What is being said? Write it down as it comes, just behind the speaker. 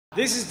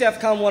This is DEF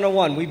CON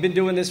 101. We've been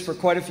doing this for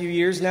quite a few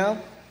years now.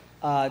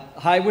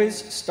 Highwiz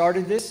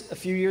started this a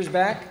few years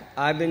back.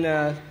 I've been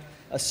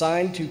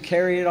assigned to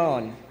carry it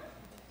on.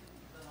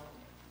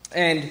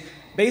 And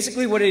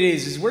basically what it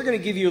is we're going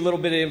to give you a little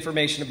bit of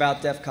information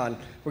about DEF CON.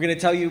 We're going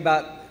to tell you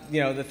about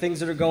the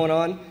things that are going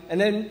on. And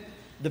then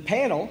the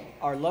panel,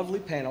 our lovely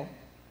panel,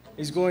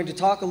 is going to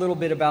talk a little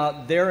bit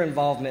about their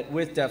involvement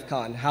with DEF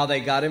CON, how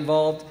they got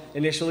involved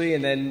initially,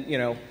 and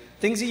then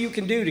things that you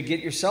can do to get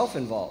yourself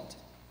involved.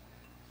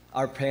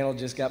 Our panel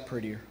just got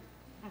prettier.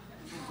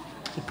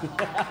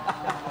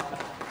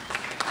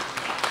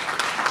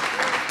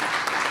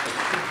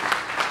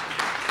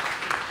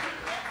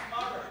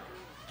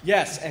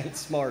 Yes, and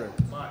smarter.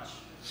 Much.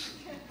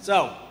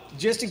 So,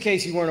 just in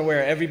case you weren't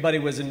aware, everybody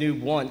was a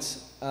noob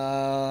once.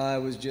 I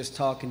was just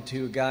talking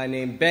to a guy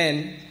named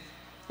Ben,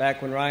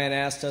 back when Ryan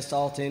asked us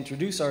all to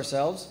introduce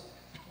ourselves.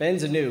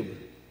 Ben's a noob.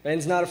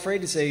 Ben's not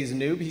afraid to say he's a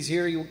noob. He's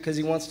here because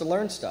he wants to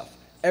learn stuff.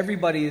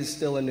 Everybody is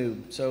still a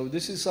noob. So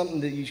this is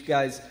something that you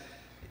guys,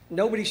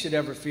 nobody should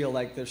ever feel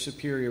like they're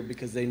superior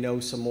because they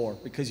know some more.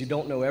 Because you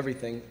don't know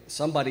everything.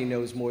 Somebody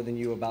knows more than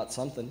you about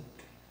something.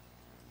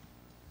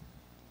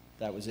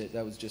 That was it.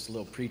 That was just a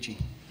little preachy.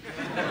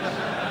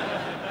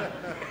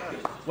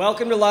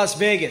 Welcome to Las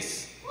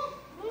Vegas.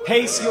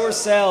 Pace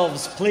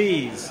yourselves,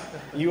 please.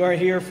 You are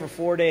here for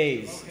 4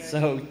 days.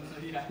 So,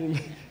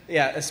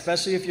 yeah,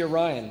 especially if you're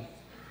Ryan.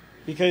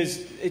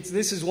 Because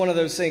this is one of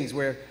those things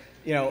where,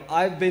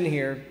 I've been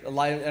here a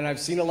lot, and I've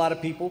seen a lot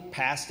of people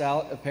passed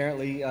out.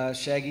 Apparently,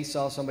 Shaggy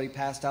saw somebody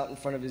passed out in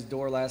front of his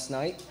door last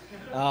night.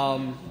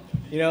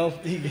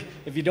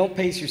 If you don't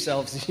pace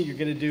yourselves, you're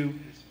going to do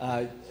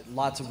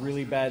lots of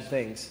really bad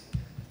things.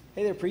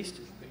 Hey there, priest.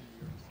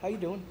 How you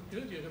doing?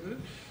 Good. Do you have a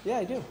minute? Yeah,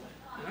 I do.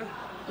 Yeah.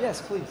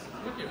 Yes, please.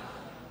 Thank you.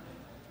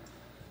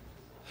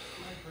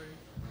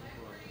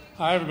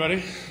 Hi,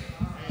 everybody.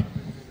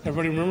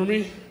 Everybody remember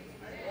me?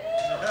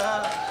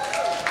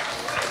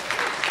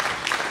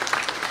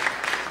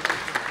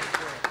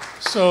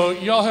 So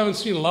y'all haven't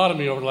seen a lot of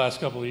me over the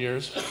last couple of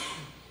years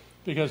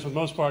because for the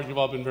most part you've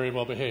all been very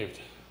well behaved.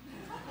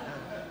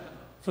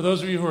 For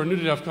those of you who are new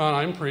to DEF CON,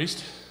 I'm a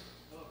priest,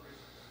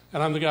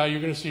 and I'm the guy you're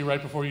going to see right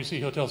before you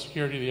see hotel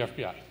security, the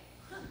FBI.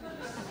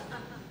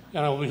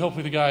 And I will be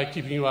hopefully the guy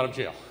keeping you out of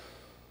jail.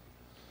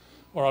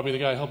 Or I'll be the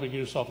guy helping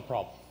you solve the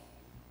problem,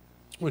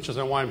 which is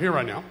why I'm here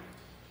right now.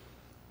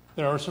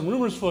 There are some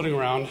rumors floating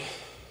around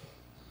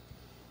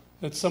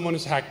that someone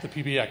has hacked the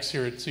PBX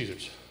here at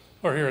Caesars,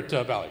 or here at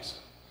Bally's.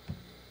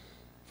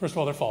 First of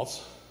all, they're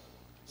false.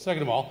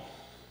 Second of all,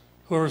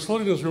 whoever's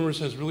floating those rumors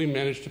has really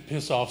managed to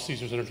piss off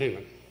Caesars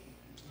Entertainment.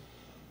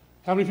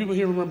 How many people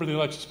here remember the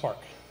Alexis Park?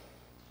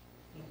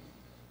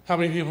 How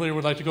many people here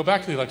would like to go back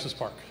to the Alexis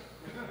Park?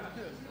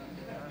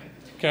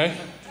 Okay.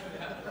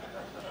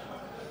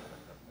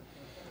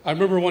 I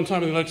remember one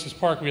time in the Alexis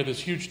Park we had this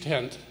huge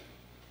tent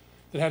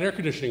that had air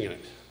conditioning in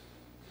it.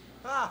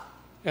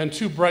 And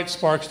two bright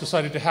sparks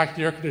decided to hack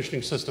the air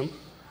conditioning system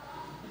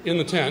in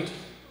the tent.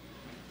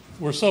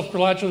 We're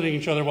self-congratulating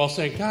each other while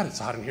saying, God, it's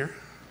hot in here.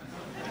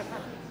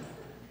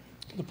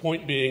 The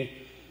point being,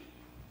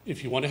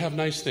 if you want to have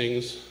nice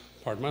things,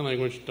 pardon my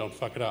language, don't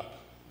fuck it up.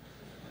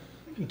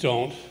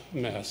 Don't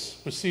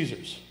mess with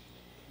Caesars.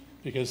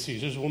 Because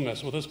Caesars will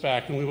mess with us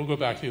back and we will go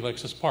back to the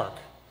Alexis Park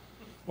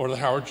or the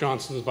Howard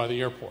Johnsons by the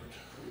airport.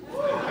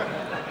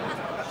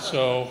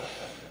 So,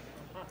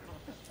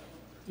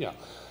 yeah.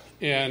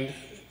 And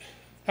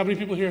how many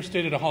people here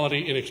stayed at a Holiday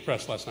Inn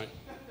Express last night?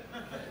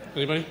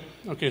 Anybody?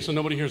 Okay, so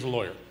nobody here's a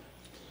lawyer.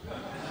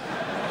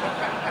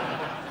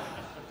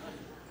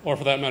 Or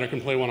for that matter, can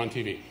play one on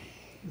TV.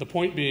 The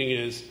point being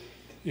is,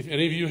 if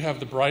any of you have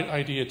the bright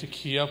idea to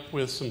key up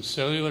with some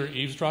cellular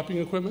eavesdropping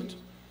equipment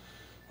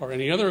or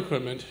any other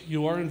equipment,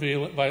 you are in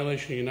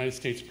violation of the United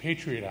States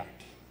Patriot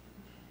Act.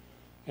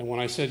 And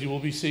when I said you will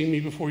be seeing me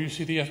before you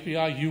see the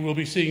FBI, you will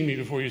be seeing me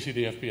before you see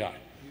the FBI.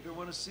 You don't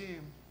want to see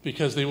him.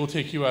 Because they will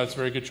take you out. It's a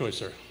very good choice,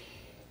 sir.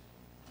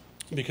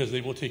 Because they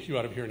will take you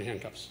out of here in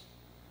handcuffs.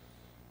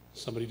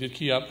 Somebody did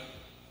key up.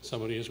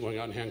 Somebody is going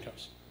out in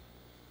handcuffs.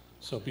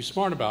 So be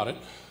smart about it.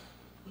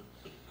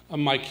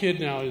 My kid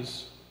now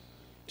is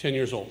 10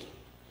 years old.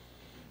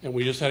 And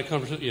we just had a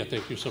conversation. Yeah,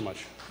 thank you so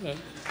much.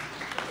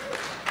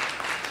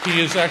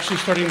 He is actually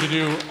starting to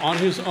do, on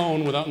his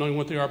own, without knowing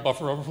what they are,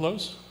 buffer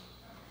overflows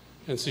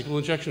and SQL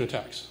injection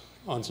attacks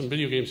on some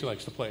video games he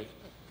likes to play,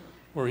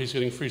 where he's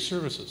getting free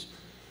services.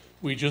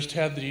 We just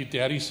had the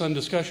daddy-son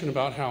discussion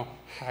about how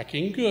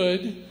hacking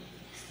good,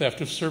 theft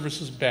of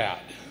service is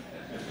bad.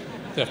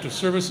 Theft of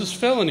service is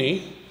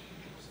felony,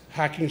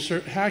 hacking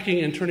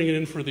and turning it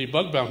in for the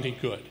bug bounty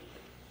good.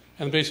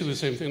 And basically the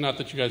same thing, not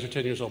that you guys are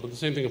 10 years old, but the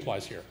same thing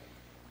applies here.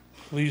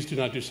 Please do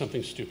not do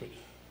something stupid.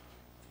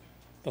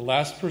 The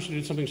last person who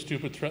did something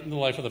stupid threatened the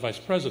life of the vice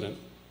president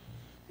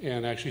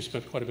and actually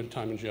spent quite a bit of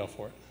time in jail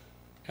for it.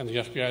 And the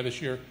FBI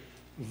this year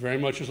very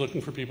much is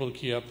looking for people to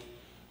key up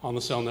on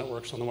the cell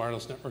networks, on the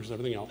wireless networks, and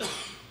everything else.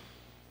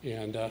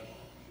 And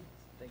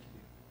Thank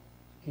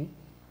you.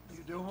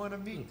 You don't want to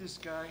meet this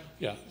guy.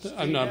 Yeah,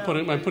 I'm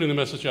putting the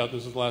message out.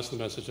 This is the last of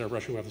the message. They're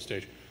rushing me off the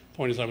stage.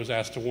 Point is, I was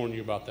asked to warn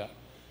you about that.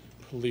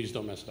 Please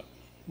don't mess it up.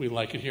 We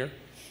like it here.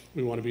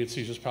 We want to be at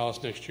Caesar's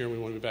Palace next year. We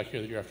want to be back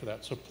here the year after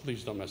that. So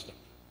please don't mess it up.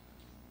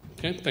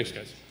 Okay? Thanks,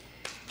 guys.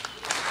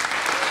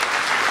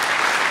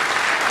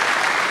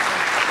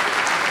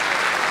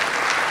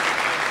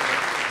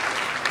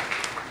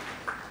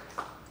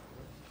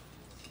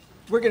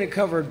 We're going to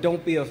cover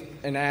don't be an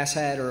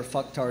asshat or a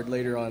fucktard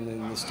later on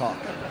in this talk.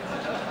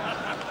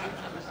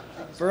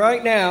 For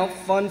right now,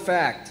 fun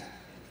fact.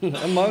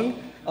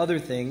 Among other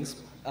things,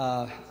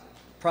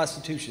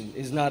 prostitution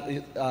is not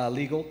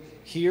legal.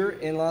 Here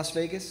in Las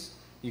Vegas,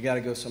 you got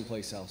to go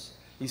someplace else.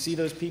 You see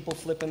those people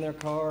flipping their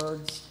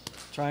cards,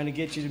 trying to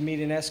get you to meet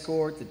an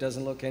escort that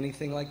doesn't look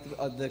anything like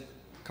the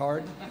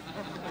card?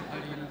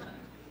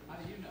 How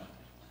do you know?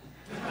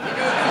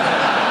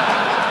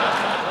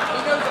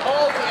 He knows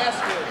all the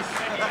escorts.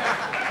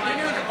 He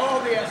knows all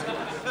the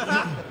escorts.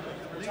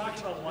 We're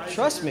talking about why.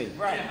 Trust me.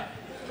 Right.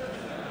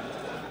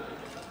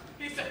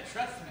 He said,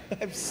 trust me.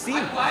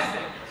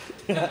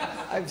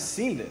 I've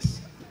seen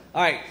this.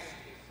 All right.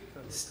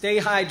 Stay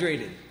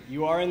hydrated.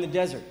 You are in the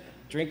desert.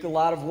 Drink a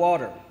lot of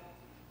water.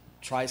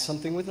 Try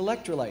something with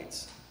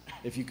electrolytes.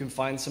 If you can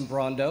find some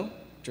Brondo,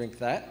 drink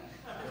that.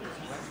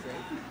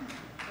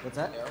 What's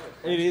that?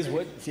 It is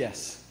what?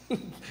 Yes.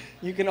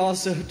 You can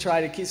also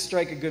try to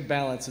strike a good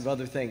balance of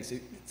other things.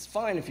 It's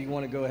fine if you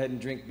want to go ahead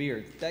and drink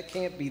beer. That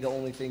can't be the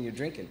only thing you're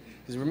drinking.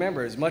 Because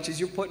remember, as much as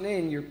you're putting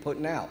in, you're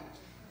putting out.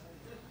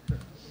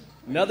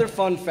 Another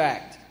fun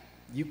fact.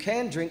 You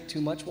can drink too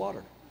much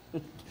water.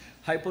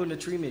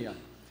 Hyponatremia.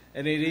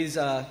 And it is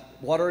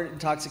water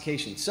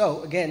intoxication.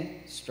 So,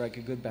 again, strike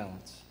a good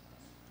balance.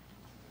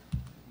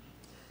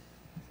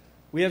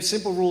 We have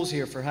simple rules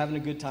here for having a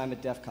good time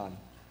at DEF CON.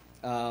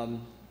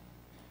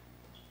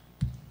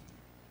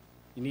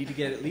 You need to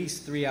get at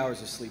least 3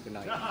 hours of sleep a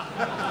night.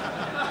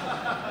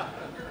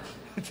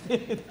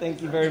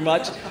 Thank you very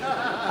much.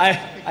 I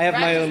have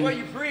my own. Practice what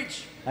you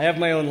preach. I have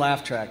my own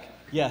laugh track.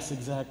 Yes,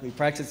 exactly.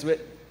 Practice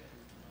it.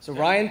 So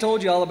Ryan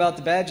told you all about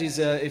the badges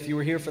if you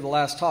were here for the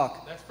last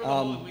talk. That's for the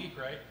whole week,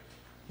 right?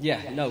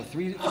 Yeah, no,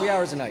 3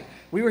 hours a night.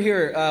 We were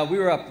here. We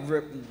were up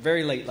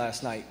very late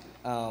last night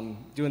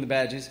doing the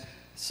badges.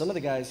 Some of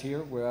the guys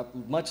here were up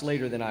much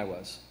later than I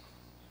was.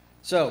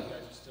 So. You guys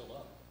are still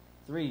up.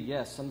 3,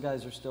 yes. Some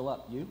guys are still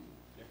up. You?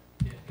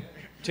 Yeah.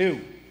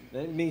 2.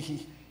 That means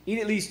eat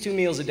at least 2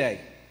 meals a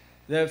day.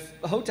 The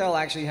hotel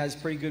actually has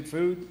pretty good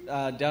food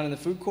down in the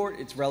food court.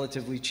 It's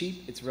relatively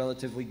cheap. It's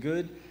relatively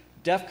good.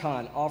 DEF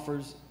CON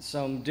offers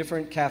some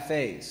different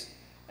cafes,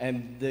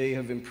 and they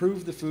have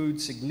improved the food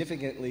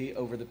significantly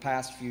over the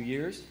past few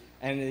years,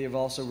 and they have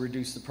also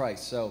reduced the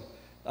price. So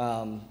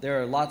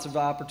there are lots of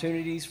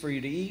opportunities for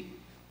you to eat.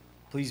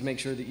 Please make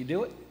sure that you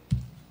do it.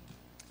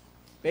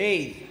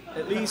 Bathe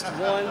at least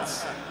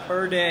once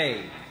per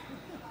day.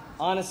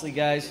 Honestly,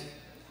 guys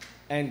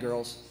and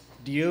girls,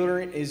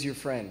 deodorant is your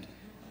friend.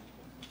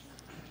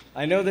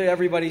 I know that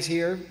everybody's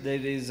here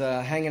that is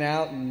hanging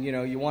out and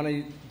you want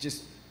to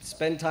just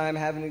spend time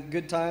having a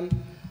good time.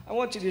 I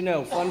want you to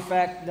know, fun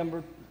fact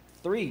number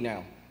 3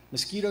 now,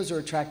 mosquitoes are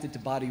attracted to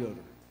body odor.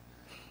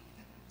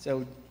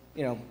 So,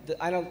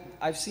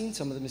 I've seen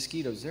some of the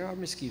mosquitoes. There are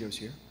mosquitoes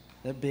here.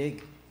 They're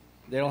big.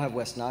 They don't have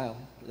West Nile.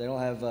 They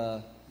don't have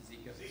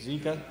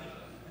Zika.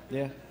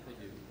 Yeah. They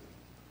do.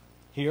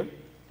 Here?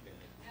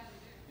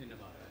 In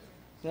Nevada.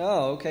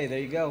 Oh, okay, there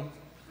you go.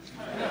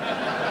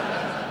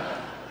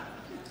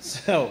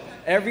 So,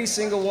 every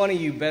single one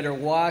of you better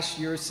wash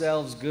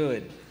yourselves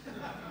good.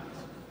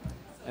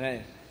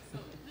 And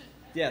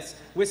yes,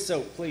 with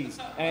soap, please,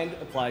 and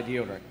apply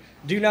deodorant.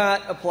 Do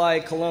not apply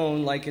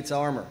cologne like it's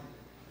armor.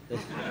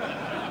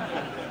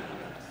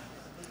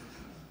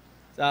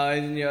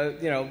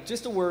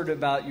 Just a word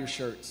about your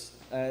shirts.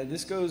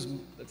 This goes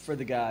for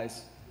the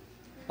guys.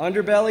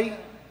 Underbelly,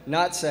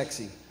 not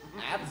sexy.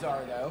 Abs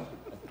are, though.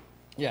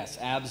 Yes,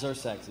 abs are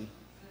sexy,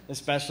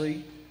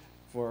 especially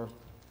for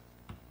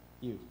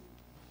you.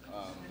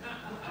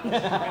 I'm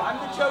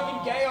the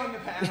choking gay on the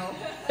panel.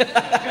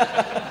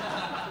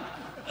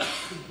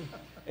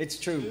 It's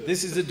true.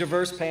 This is a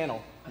diverse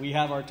panel. We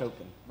have our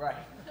token. Right.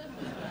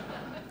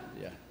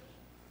 Yeah.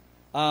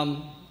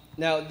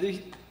 Now,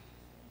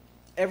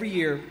 every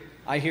year,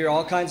 I hear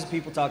all kinds of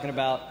people talking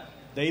about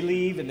they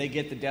leave and they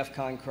get the DEF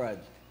CON crud.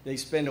 They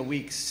spend a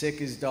week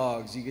sick as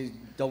dogs. You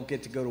don't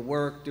get to go to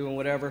work, doing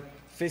whatever.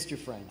 Fist your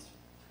friends.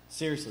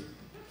 Seriously.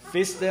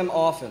 Fist them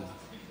often.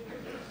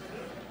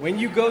 When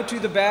you go to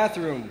the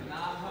bathroom. Not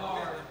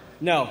hard.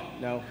 No.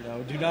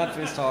 Do not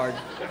fist hard.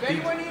 If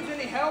anyone needs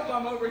any help,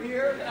 I'm over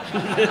here.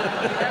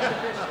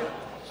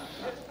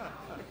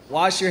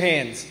 Wash your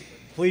hands.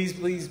 Please,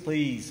 please,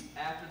 please.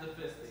 After the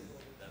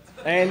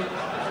fisting. And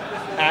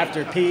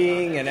after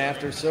peeing and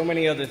after so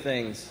many other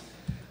things.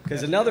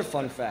 Because another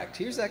fun fact,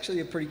 here's actually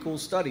a pretty cool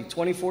study.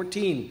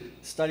 2014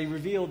 study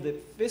revealed that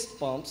fist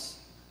bumps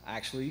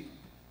actually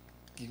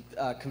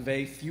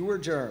convey fewer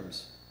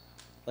germs,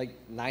 like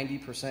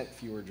 90%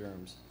 fewer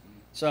germs.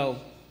 So,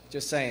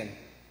 just saying,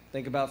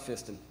 think about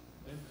fisting.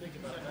 Didn't think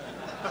about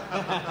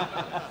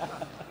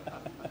that.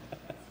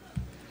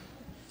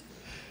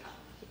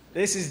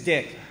 This is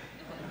Dick.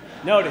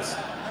 Notice,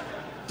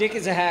 Dick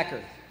is a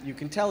hacker. You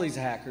can tell he's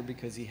a hacker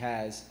because he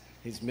has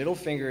his middle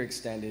finger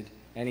extended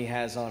and he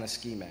has on a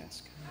ski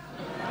mask.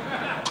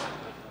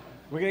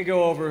 We're going to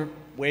go over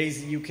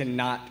ways that you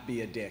cannot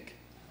be a dick.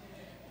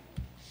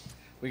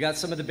 We got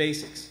some of the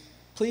basics.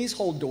 Please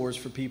hold doors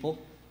for people.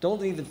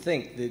 Don't even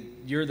think that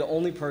you're the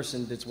only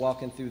person that's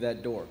walking through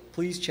that door.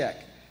 Please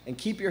check and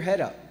keep your head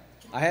up.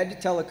 I had to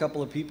tell a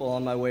couple of people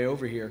on my way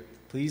over here,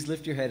 please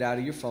lift your head out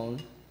of your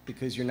phone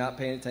because you're not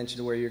paying attention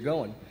to where you're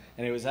going.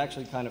 And it was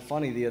actually kind of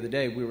funny the other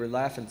day. We were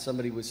laughing.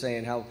 Somebody was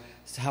saying how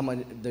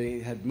much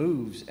they had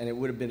moves, and it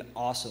would have been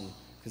awesome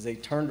because they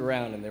turned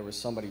around and there was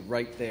somebody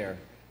right there,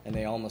 and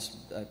they almost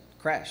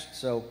crashed.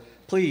 So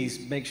please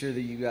make sure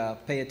that you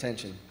pay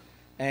attention.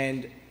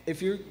 And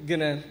if you're going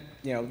to,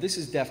 this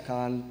is DEF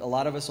CON. A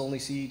lot of us only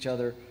see each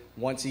other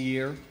once a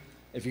year.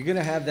 If you're going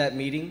to have that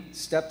meeting,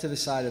 step to the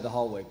side of the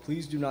hallway.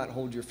 Please do not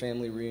hold your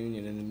family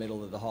reunion in the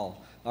middle of the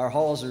hall. Our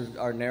halls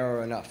are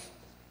narrow enough.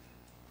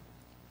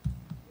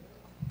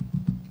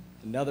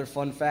 Another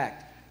fun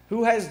fact.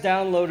 Who has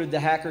downloaded the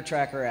Hacker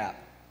Tracker app?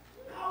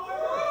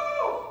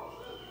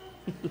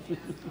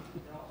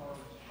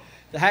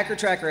 The Hacker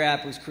Tracker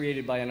app was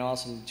created by an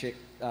awesome chick,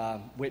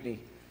 Whitney,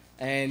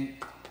 and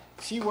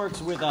she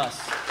works with us.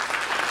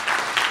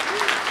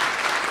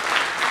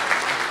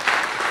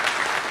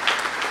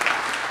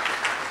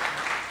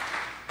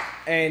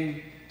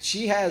 And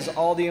she has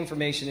all the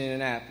information in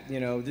an app.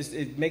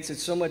 It makes it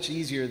so much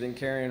easier than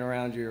carrying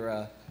around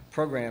your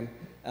program.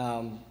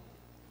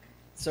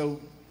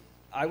 So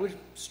I would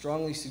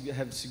strongly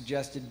have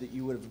suggested that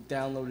you would have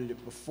downloaded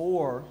it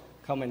before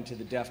coming to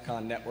the DEF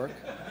CON network.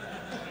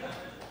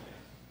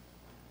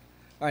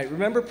 All right,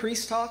 remember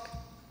Priest Talk?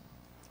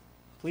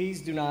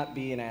 Please do not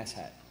be an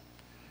asshat.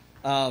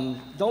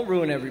 Don't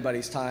ruin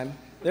everybody's time.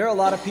 There are a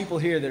lot of people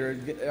here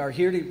that are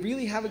here to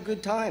really have a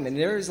good time, and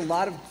there is a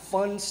lot of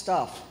fun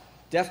stuff.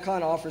 DEF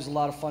CON offers a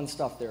lot of fun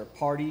stuff. There are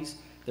parties.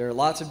 There are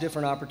lots of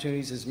different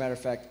opportunities. As a matter of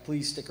fact,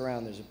 please stick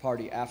around. There's a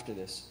party after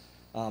this,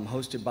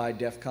 hosted by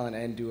DEF CON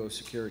and Duo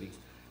Security.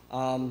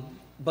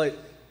 But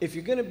if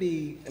you're going to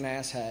be an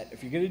asshat,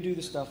 if you're going to do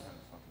the stuff...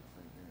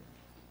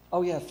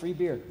 Oh, yeah, free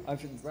beer.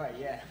 Right,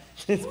 yeah.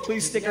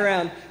 Please stick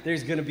around.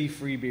 There's going to be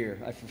free beer.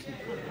 I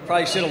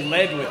probably should have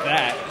led with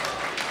that.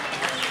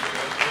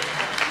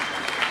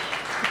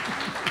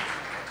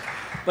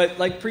 But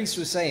like Priest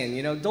was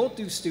saying, don't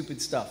do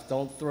stupid stuff.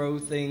 Don't throw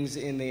things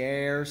in the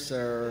air,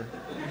 sir.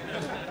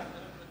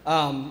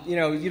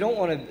 You don't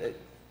want to...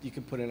 You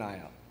could put an eye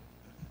out.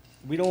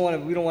 We don't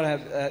want to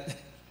have...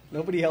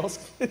 nobody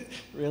else?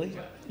 Really?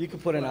 You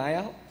could put an eye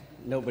out?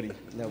 Nobody.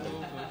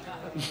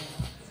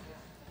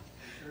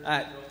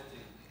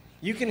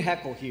 You can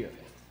heckle here.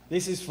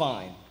 This is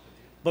fine.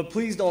 But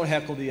please don't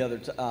heckle the other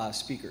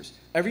speakers.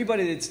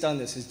 Everybody that's done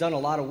this has done a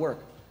lot of work.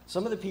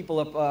 Some of the people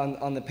up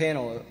on the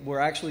panel were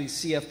actually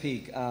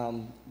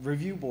CFP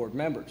review board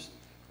members.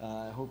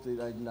 I hope that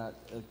I'm not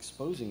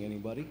exposing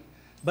anybody.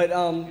 But,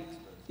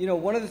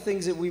 one of the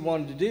things that we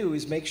wanted to do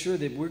is make sure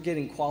that we're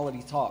getting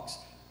quality talks.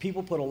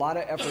 People put a lot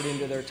of effort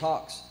into their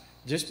talks.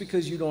 Just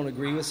because you don't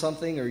agree with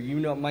something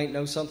or might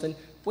know something,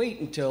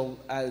 wait until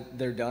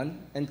they're done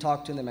and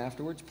talk to them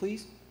afterwards,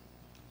 please.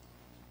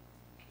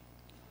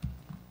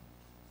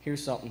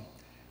 Here's something.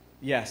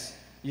 Yes,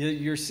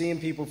 you're seeing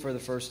people for the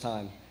first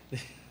time,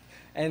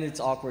 and it's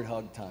awkward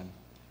hug time.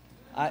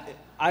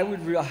 I would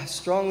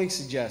strongly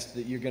suggest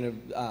that you're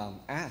going to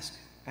ask.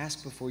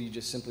 Ask before you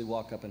just simply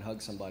walk up and hug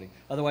somebody.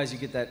 Otherwise, you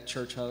get that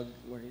church hug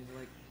where you're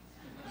like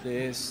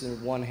this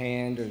in one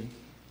hand, or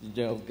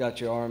got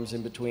your arms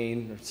in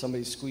between, or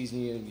somebody's squeezing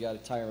you and you got a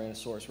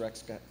Tyrannosaurus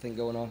Rex thing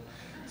going on.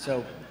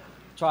 So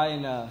try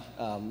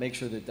and make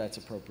sure that that's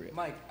appropriate.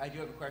 Mike, I do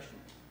have a question.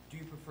 Do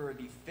you prefer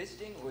the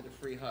fisting or the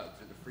free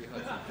hugs, or the free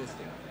hugs and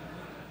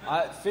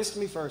fisting? Fist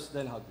me first,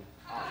 then hug me.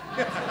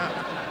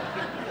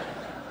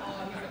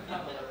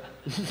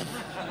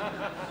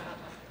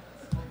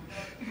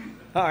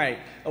 All right,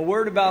 a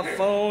word about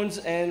phones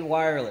and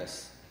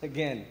wireless.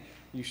 Again,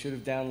 you should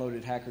have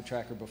downloaded Hacker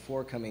Tracker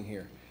before coming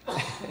here.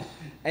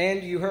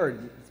 And you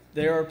heard,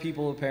 there are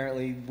people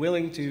apparently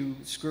willing to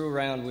screw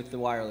around with the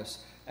wireless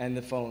and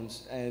the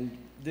phones, and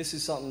this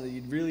is something that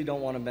you really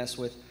don't want to mess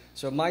with.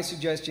 So my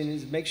suggestion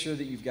is make sure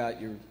that you've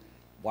got your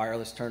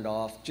wireless turned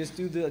off. Just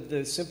do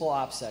the simple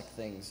OPSEC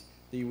things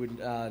that you would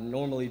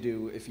normally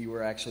do if you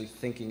were actually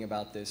thinking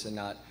about this and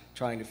not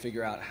trying to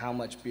figure out how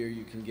much beer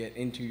you can get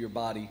into your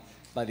body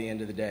by the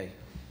end of the day.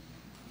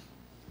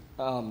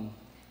 And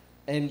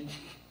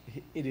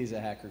it is a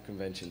hacker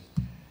convention.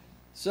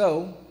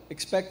 So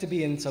expect to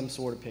be in some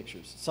sort of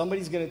pictures.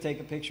 Somebody's going to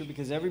take a picture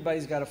because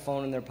everybody's got a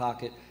phone in their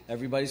pocket.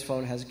 Everybody's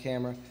phone has a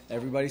camera.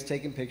 Everybody's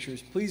taking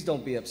pictures. Please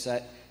don't be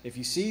upset. If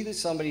you see that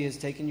somebody has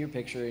taken your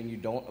picture and you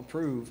don't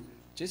approve,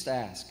 just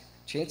ask.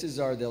 Chances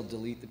are they'll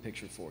delete the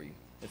picture for you.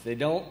 If they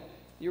don't,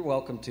 you're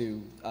welcome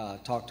to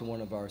talk to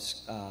one of our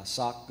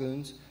SOC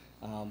goons.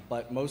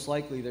 But most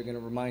likely they're going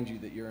to remind you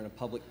that you're in a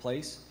public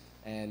place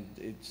and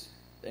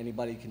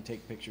anybody can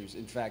take pictures.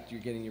 In fact, you're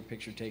getting your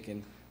picture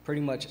taken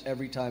pretty much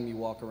every time you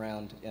walk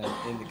around in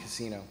the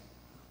casino.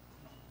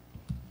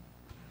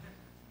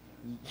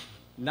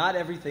 Not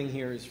everything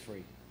here is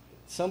free.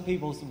 Some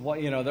people,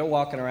 they're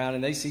walking around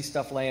and they see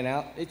stuff laying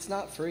out. It's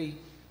not free.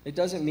 It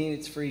doesn't mean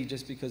it's free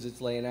just because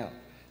it's laying out.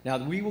 Now,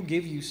 we will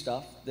give you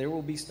stuff. There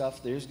will be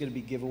stuff. There's going to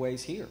be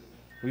giveaways here.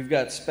 We've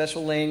got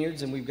special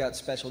lanyards and we've got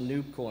special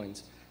Noob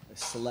coins. A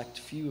select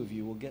few of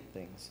you will get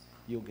things.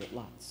 You'll get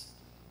lots.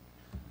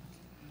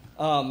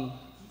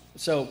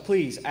 So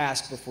please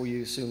ask before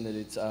you assume that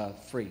it's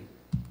free.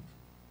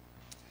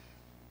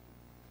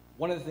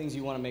 One of the things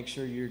you want to make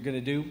sure you're going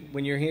to do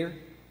when you're here,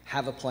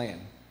 have a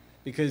plan.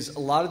 Because a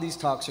lot of these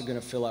talks are going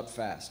to fill up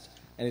fast.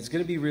 And it's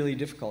going to be really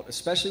difficult,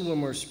 especially when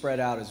we're spread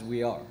out as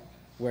we are,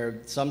 where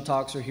some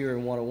talks are here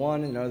in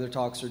 101 and other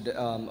talks are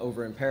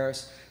over in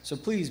Paris. So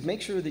please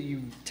make sure that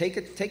you take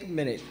a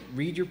minute,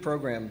 read your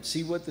program,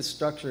 see what the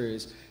structure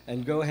is,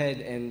 and go ahead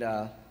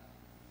and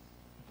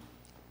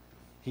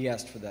he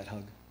asked for that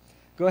hug.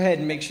 Go ahead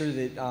and make sure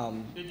that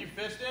Did you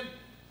fist him?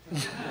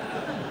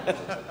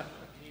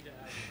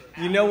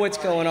 you know what's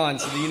going on,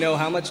 so that you know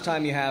how much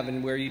time you have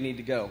and where you need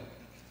to go.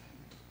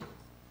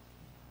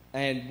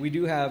 And we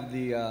do have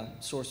the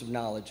source of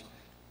knowledge.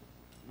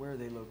 Where are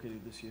they located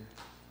this year?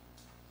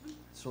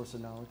 Source of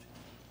knowledge?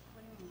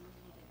 What do you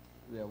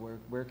mean? Yeah,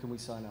 where can we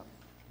sign up?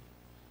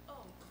 Oh,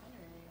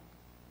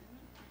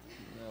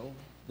 I know.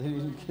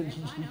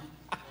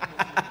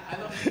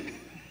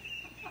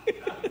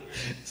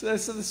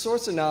 So the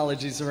source of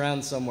knowledge is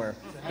around somewhere.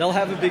 They'll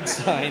have a big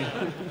sign.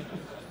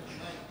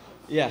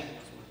 Yeah.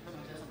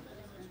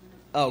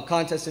 Oh,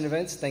 contests and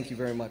events? Thank you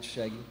very much,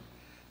 Shaggy.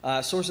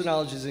 Source of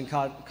knowledge is in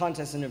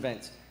contests and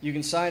events. You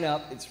can sign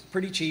up. It's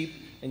pretty cheap,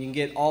 and you can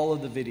get all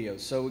of the videos.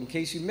 So in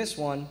case you miss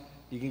one,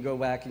 you can go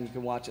back and you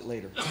can watch it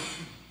later.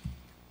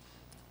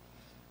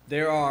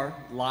 There are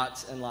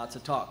lots and lots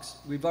of talks.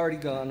 We've already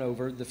gone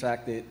over the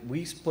fact that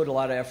we put a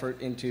lot of effort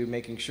into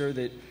making sure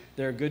that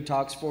there are good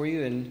talks for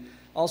you, and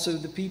also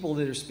the people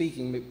that are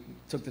speaking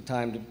took the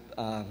time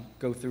to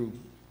go through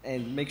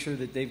and make sure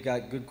that they've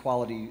got good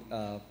quality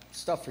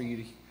stuff for you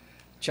to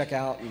check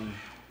out and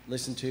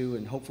listen to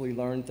and hopefully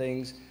learn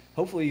things.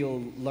 Hopefully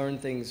you'll learn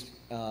things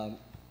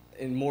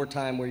in more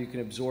time where you can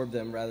absorb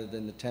them rather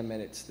than the 10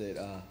 minutes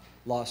that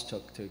Lost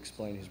took to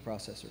explain his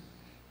processor,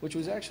 which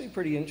was actually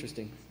pretty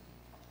interesting.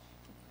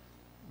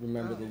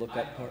 Remember the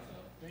lookup part?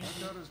 Things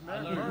got his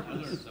mad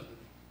purpose.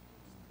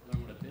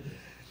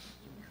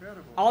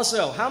 Incredible.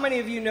 Also, how many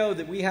of you know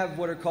that we have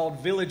what are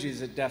called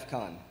villages at DEF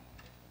CON?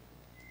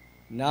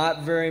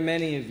 Not very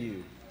many of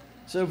you.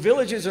 So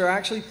villages are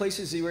actually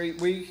places where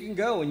you can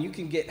go and you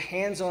can get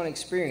hands-on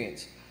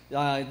experience.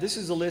 This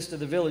is a list of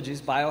the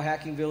villages: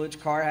 Biohacking Village,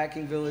 Car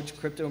Hacking Village,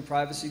 Crypto and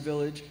Privacy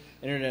Village,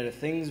 Internet of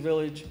Things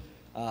Village,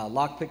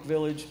 Lockpick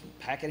Village,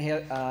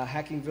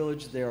 Hacking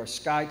Village. There are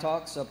Sky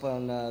Talks up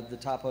on the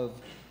top of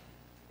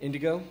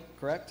Indigo,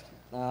 correct?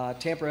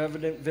 Tamper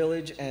Evident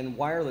Village and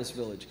Wireless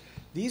Village.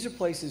 These are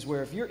places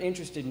where if you're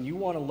interested and you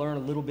want to learn a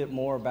little bit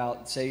more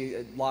about,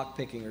 say, lock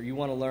picking, or you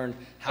want to learn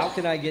how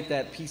can I get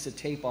that piece of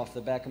tape off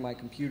the back of my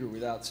computer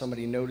without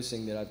somebody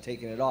noticing that I've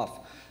taken it off,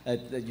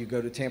 that you go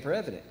to Tamper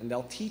Evident, and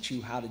they'll teach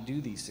you how to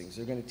do these things.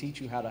 They're going to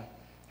teach you how to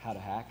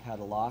hack, how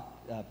to lock,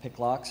 pick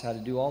locks, how to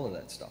do all of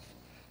that stuff.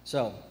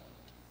 So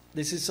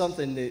this is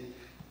something that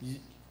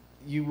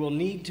you will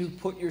need to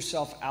put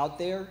yourself out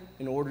there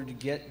in order to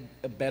get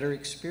a better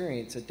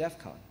experience at DEF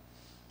CON.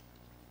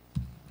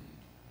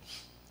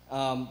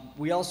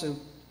 We also,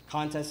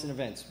 contests and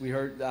events. We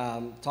heard,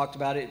 talked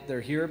about it. They're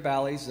here at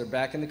Bally's. They're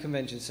back in the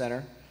convention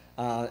center.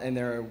 And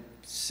there are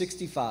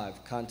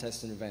 65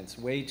 contests and events.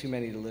 Way too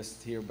many to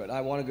list here, but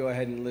I want to go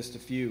ahead and list a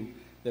few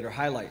that are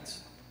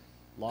highlights.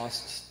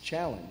 Lost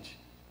Challenge.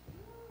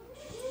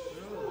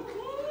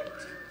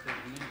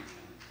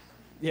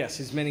 Yes,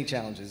 his many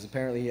challenges.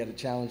 Apparently he had a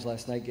challenge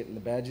last night getting the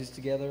badges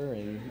together.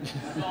 And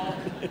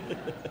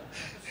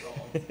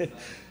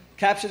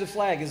Capture the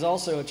Flag is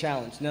also a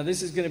challenge. Now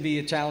this is going to be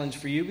a challenge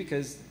for you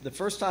because the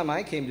first time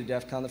I came to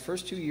DEF CON, the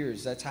first 2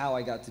 years, that's how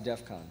I got to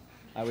DEF CON.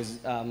 I was,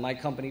 my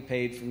company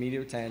paid for me to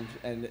attend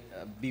and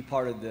be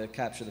part of the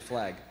Capture the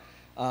Flag.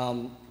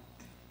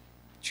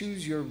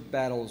 Choose your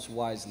battles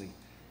wisely.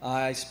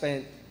 I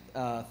spent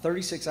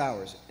 36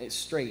 hours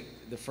straight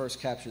the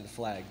first Capture the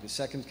Flag. The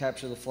second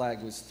Capture the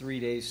Flag was 3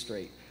 days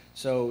straight.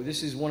 So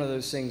this is one of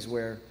those things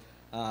where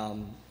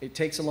it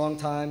takes a long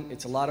time.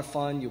 It's a lot of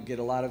fun. You'll get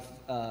a lot of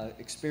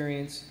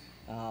experience.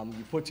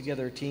 You put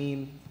together a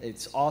team.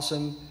 It's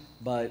awesome,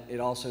 but it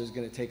also is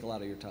going to take a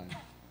lot of your time.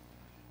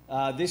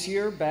 This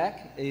year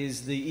back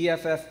is the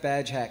EFF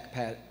Badge Hack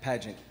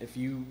Pageant. If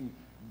you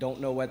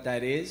don't know what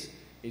that is,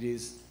 it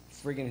is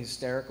friggin'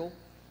 hysterical,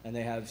 and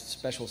they have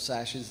special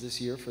sashes this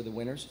year for the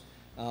winners.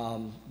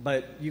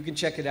 But you can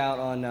check it out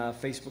on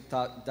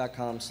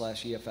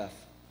facebook.com/EFF.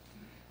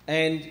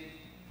 And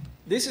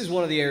this is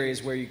one of the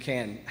areas where you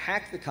can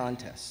hack the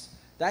contests.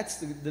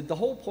 That's the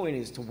whole point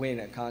is to win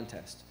a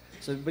contest.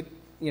 So, but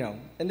you know,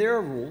 and there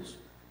are rules,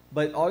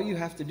 but all you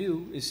have to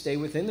do is stay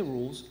within the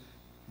rules,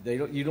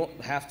 You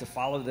don't have to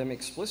follow them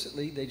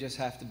explicitly. They just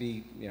have to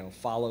be,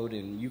 followed,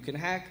 and you can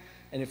hack.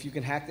 And if you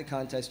can hack the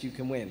contest, you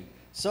can win.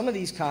 Some of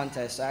these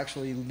contests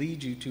actually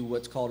lead you to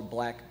what's called a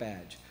black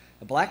badge.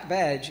 A black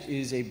badge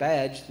is a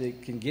badge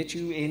that can get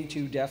you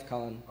into DEF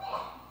CON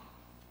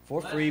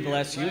for free,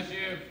 bless you,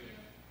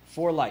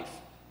 for life.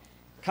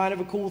 Kind of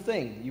a cool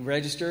thing. You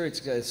register.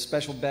 It's a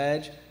special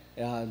badge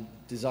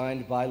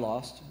designed by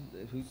Lost,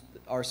 who's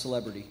our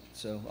celebrity.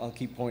 So I'll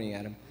keep pointing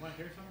at him. You want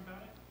to hear something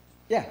about it?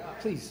 Yeah,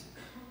 please.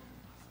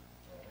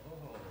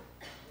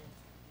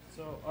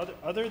 So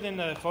other than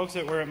the folks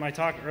that were at my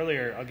talk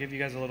earlier, I'll give you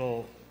guys a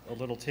little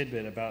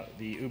tidbit about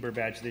the Uber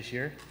badge this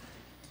year.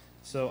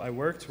 So I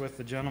worked with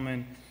a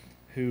gentleman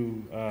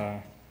who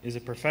is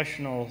a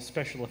professional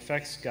special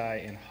effects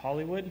guy in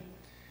Hollywood,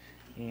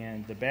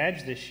 and the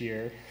badge this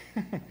year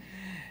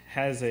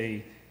has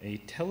a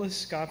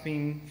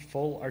telescoping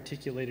full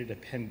articulated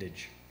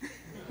appendage.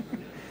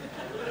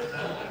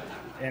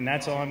 And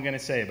that's all I'm going to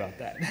say about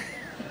that.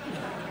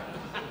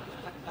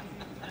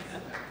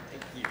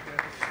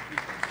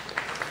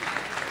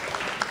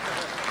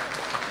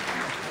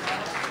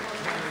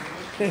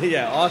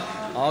 Yeah,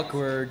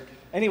 awkward.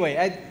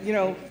 Anyway,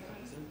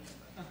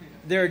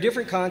 there are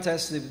different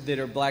contests that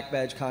are black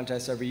badge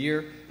contests every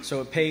year,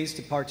 so it pays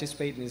to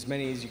participate in as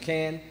many as you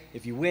can.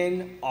 If you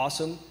win,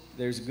 awesome.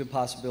 There's a good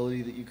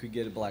possibility that you could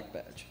get a black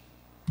badge.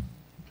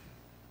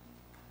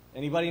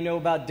 Anybody know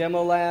about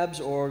demo labs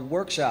or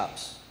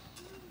workshops?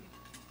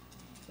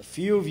 A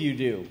few of you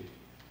do.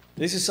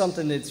 This is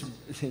something that's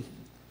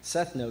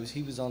Seth knows.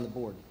 He was on the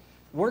board.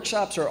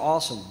 Workshops are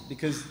awesome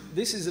because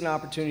this is an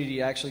opportunity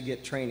to actually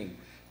get training.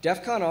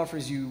 DEF CON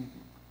offers you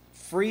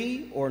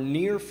free or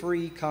near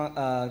free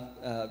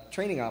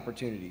training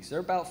opportunities. They're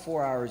about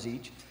 4 hours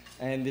each,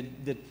 and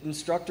the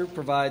instructor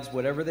provides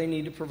whatever they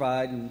need to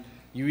provide, and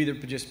you either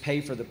just pay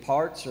for the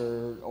parts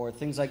or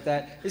things like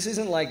that. This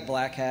isn't like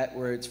Black Hat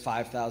where it's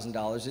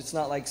 $5,000. It's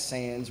not like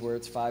Sands where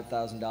it's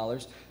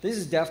 $5,000. This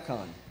is DEF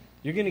CON.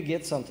 You're going to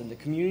get something. The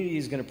community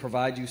is going to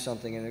provide you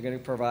something, and they're going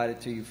to provide it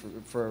to you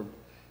for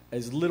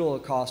as little a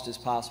cost as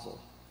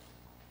possible.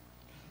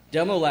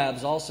 Demo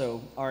labs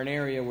also are an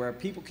area where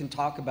people can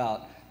talk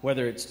about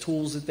whether it's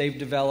tools that they've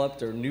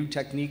developed or new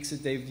techniques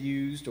that they've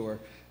used, or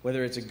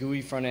whether it's a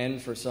GUI front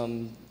end for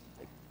some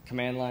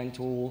command line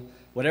tool.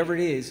 Whatever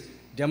it is,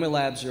 demo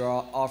labs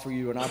offer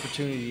you an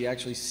opportunity to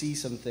actually see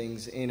some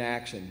things in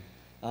action.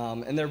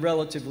 And they're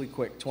relatively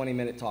quick,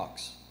 20-minute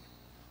talks.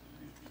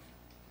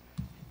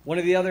 One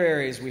of the other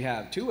areas we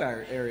have, two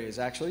areas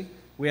actually,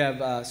 we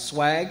have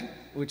swag,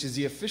 which is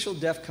the official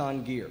DEF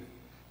CON gear.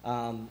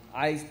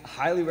 I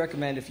highly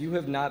recommend, if you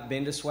have not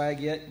been to swag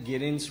yet,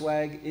 get in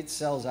swag. It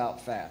sells out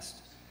fast.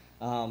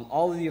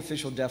 All of the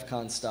official DEF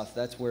CON stuff,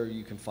 that's where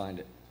you can find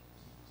it.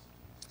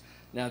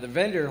 Now, the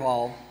vendor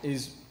hall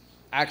is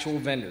actual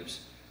vendors.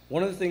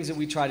 One of the things that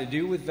we try to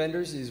do with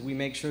vendors is we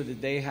make sure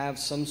that they have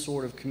some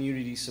sort of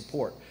community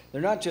support.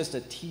 They're not just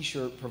a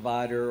t-shirt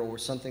provider or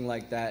something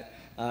like that.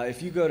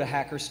 If you go to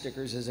Hacker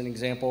Stickers, as an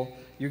example,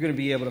 you're going to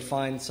be able to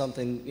find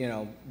something,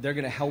 they're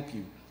going to help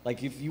you.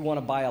 Like if you want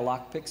to buy a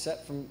lockpick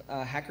set from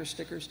Hacker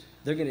Stickers,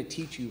 they're going to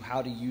teach you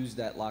how to use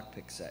that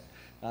lockpick set.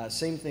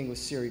 Same thing with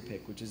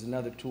SiriPick, which is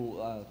another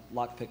tool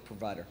lockpick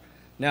provider.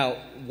 Now,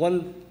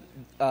 one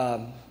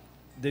that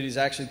is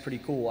actually pretty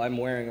cool, I'm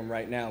wearing them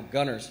right now,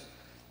 Gunners.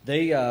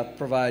 They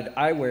provide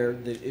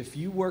eyewear that if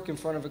you work in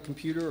front of a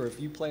computer or if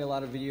you play a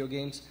lot of video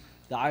games,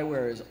 the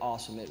eyewear is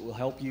awesome. It will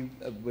help you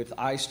with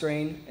eye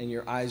strain, and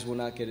your eyes will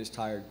not get as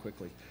tired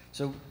quickly.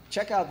 So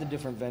check out the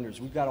different vendors.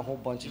 We've got a whole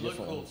bunch of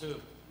different ones. You look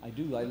cool, too. I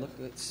do. I look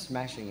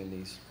smashing in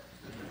these.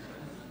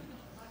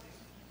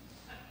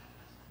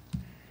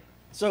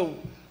 So, are you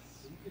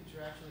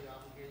contractually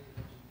obligated to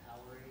mention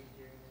Powerade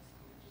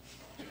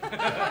during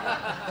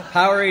this?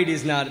 Powerade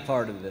is not a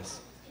part of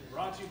this.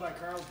 Brought to you by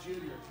Carl's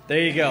Jr. There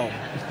you go. Why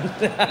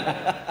are you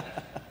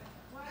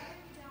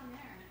down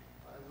there?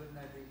 Why wouldn't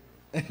I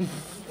be?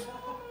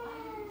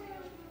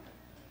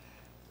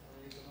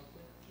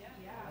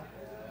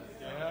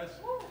 Yes.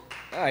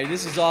 All right,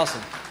 this is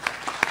awesome.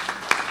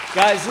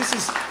 Guys, this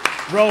is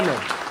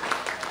Romer.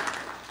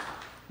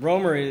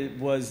 Romer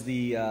was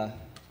the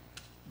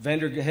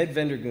head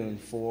vendor goon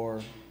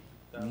for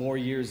more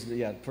years,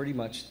 pretty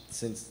much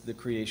since the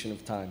creation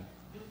of time.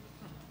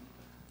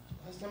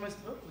 Last time I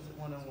spoke was at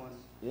 101.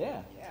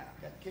 Yeah. Yeah,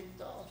 got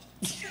kicked off.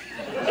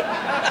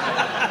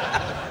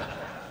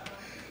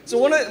 So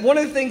one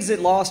of the things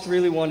that Lost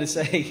really wanted to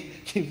say,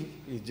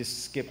 you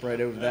just skip right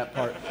over that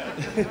part,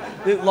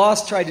 that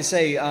Lost tried to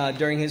say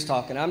during his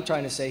talk, and I'm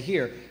trying to say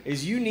here,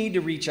 is you need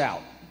to reach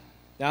out.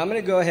 Now I'm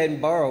going to go ahead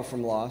and borrow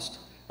from Lost.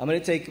 I'm going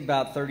to take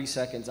about 30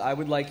 seconds. I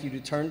would like you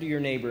to turn to your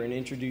neighbor and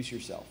introduce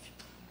yourself.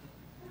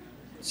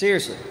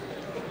 Seriously.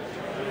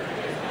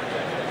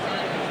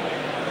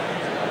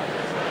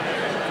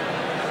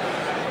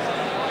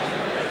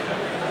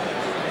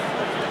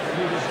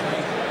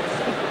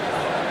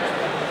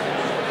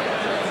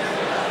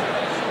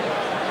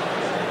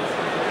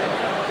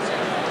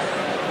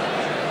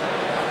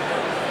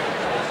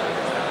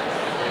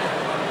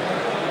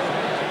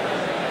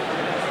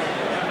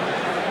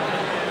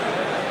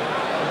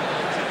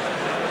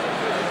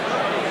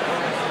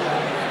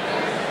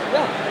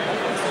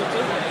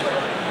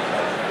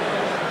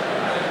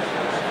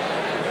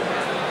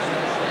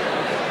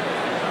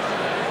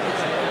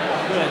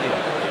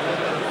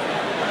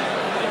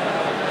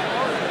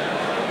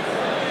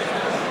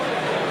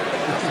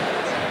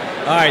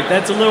 All right,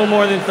 that's a little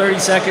more than 30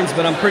 seconds,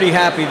 but I'm pretty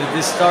happy that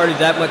this started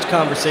that much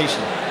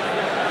conversation.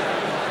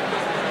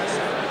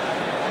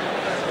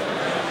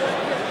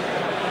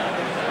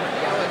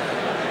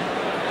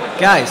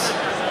 Guys,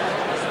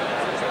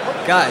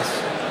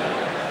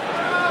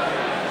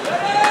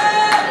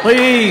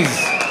 please.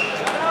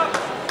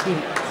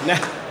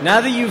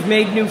 Now that you've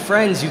made new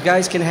friends, you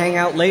guys can hang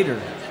out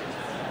later.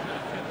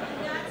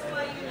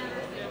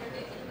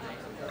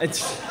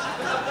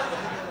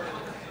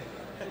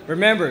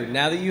 Remember,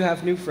 now that you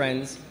have new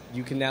friends,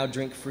 you can now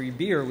drink free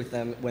beer with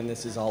them when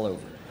this is all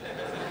over.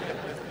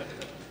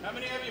 How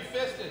many have you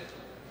fisted?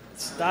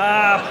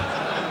 Stop.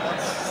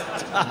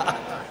 Stop.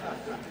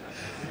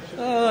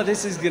 Oh,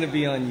 this is going to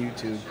be on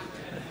YouTube.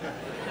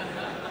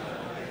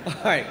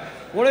 All right.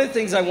 One of the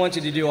things I want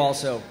you to do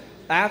also,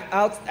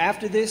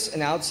 after this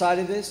and outside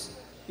of this,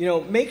 you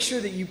know, make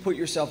sure that you put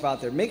yourself out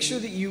there. Make sure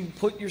that you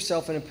put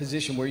yourself in a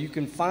position where you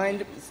can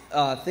find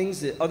things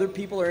that other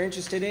people are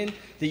interested in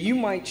that you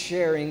might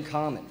share in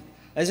common.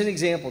 As an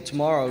example,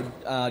 tomorrow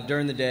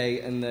during the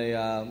day in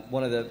the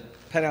one of the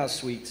penthouse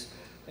suites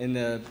in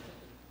the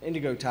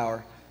Indigo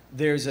Tower,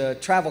 there's a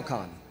travel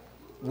con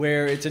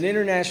where it's an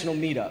international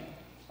meetup.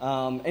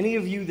 Any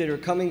of you that are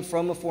coming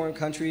from a foreign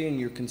country and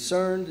you're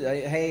concerned,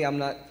 hey, I'm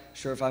not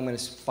sure if I'm going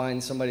to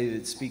find somebody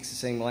that speaks the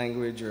same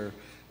language or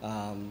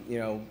you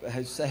know,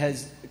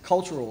 has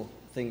cultural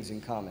things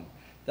in common.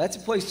 That's a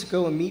place to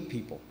go and meet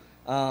people.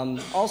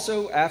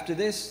 Also, after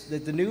this,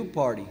 at the Noob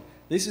party,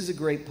 this is a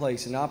great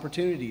place, an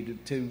opportunity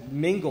to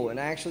mingle and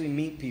actually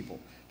meet people.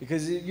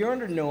 Because you're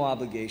under no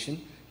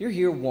obligation. You're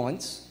here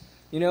once.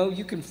 You know,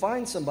 you can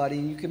find somebody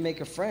and you can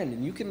make a friend.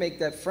 And you can make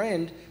that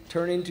friend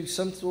turn into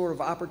some sort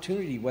of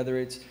opportunity, whether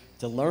it's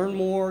to learn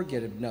more,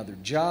 get another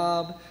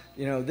job.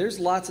 You know, there's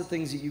lots of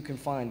things that you can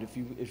find if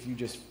you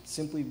just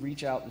simply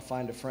reach out and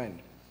find a friend.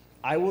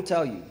 I will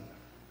tell you,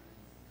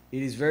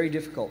 it is very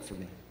difficult for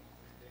me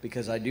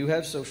because I do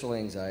have social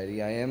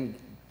anxiety. I am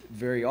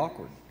very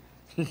awkward.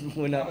 You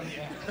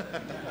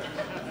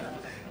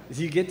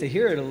get to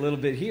hear it a little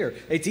bit here.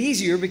 It's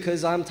easier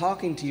because I'm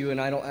talking to you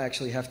and I don't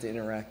actually have to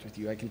interact with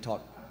you. I can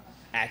talk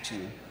at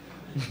you.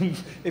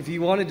 If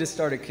you wanted to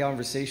start a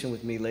conversation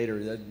with me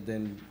later,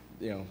 then,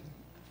 you know,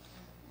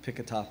 pick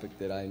a topic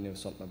that I know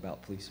something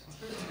about, please.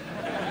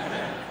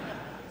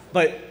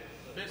 But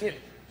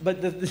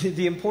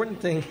the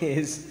important thing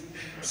is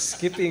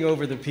skipping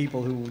over the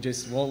people who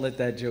just won't let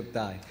that joke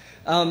die.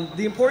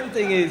 The important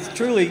thing is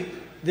truly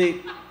that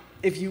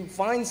if you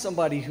find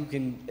somebody who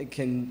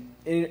can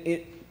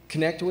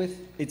connect with,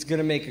 it's going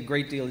to make a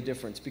great deal of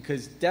difference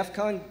because DEF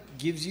CON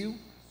gives you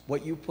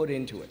what you put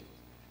into it.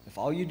 If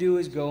all you do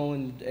is go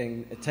and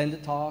attend a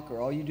talk,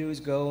 or all you do is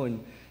go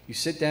and you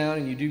sit down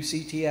and you do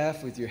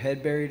CTF with your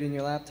head buried in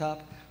your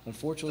laptop,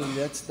 unfortunately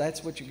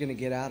that's what you're going to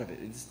get out of it.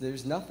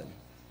 There's nothing.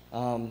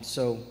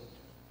 So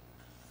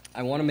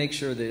I want to make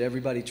sure that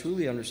everybody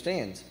truly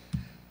understands.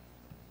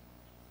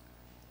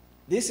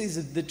 This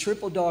is the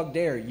triple dog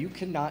dare. You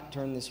cannot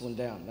turn this one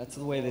down. That's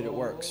the way that it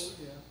works.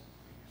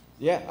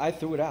 Yeah, I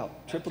threw it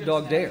out. Triple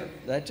dog dare.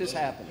 That just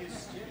happened.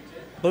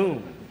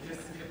 Boom.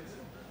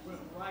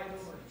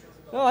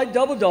 No, I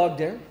double dog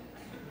dare.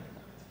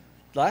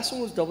 Last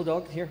one was double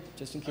dog. Here,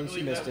 just in case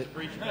you missed it.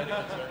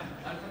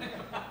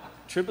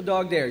 Triple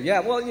dog dare.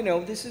 Yeah, well, you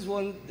know, this is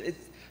one.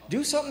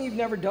 Do something you've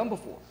never done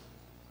before.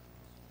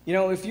 You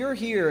know, if you're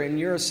here and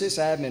you're a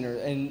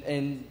sysadmin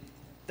and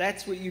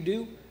that's what you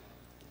do,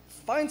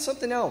 find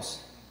something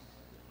else.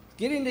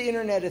 Get into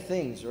Internet of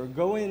Things or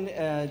go in,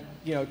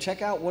 you know,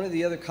 check out one of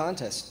the other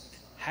contests.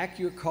 Hack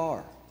your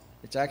car.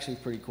 It's actually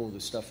pretty cool, the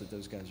stuff that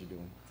those guys are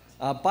doing.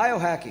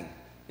 Biohacking.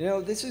 You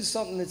know, this is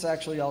something that's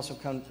actually also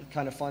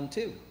kind of fun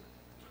too.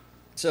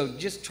 So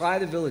just try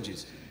the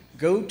villages.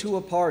 Go to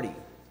a party.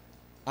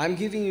 I'm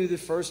giving you the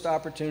first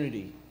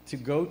opportunity to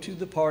go to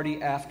the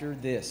party after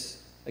this.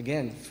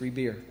 Again, free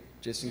beer,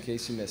 just in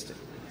case you missed it.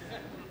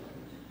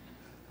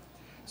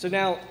 So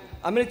now,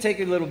 I'm going to take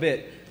a little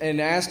bit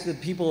and ask the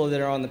people that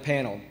are on the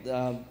panel.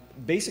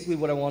 Basically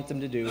what I want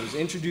them to do is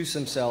introduce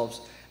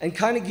themselves and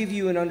kind of give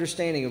you an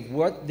understanding of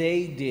what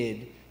they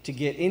did to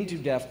get into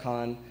DEF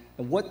CON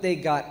and what they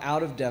got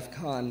out of DEF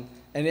CON,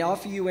 and they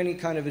offer you any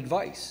kind of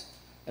advice.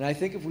 And I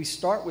think if we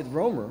start with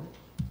Romer...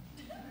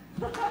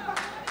 We go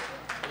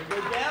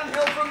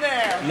downhill from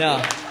there.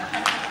 No.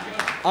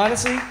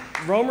 Honestly,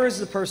 Romer is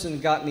the person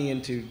that got me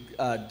into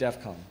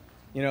DEF CON.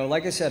 You know,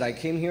 like I said, I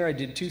came here, I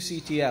did 2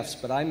 CTFs,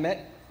 but I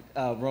met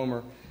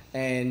Romer,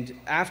 and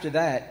after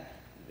that,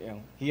 you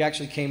know, he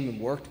actually came and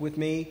worked with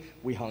me.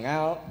 We hung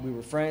out, we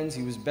were friends.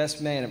 He was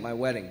best man at my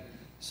wedding.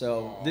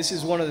 So this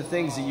is one of the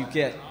things that you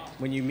get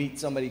when you meet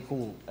somebody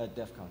cool at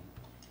DEF CON.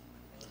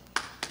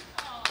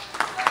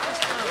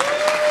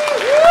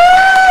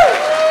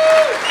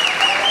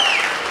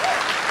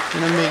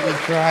 Gonna make me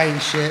cry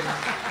and shit.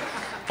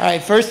 All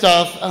right, first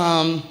off,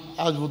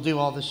 I will do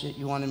all the shit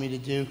you wanted me to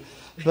do,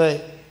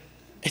 but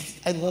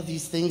I love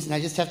these things, and I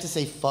just have to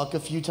say fuck a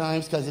few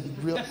times because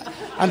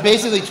I'm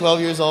basically 12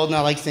 years old, and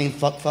I like saying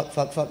fuck, fuck,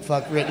 fuck, fuck,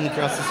 fuck written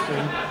across the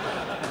screen.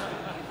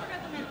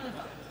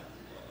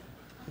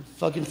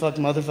 fucking fuck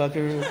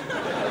motherfucker.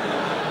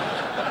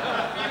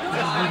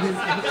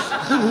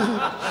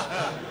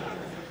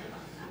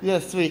 Yeah,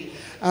 sweet.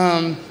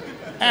 All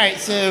right,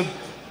 so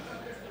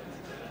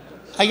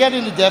I got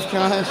into DEF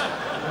CON.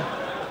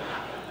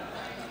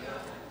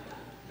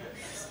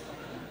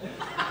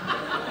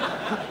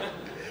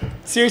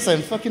 Seriously,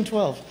 I'm fucking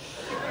 12.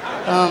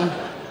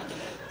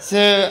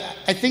 So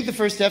I think the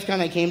first DEF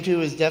CON I came to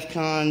was DEF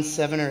CON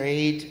 7 or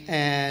 8,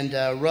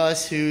 and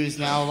Russ, who's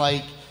now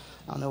like,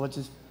 I don't know what's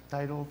his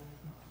title,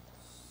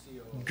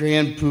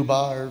 Grand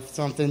Poobah or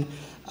something.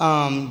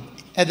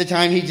 At the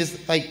time, he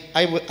just, like,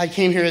 I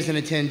came here as an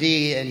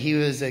attendee, and he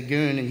was a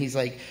goon, and he's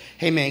like,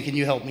 hey man, can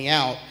you help me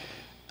out?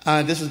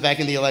 This was back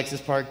in the Alexis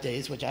Park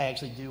days, which I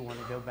actually do want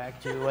to go back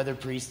to, whether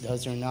Priest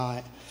does or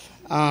not.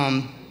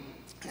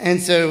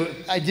 And so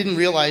I didn't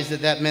realize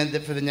that that meant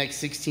that for the next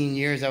 16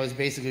 years, I was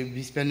basically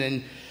be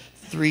spending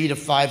 300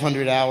 to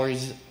 500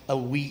 hours a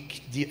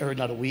week, or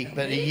not a week,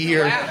 but a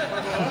year.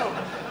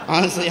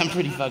 Honestly, I'm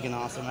pretty fucking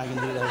awesome. I can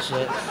do that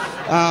shit.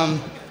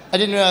 I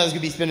didn't know I was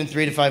going to be spending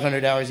 300 to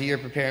 500 hours a year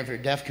preparing for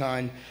DEF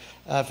CON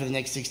for the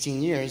next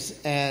 16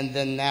 years. And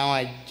then now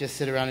I just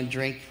sit around and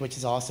drink, which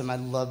is awesome. I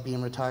love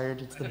being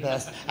retired. It's the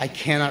best. I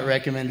cannot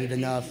recommend it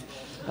enough.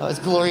 It's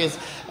glorious.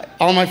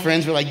 All my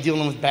friends were like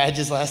dealing with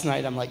badges last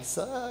night. I'm like,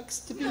 sucks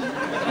to be here.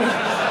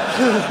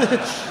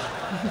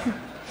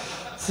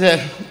 So,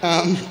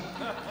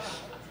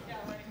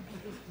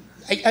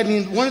 I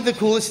mean, one of the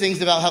coolest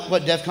things about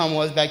what DEF CON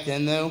was back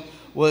then, though,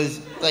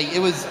 was like, it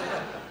was...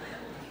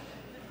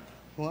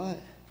 What?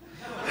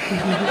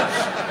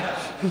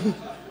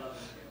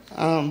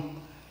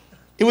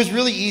 It was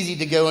really easy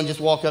to go and just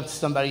walk up to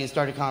somebody and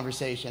start a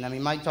conversation. I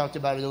mean, Mike talked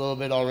about it a little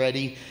bit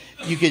already.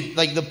 You could,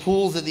 like, the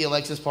pools at the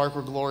Alexis Park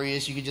were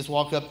glorious. You could just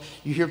walk up,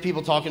 you hear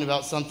people talking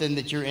about something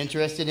that you're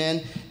interested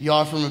in, you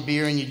offer them a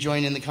beer and you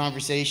join in the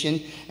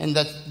conversation. And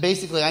that's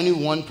basically, I knew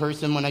one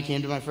person when I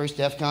came to my first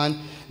DEF CON.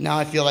 Now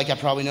I feel like I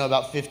probably know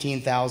about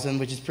 15,000,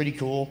 which is pretty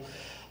cool.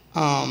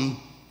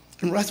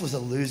 And Russ was a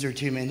loser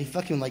too, man. He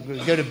fucking like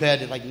would go to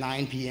bed at like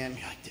 9 p.m.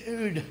 You're like,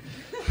 dude,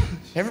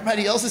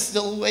 everybody else is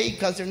still awake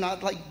because they're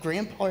not like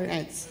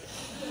grandparents.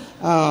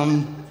 But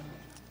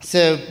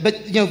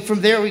you know,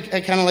 from there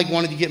I kind of like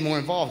wanted to get more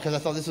involved because I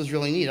thought this was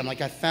really neat. I'm like,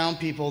 I found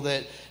people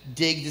that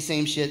dig the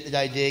same shit that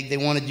I dig. They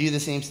want to do the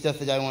same stuff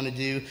that I want to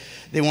do.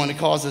 They want to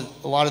cause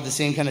a lot of the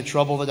same kind of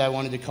trouble that I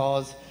wanted to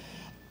cause.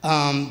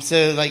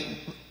 So like,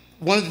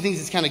 one of the things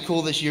that's kind of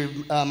cool this year,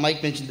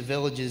 Mike mentioned the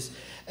villages.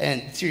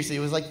 And seriously, it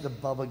was like the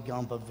Bubba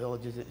Gump of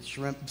villages.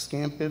 Shrimp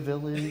Scampi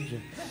Village.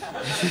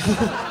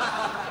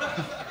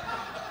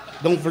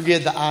 Don't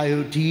forget the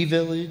IoT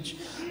Village.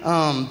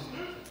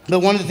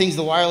 But one of the things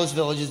the Wireless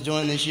Village is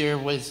doing this year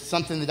was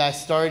something that I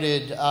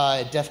started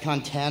at DEF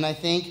CON 10, I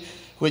think,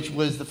 which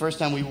was the first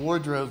time we war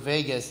drove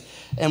Vegas,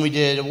 and we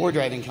did a war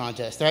driving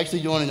contest. They're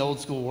actually doing an old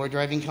school war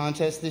driving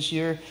contest this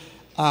year,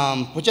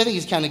 which I think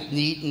is kind of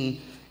neat,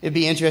 and it'd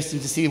be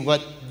interesting to see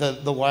what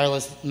the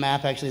wireless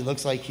map actually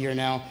looks like here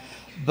now.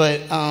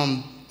 But,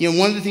 you know,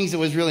 one of the things that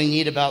was really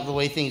neat about the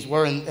way things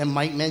were, and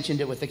Mike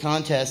mentioned it with the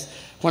contest,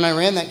 when I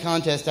ran that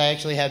contest, I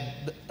actually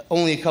had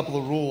only a couple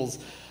of rules.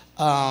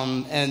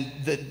 And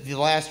the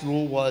last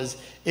rule was,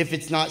 if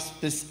it's not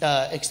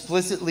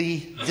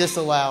explicitly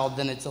disallowed,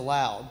 then it's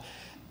allowed.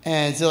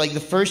 And so, like, the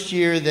first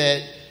year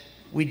that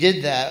we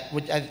did that,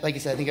 which like I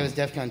said, I think I was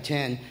DEF CON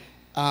 10,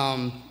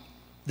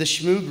 the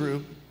Shmoo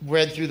group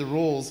read through the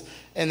rules,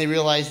 and they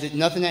realized that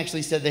nothing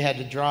actually said they had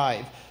to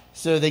drive.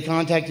 So they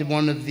contacted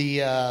one of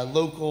the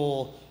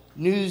local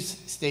news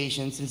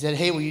stations and said,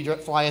 hey, will you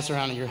fly us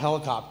around in your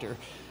helicopter?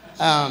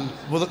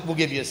 We'll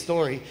give you a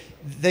story.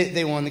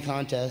 They won the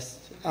contest.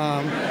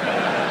 Then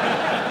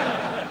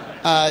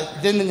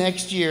the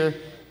next year,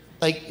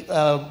 like,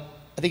 I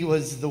think it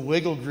was the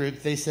Wiggle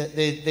group, they said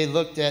they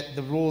looked at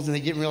the rules and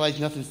they didn't realize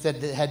nothing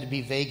said that it had to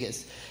be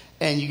Vegas.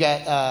 And you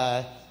got,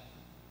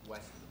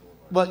 West of the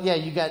Boulevard. well, yeah,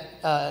 you got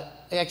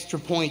extra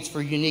points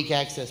for unique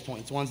access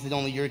points, ones that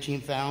only your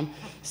team found.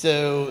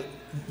 So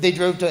they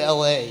drove to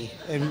LA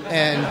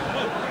and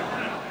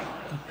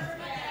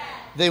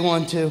they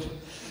won too.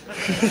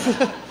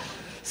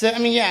 So, I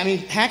mean, yeah, I mean,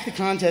 Hack the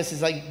Contest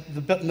is like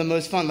the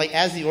most fun. Like,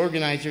 as the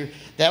organizer,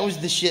 that was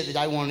the shit that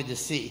I wanted to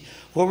see.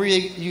 What were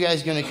you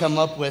guys going to come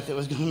up with that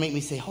was going to make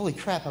me say, holy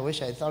crap, I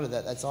wish I had thought of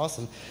that. That's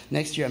awesome.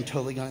 Next year, I'm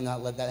totally going to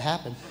not let that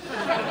happen.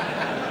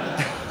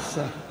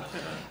 So,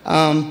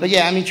 but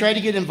yeah, I mean, try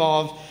to get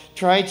involved.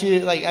 Try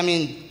to, like, I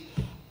mean,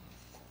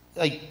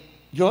 like,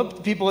 go up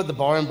to people at the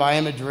bar and buy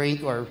them a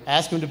drink or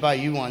ask them to buy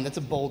you one. That's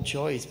a bold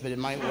choice, but it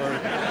might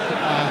work.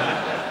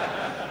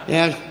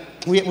 Yeah.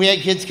 We had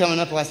kids coming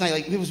up last night.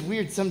 Like, it was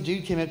weird. Some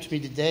dude came up to me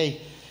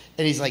today,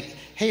 and he's like,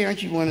 hey,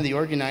 aren't you one of the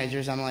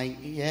organizers? I'm like,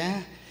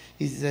 yeah.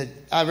 He said,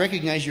 I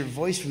recognize your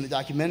voice from the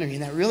documentary,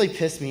 and that really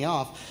pissed me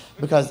off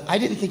because I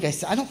don't think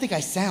I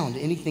sound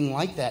anything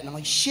like that. And I'm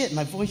like, shit,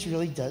 my voice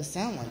really does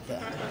sound like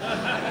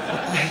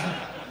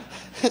that.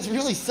 It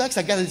really sucks.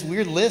 I got this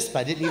weird lisp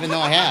I didn't even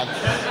know I had.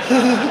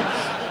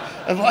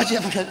 I'm watching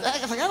it, I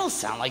was like, I don't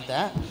sound like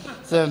that.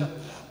 So,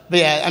 But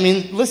yeah, I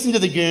mean, listen to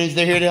the goons.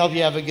 They're here to help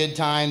you have a good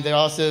time. They're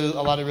also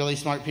a lot of really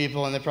smart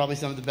people, and they're probably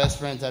some of the best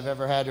friends I've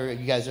ever had or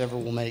you guys ever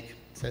will make.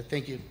 So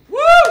thank you. Woo!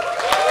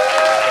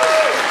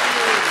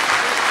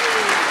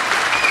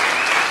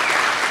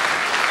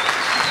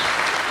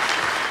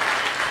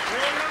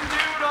 Random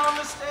dude on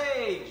the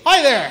stage.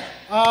 Hi there.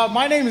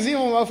 My name is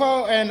Evil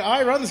Mofo, and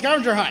I run the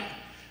scavenger hunt.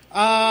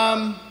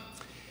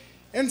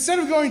 Instead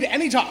of going to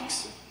any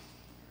talks,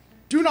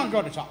 do not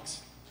go to talks.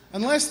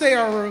 Unless they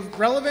are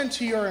relevant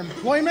to your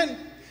employment,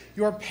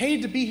 you are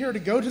paid to be here to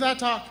go to that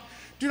talk,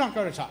 do not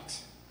go to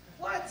talks.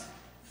 What?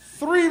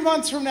 3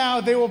 months from now,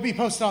 they will be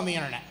posted on the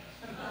internet.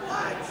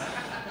 What?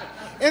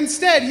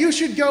 Instead, you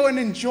should go and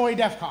enjoy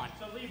DEF CON.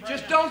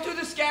 Just don't do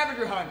the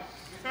scavenger hunt.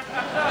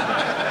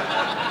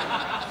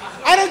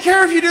 I don't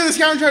care if you do the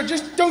scavenger hunt,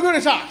 just don't go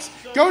to talks.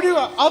 Go to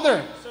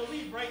other. So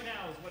leave right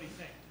now is what he's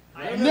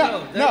saying.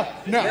 No.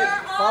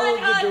 Follow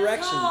the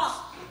directions.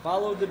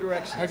 Follow the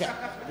directions. Okay.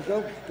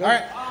 Go. All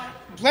right.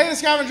 Play the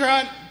scavenger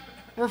hunt.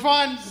 We're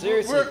fun.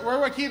 Seriously. We're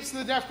what keeps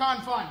the DEF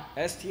CON fun.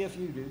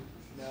 STFU, dude.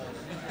 No.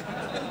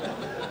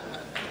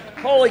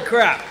 Holy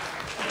crap.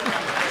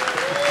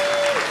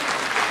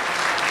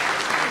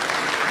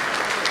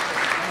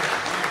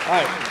 All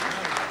right.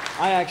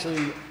 I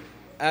actually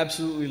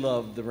absolutely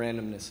love the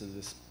randomness of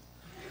this.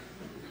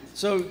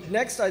 So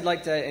next I'd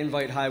like to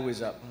invite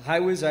Highwiz up.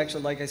 Highwiz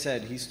actually, like I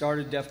said, he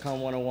started DEF CON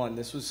 101.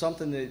 This was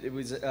something that it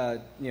was,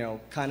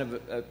 kind of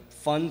a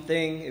fun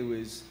thing. It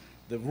was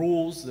the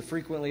rules, the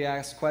frequently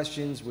asked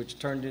questions, which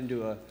turned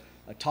into a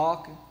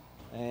talk,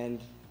 and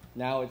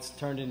now it's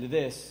turned into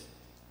this.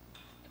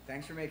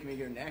 Thanks for making me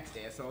go next,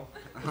 asshole.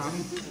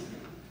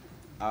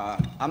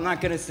 I'm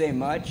not gonna say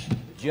much.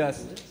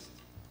 Just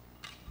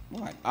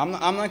what? I'm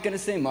not gonna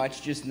say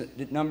much. Just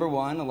number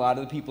one, a lot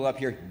of the people up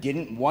here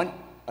didn't want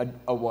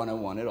a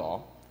 101 at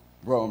all.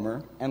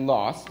 Romer and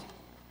lost.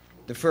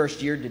 The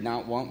first year did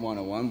not want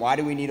 101. Why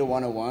do we need a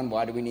 101?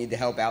 Why do we need to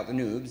help out the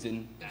noobs?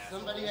 And If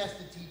somebody has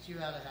to teach you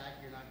how to hack,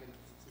 you're not going to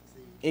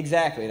succeed.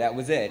 exactly, that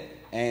was it.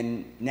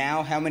 And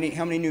now, how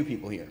many new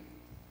people here?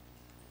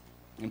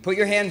 And put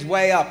your hands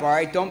way up, all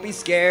right? Don't be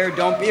scared.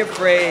 Don't be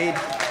afraid.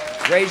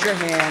 Raise your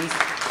hands.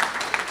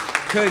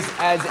 Because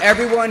as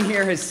everyone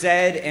here has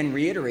said and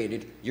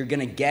reiterated, you're going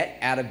to get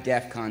out of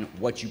DEF CON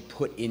what you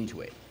put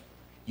into it.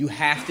 You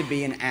have to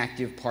be an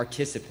active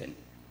participant.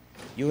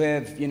 You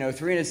have,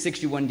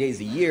 361 days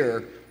a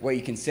year where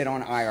you can sit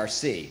on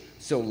IRC.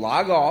 So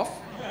log off,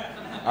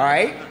 all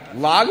right?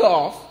 Log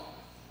off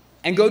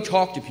and go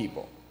talk to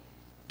people.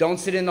 Don't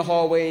sit in the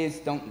hallways.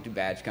 Don't do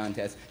badge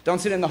contests. Don't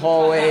sit in the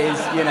hallways,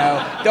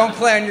 Don't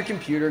play on your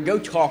computer. Go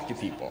talk to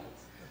people.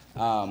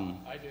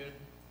 I did.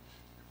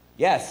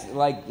 Yes,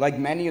 like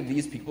many of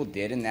these people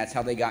did, and that's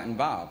how they got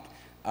involved.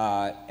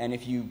 And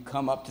if you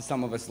come up to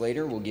some of us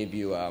later, we'll give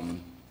you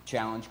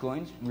challenge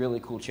coins, really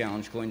cool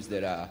challenge coins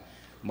that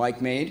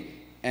Mike made.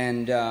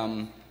 And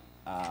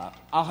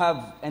I'll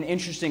have an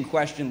interesting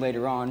question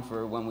later on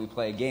for when we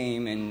play a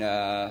game, and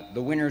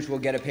the winners will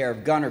get a pair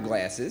of gunner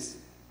glasses.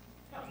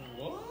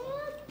 What?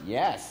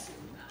 Yes.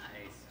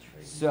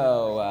 Nice.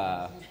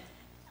 So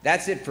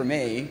that's it for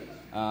me.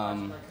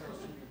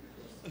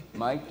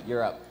 Mike,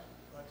 you're up.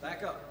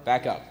 Back up.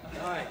 Back up.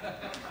 All right.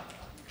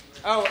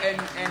 Oh,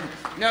 and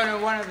no,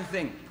 one other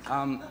thing.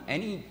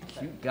 Any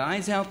cute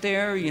guys out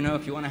there,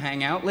 if you want to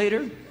hang out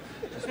later?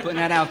 Just putting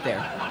that out there.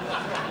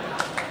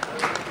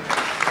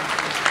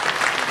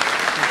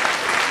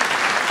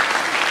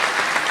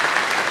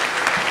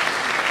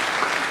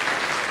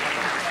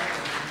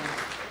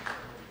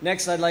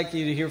 Next, I'd like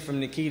you to hear from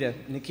Nikita.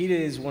 Nikita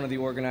is one of the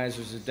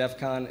organizers of DEF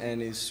CON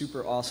and is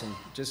super awesome.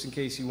 Just in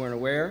case you weren't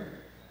aware,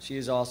 she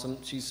is awesome.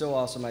 She's so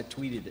awesome, I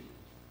tweeted it.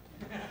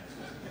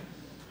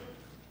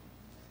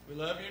 We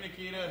love you,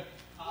 Nikita.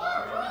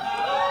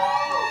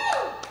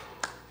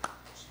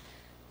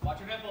 Watch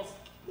your nipples.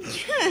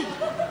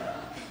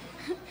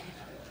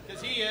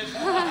 Because he is.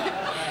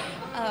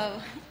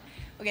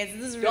 Okay, so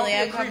this is really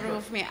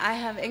uncomfortable for me. I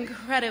have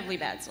incredibly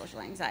bad social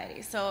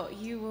anxiety, so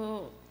you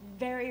will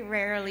very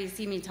rarely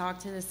see me talk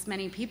to this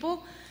many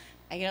people.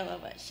 I get a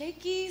little bit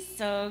shaky,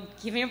 so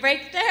give me a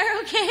break there,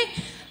 okay?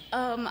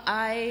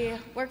 I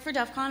work for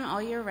DEF CON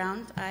all year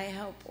round. I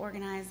help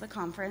organize the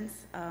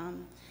conference.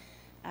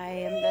 I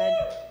am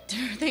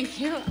thank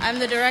you. I'm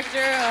the director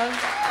of,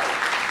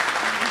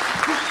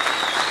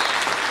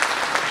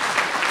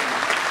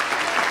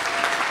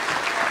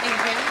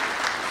 thank you.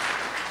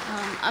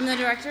 I'm the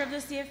director of the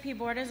CFP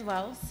board as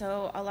well,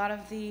 so a lot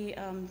of the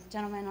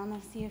gentlemen on the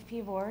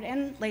CFP board,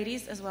 and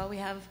ladies as well, we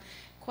have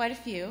quite a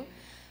few.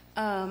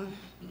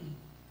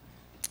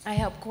 I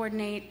help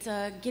coordinate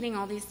getting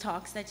all these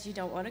talks that you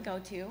don't want to go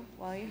to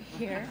while you're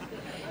here.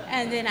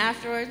 And then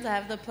afterwards, I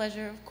have the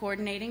pleasure of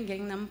coordinating,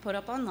 getting them put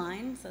up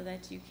online so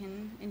that you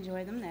can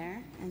enjoy them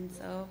there. And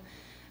so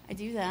I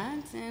do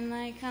that, and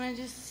I kind of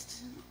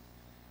just,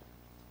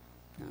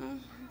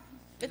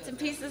 bits and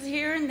pieces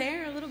here and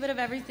there, a little bit of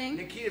everything.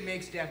 Nikita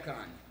makes DEF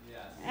CON.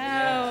 Yes.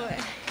 Oh,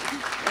 thank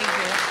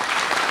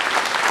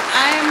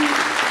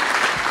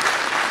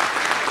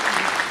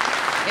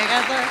you.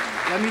 guys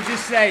are. Let me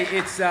just say,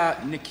 it's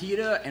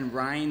Nikita and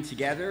Ryan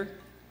together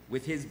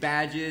with his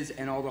badges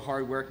and all the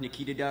hard work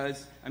Nikita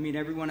does. I mean,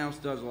 everyone else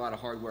does a lot of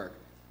hard work,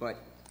 but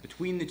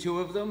between the two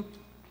of them,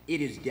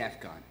 it is DEF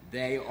CON.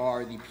 They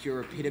are the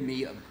pure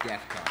epitome of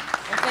DEF CON.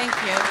 Well, thank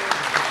you.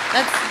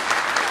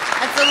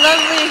 That's a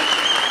lovely.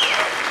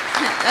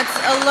 That's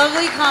a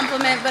lovely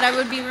compliment, but I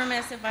would be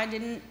remiss if I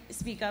didn't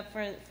speak up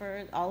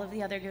for all of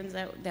the other goons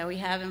that we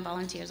have and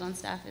volunteers on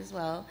staff as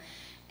well.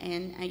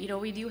 And, you know,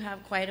 we do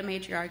have quite a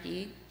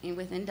matriarchy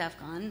within DEF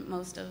CON.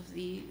 Most of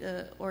the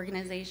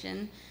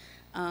organization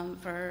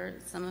for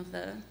some of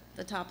the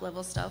top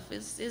level stuff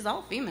is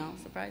all female,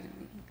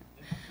 surprisingly.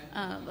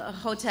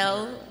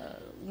 Hotel,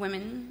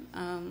 women,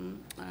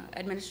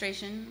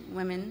 administration,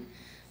 women.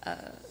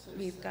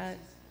 We've got...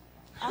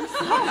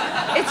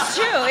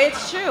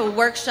 It's true.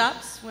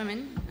 Workshops,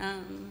 women.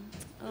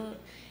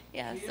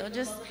 Yeah, so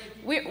just,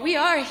 we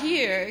are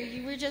here.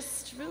 We're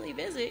just really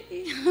busy.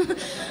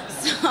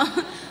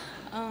 So,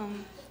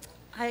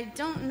 I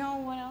don't know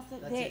what else.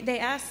 They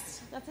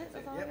asked, that's it?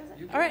 That's all it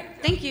is? All right,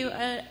 thank you.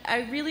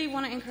 I really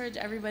want to encourage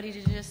everybody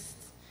to just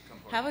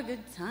have a good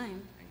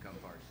time.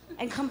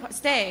 And come party.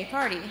 Stay,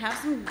 party, have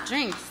some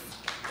drinks.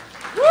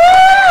 Woo!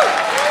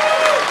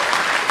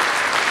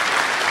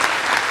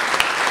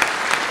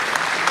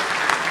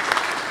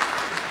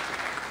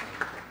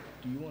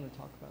 Do you want to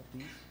talk about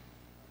these?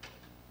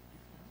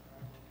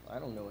 I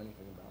don't know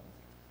anything about them.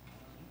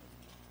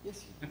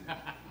 Yes, you do.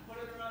 Put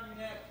it around your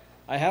neck.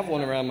 I have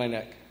one around my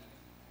neck.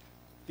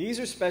 These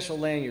are special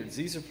lanyards.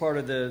 These are part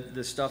of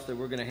the stuff that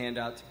we're going to hand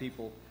out to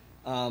people.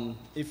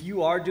 If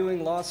you are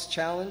doing Lost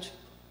Challenge,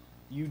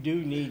 you do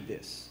need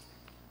this.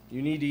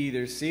 You need to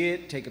either see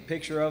it, take a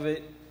picture of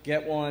it,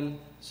 get one.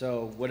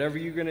 So whatever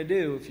you're going to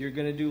do, if you're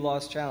going to do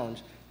Lost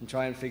Challenge and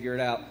try and figure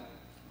it out,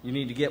 you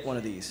need to get one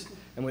of these.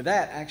 And with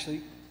that,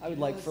 actually, I would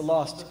like for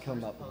Lost to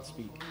come up and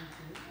speak.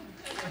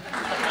 This is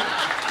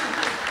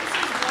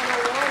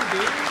 101,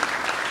 dude.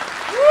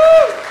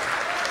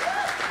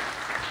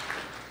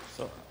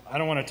 So I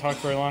don't want to talk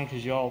very long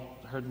because you all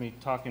heard me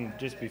talking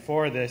just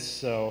before this,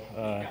 so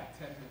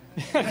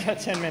I've got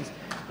 10 minutes.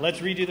 Let's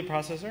redo the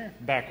processor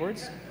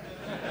backwards.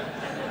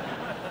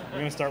 We're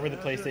going to start with the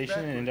PlayStation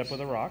and end up with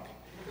a rock.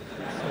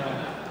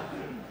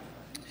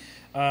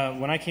 So,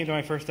 when I came to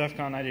my first DEF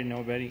CON, I didn't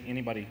know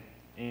anybody,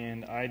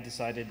 and I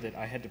decided that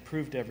I had to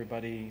prove to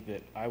everybody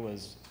that I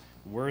was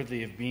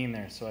worthy of being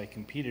there, so I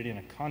competed in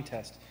a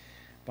contest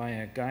by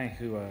a guy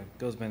who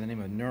goes by the name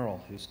of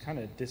Neural, who's kind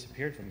of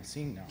disappeared from the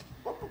scene now.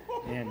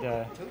 And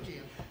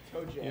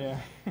yeah,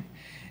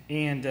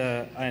 and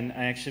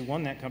I actually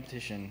won that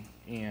competition,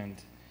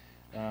 and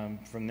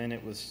from then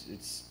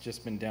it's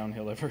just been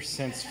downhill ever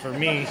since for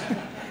me.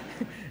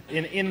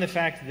 in the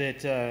fact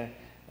that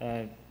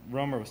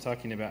Romer was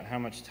talking about how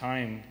much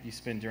time you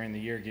spend during the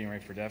year getting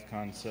ready for DEF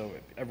CON, so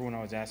everyone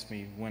always asks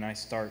me when I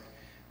start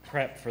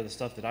prep for the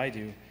stuff that I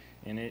do,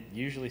 and it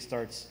usually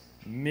starts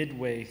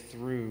midway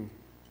through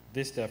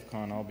this DEF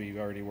CON. I'll be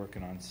already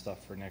working on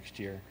stuff for next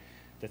year.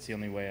 That's the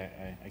only way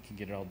I can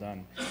get it all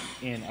done.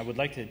 And I would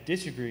like to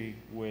disagree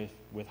with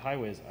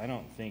Highways. I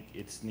don't think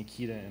it's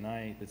Nikita and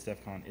I that's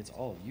DEF CON. It's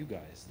all of you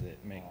guys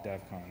that make DEF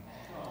CON.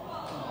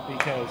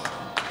 Because,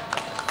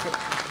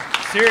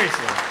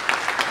 seriously,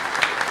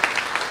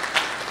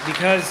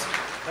 because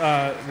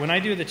when I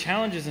do the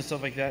challenges and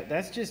stuff like that,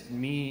 that's just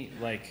me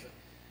like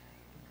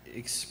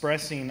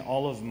expressing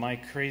all of my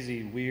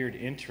crazy, weird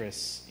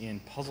interests in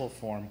puzzle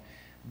form,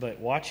 but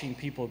watching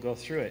people go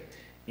through it.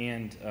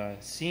 And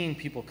seeing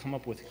people come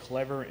up with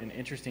clever and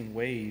interesting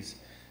ways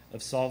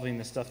of solving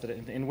the stuff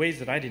in ways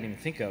that I didn't even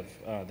think of.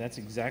 That's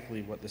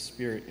exactly what the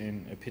spirit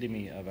and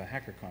epitome of a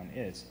HackerCon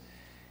is.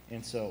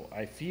 And so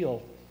I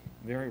feel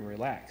very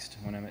relaxed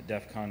when I'm at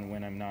DEF CON,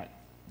 when I'm not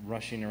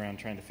rushing around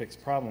trying to fix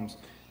problems,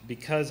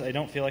 because I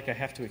don't feel like I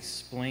have to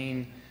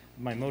explain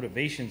my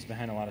motivations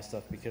behind a lot of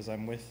stuff, because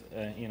I'm with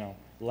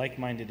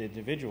like-minded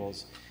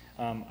individuals.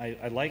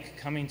 I like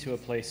coming to a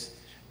place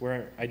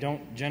where I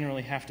don't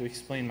generally have to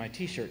explain my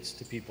T-shirts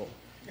to people.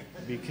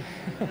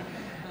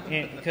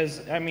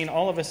 Because, I mean,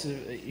 all of us,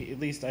 at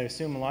least I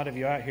assume a lot of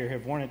you out here,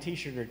 have worn a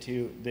T-shirt or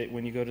two that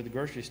when you go to the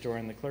grocery store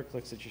and the clerk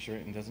looks at your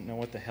shirt and doesn't know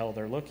what the hell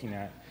they're looking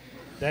at.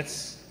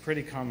 That's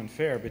pretty common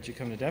fare, but you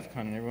come to DEF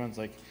CON and everyone's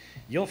like,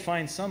 you'll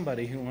find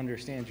somebody who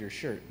understands your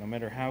shirt, no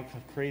matter how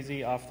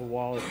crazy, off the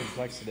wall, or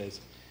complex it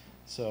is.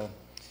 So,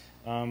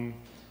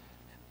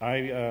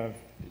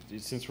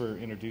 since we're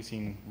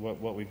introducing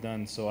what we've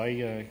done, so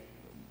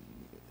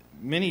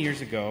many years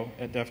ago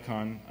at DEF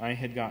CON, I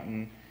had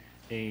gotten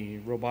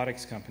a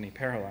robotics company,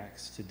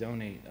 Parallax, to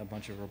donate a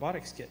bunch of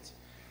robotics kits.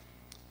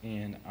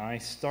 And I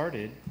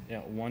started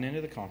at one end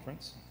of the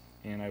conference,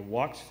 and I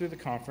walked through the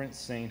conference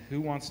saying, who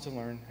wants to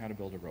learn how to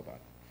build a robot?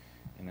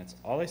 And that's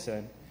all I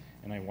said.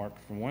 And I walked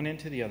from one end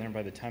to the other, and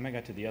by the time I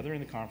got to the other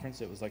end of the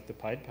conference, it was like the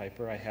Pied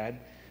Piper. I had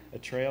a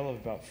trail of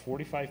about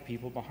 45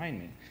 people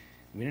behind me.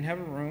 We didn't have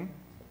a room.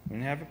 We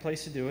didn't have a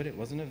place to do it. It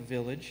wasn't a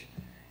village.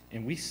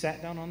 And we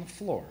sat down on the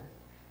floor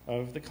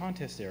of the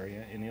contest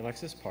area in the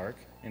Alexis Park,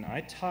 and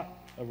I taught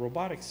a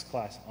robotics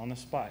class on the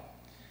spot.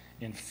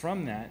 And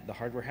from that, the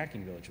Hardware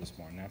Hacking Village was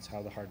born. That's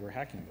how the Hardware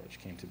Hacking Village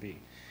came to be.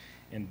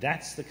 And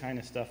that's the kind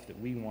of stuff that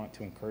we want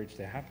to encourage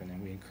to happen,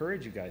 and we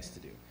encourage you guys to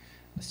do.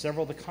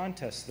 Several of the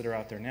contests that are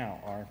out there now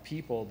are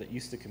people that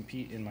used to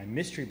compete in my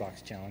Mystery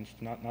Box Challenge,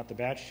 not the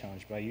Badge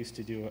Challenge, but I used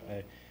to do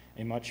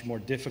a much more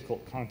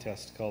difficult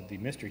contest called the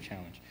Mystery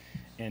Challenge.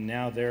 And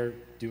now they're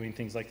doing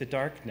things like the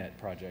Darknet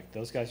project.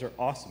 Those guys are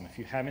awesome. If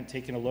you haven't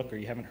taken a look or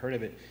you haven't heard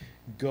of it,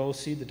 go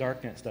see the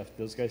Darknet stuff.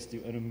 Those guys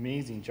do an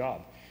amazing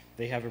job.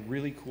 They have a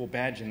really cool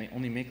badge, and they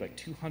only make like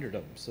 200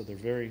 of them, so they're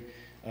very...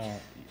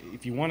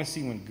 if you want to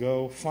see one,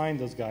 go find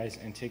those guys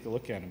and take a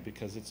look at them,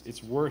 because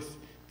it's worth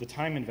the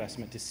time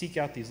investment to seek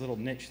out these little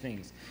niche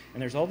things.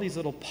 And there's all these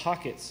little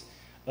pockets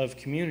of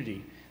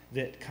community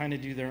that kind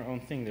of do their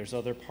own thing. There's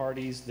other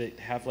parties that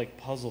have like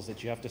puzzles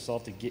that you have to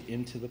solve to get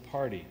into the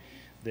party.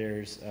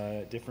 There's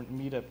different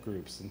meetup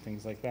groups and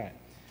things like that.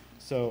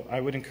 So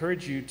I would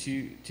encourage you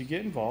to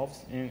get involved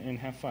and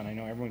have fun. I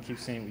know everyone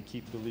keeps saying we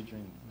keep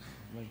belligerent.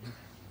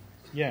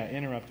 Yeah,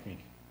 interrupt me.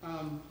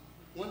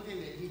 One thing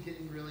that he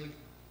didn't really,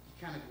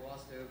 he kind of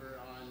glossed over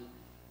on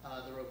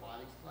the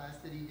robotics class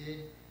that he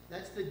did,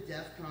 that's the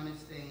DEF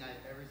CON-est thing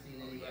I've ever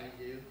seen anybody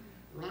do.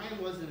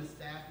 Ryan wasn't a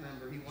staff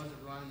member, he wasn't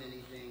running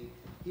anything.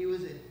 He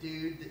was a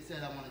dude that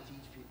said, I want to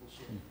teach people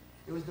shit.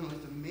 It was the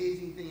most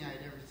amazing thing I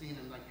had ever seen.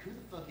 I'm like, who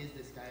the fuck is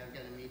this guy? I've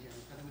got to meet him.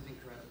 I thought it was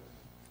incredible.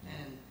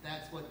 And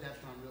that's what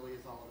DEF CON really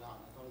is all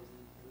about. I thought it was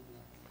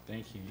nuts.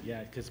 Thank you.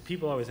 Yeah, because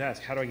people always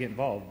ask, how do I get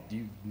involved? Do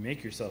you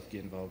make yourself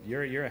get involved?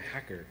 You're a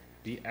hacker.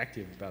 Be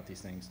active about these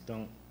things.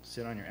 Don't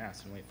sit on your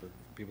ass and wait for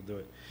people to do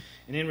it.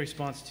 And in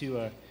response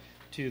to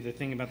the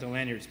thing about the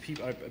lanyards,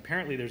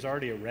 apparently there's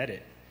already a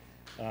Reddit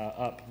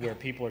up where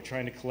people are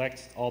trying to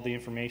collect all the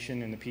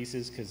information and the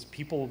pieces, because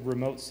people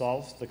remote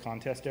solve the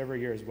contest every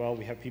year as well.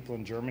 We have people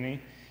in Germany.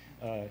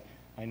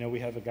 I know we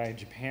have a guy in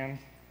Japan,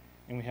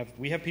 and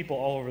we have people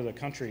all over the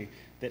country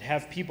that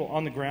have people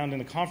on the ground in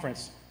the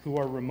conference who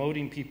are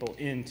remoting people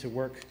in to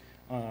work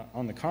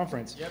on the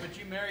conference. Yeah, but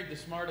you married the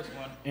smartest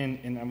one.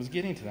 And I was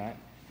getting to that.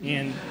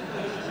 And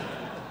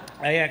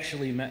I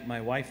actually met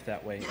my wife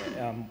that way.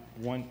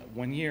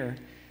 One year,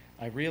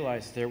 I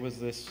realized there was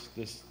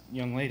this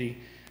young lady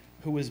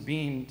who was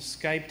being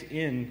Skyped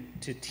in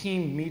to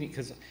team meeting,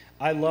 because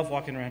I love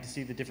walking around to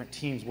see the different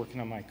teams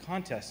working on my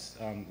contests.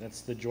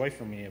 That's the joy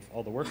for me of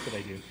all the work that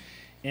I do.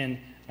 And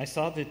I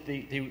saw that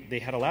they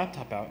had a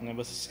laptop out, and it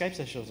was a Skype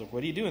session. I was like,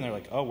 what do you do? And they're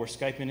like, oh, we're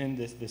Skyping in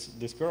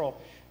this girl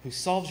who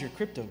solves your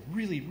crypto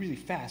really, really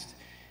fast.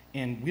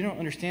 And we don't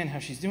understand how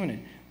she's doing it,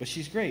 but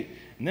she's great.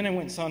 And then I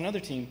went and saw another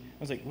team. I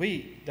was like,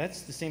 wait,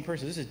 that's the same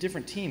person. This is a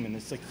different team, and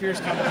it's like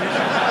fierce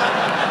competition.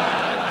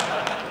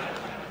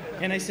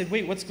 And I said,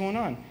 wait, what's going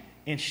on?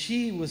 And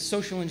she was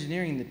social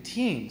engineering the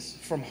teams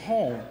from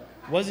home,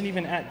 wasn't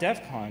even at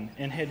DEF CON,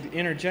 and had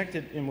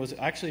interjected and was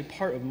actually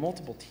part of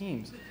multiple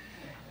teams.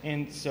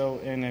 And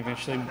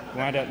eventually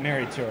wound up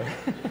married to her.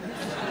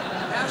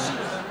 Now she's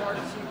smart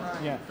as you,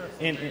 Ryan. Yeah.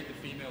 The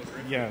female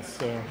yeah,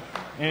 so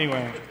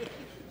anyway.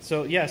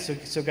 So yeah,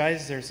 so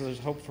guys, there's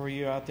hope for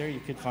you out there. You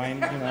could find,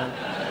 you know.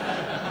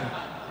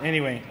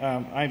 Anyway,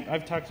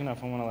 I've talked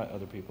enough. I want to let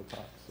other people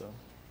talk. So.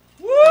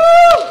 Woo!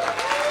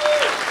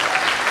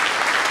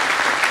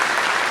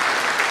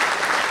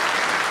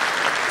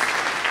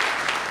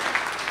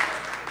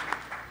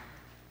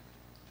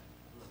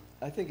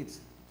 I think it's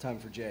time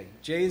for Jay.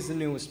 Jay is the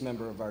newest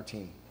member of our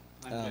team.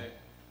 I'm Jay.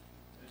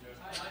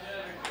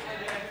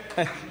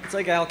 It's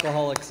like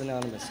Alcoholics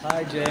Anonymous.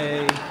 Hi,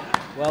 Jay.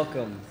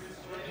 Welcome.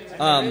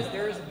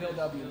 There is a Bill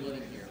W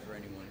meeting here for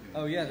anyone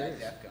who Oh, yeah, there at is.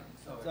 DEF CON.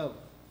 So,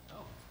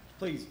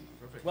 please,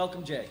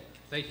 welcome Jay.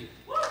 Thank you.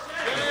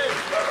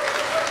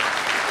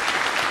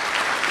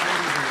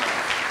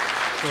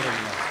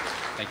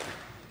 Thank you.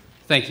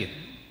 Thank you.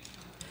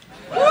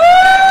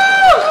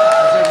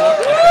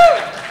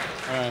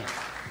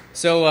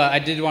 So I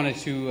did wanted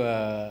to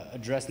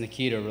address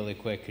Nikita really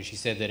quick, because she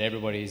said that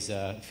everybody's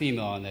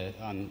female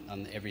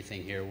on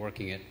everything here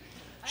working it.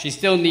 She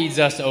still needs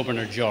us to open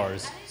her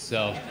jars,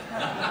 so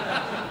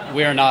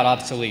we are not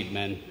obsolete,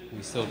 men.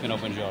 We still can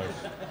open jars.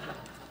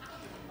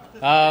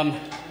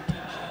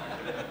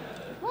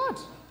 What?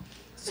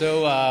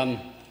 So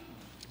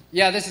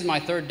yeah, this is my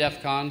third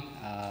DEF CON.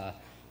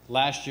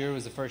 Last year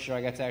was the first year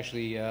I got to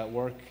actually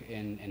work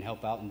and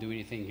help out and do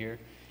anything here.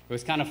 It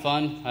was kind of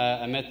fun.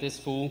 I met this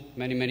fool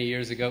many, many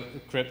years ago.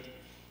 Crypt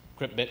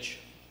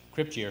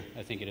year,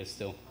 I think it is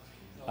still.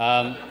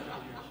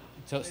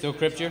 So still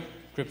Crypt year?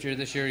 Crypt year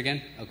this year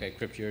again? Okay,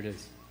 Crypt year it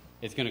is.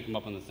 It's going to come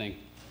up on the thing.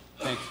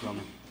 Thanks,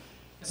 Roman.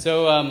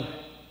 So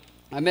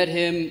I met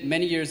him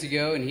many years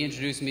ago, and he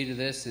introduced me to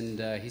this,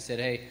 and he said,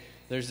 hey,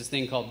 there's this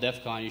thing called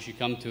DEF CON. You should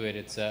come to it.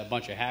 It's a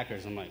bunch of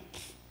hackers. I'm like,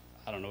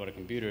 I don't know what a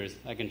computer is.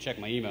 I can check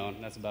my email,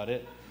 and that's about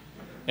it.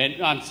 And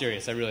no, I'm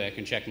serious. I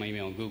can check my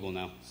email on Google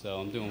now, so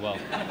I'm doing well.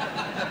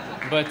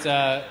 But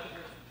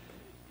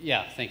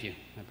yeah, thank you.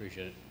 I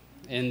appreciate it.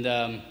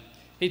 And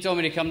he told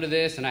me to come to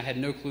this, and I had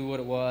no clue what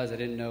it was. I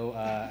didn't know,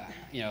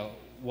 you know,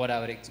 what I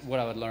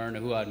would learn or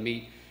who I'd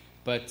meet.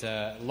 But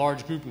a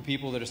large group of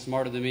people that are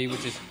smarter than me,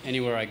 which is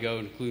anywhere I go,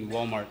 including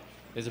Walmart,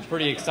 is a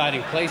pretty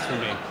exciting place for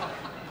me.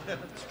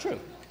 It's true.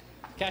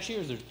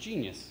 Cashiers are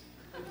genius.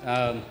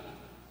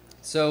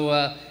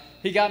 So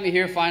he got me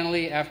here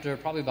finally after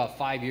probably about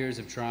 5 years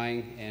of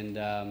trying, and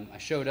I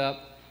showed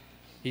up.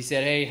 He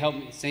said, hey, help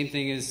me. Same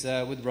thing as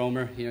with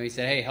Romer. You know, he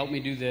said, hey, help me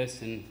do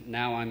this, and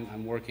now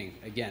I'm working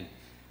again.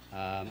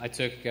 I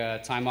took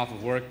time off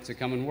of work to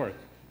come and work.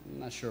 I'm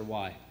not sure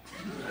why.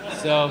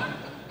 So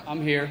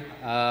I'm here.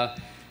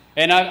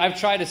 And I've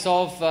tried to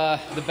solve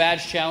the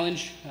badge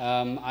challenge.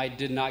 I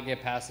did not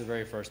get past the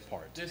very first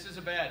part. This is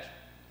a badge.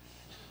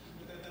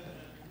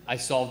 I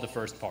solved the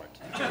first part.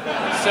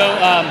 So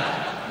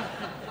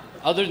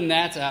other than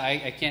that,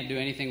 I can't do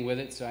anything with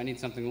it, so I need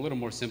something a little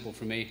more simple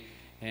for me.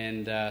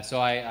 And so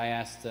I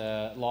asked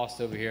Lost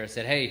over here, I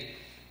said, hey,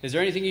 is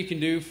there anything you can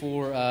do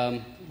for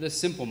the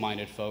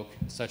simple-minded folk,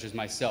 such as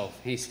myself?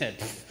 He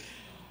said,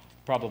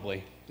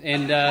 probably.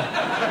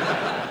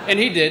 And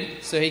he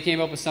did. So he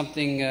came up with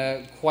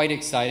something quite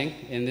exciting,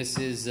 and this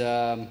is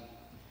a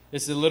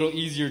little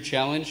easier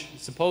challenge.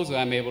 Supposedly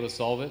I'm able to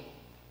solve it.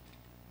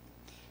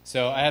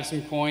 So I have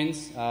some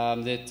coins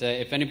that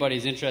if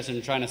anybody's interested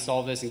in trying to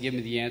solve this and give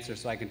me the answer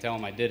so I can tell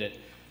them I did it,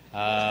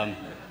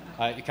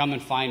 come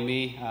and find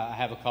me. I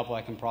have a couple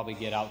I can probably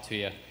get out to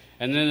you.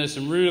 And then there's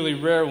some really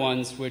rare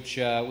ones which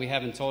we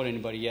haven't told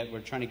anybody yet.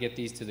 We're trying to get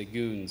these to the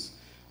goons.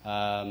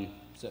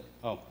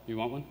 Oh, you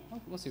want one? Oh,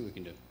 we'll see what we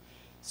can do.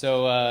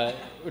 So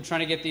we're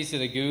trying to get these to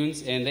the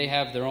goons, and they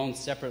have their own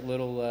separate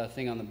little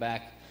thing on the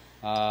back.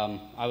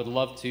 I would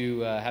love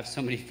to have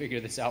somebody figure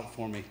this out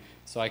for me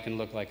so I can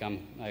look like I'm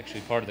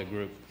actually part of the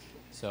group.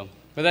 So,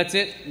 but that's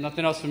it.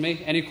 Nothing else from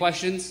me. Any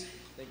questions?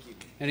 Thank you.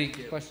 Any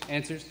questions?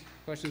 Answers?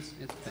 Questions?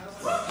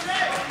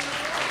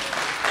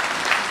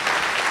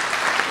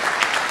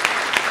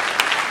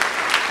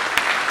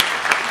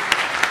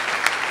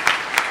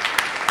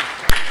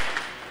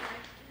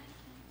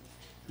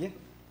 Yeah.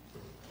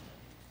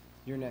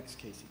 You're next,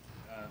 Casey.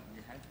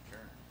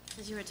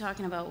 Since you were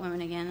talking about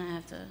women again, I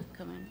have to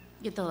come and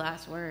get the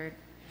last word.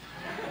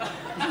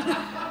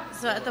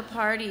 So at the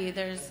party,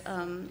 there's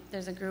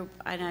a group,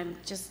 and I'm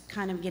just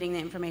kind of getting the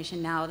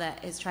information now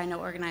that is trying to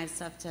organize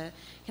stuff to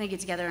kind of get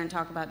together and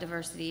talk about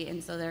diversity.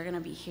 And so they're going to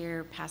be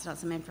here passing out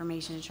some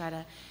information to try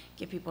to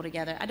get people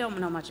together. I don't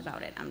know much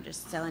about it. I'm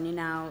just telling you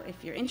now,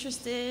 if you're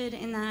interested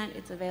in that,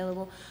 it's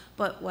available.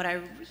 But what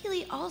I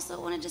really also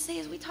wanted to say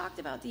is we talked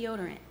about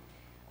deodorant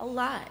a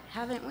lot,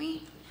 haven't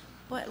we?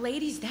 But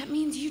ladies, that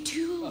means you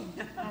too.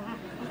 Okay?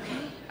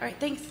 All right,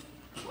 thanks.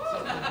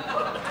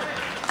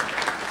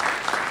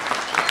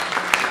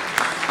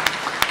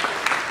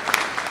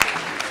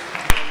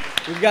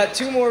 We've got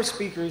 2 more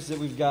speakers that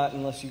we've got,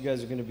 unless you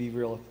guys are going to be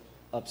real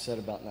upset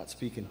about not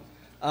speaking.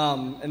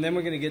 And then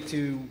we're going to get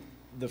to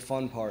the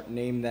fun part,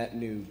 name that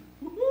noob.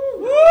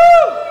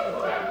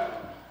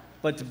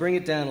 But to bring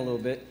it down a little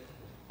bit,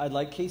 I'd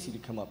like Casey to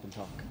come up and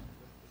talk.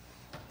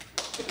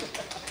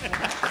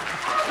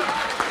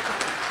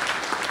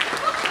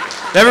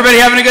 Everybody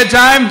having a good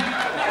time?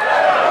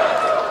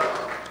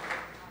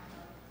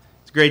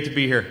 It's great to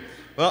be here.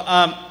 Well,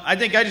 I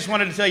think I just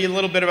wanted to tell you a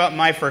little bit about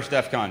my first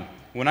DEF CON.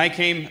 When I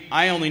came,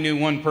 I only knew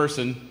one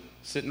person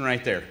sitting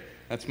right there.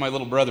 That's my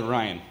little brother,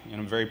 Ryan, and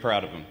I'm very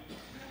proud of him.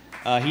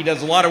 He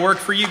does a lot of work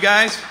for you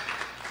guys,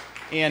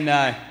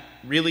 and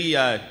really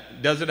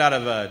does it out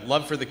of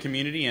love for the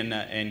community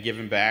and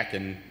giving back,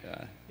 and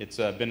it's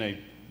been a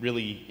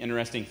really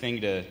interesting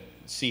thing to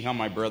see how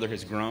my brother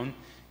has grown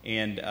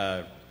and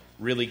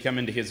really come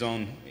into his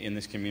own in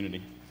this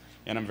community,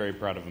 and I'm very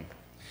proud of him.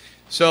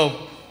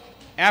 So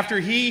after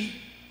he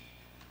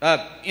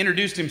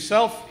introduced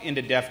himself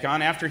into DEF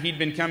CON, after he'd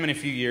been coming a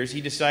few years, he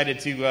decided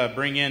to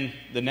bring in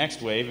the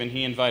next wave, and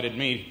he invited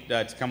me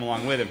to come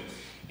along with him.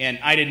 And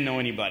I didn't know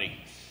anybody.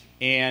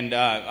 And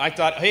I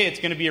thought, hey, it's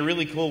going to be a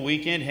really cool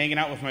weekend hanging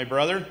out with my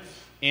brother.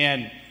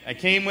 And I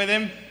came with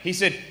him. He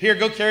said, here,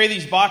 go carry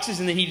these boxes,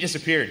 and then he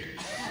disappeared.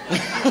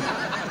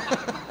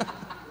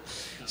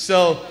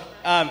 So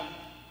I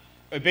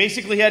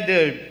basically had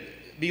to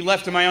be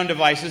left to my own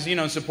devices, you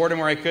know, support him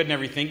where I could and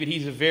everything, but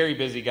he's a very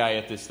busy guy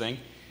at this thing.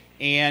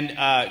 And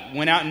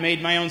went out and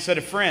made my own set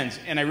of friends.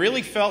 And I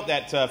really felt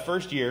that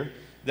first year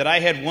that I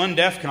had won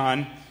DEF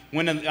CON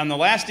when on the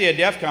last day of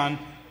DEF CON,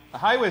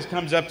 Highways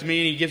comes up to me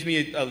and he gives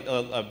me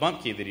a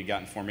bump key that he'd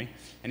gotten for me.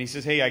 And he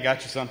says, hey, I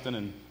got you something.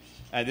 And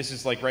this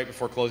is like right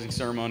before closing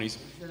ceremonies.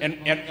 And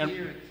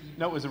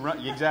no, it was a run,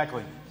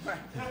 exactly.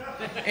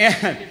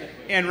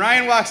 And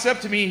Ryan walks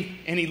up to me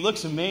and he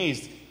looks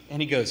amazed.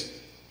 And he goes,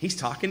 he's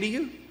talking to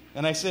you?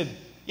 And I said,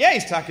 yeah,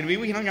 he's talking to me.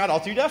 We hung out all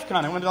through DEF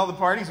CON. I went to all the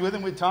parties with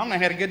him, with Tom, and I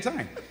had a good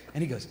time.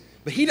 And he goes,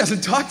 but he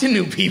doesn't talk to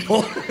new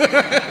people.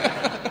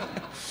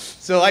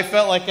 So I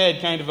felt like I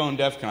had kind of owned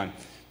DEF CON.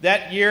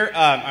 That year,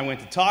 I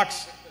went to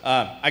talks.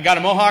 I got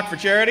a mohawk for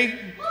charity.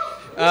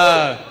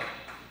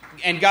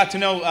 And got to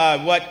know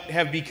what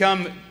have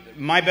become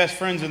my best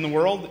friends in the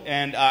world.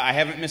 And I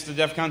haven't missed a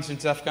DEF CON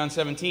since DEF CON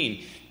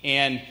 17.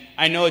 And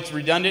I know it's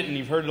redundant and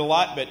you've heard it a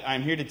lot, but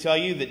I'm here to tell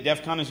you that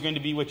DEF CON is going to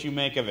be what you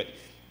make of it.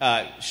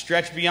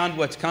 Stretch beyond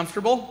what's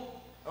comfortable.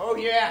 Oh,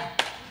 yeah.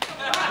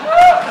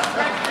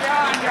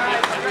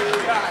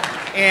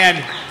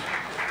 And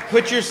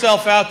put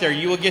yourself out there.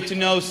 You will get to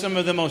know some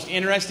of the most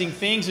interesting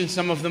things and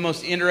some of the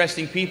most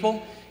interesting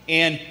people.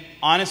 And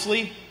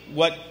honestly,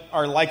 what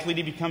are likely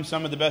to become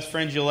some of the best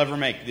friends you'll ever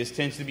make. This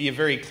tends to be a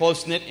very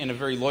close-knit and a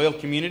very loyal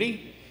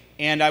community.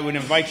 And I would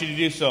invite you to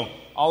do so.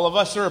 All of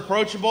us are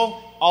approachable.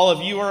 All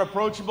of you are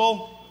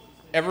approachable.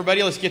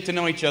 Everybody, let's get to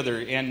know each other.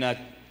 And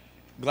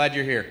glad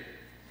you're here.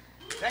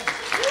 Thank you.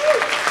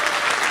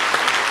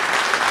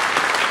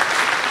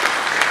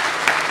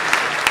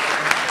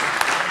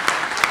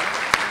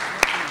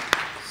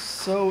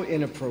 So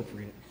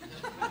inappropriate.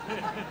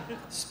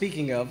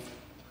 Speaking of.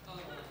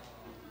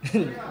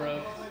 All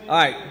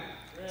right.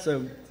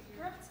 So.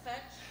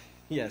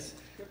 Yes.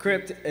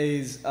 Crypt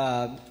is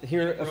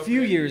here a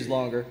few years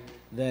longer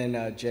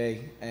than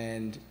Jay,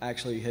 and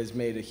actually has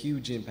made a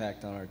huge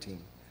impact on our team.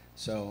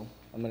 So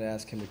I'm going to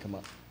ask him to come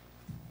up.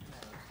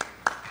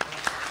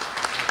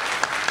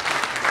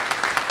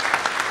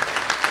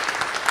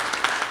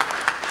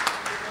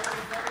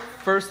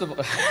 First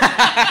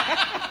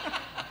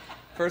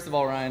of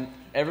all, Ryan,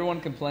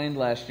 everyone complained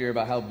last year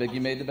about how big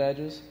you made the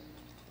badges.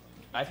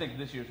 I think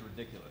this year's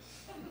ridiculous.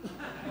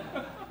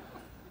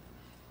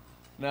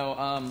 No,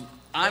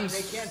 I'm.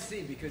 They can't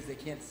see because they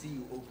can't see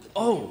you over the.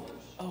 Oh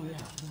yeah.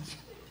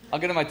 I'll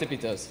get on my tippy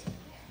toes.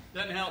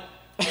 Doesn't help.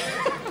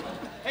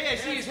 Hey, I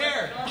see his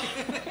hair.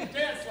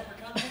 Dance,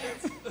 leprechaun,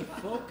 dance.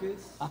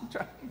 Focus. I'm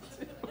trying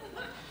to.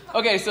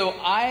 Okay, so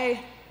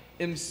I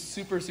am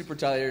super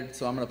tired,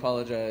 so I'm gonna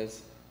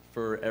apologize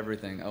for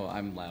everything. Oh,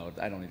 I'm loud.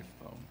 I don't need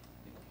a phone.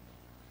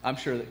 I'm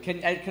sure that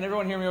can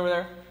everyone hear me over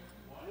there?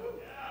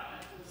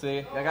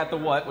 See, I got the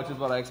what, which is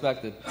what I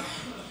expected.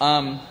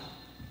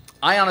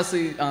 I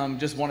honestly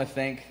just want to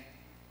thank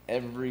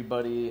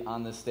everybody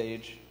on this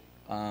stage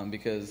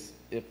because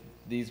if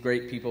these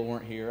great people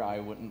weren't here, I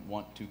wouldn't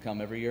want to come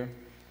every year.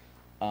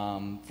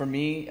 For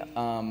me,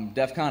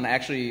 DEF CON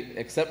actually,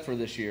 except for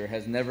this year,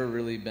 has never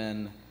really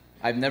been.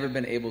 I've never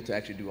been able to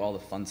actually do all the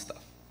fun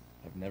stuff.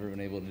 I've never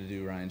been able to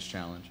do Ryan's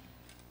challenge.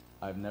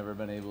 I've never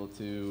been able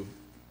to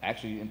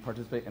actually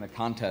participate in a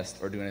contest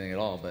or do anything at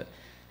all, but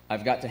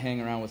I've got to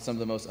hang around with some of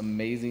the most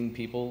amazing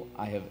people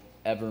I have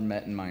ever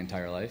met in my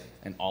entire life,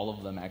 and all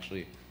of them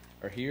actually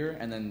are here,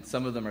 and then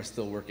some of them are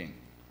still working.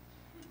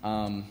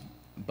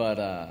 But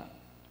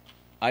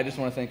I just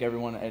want to thank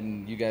everyone,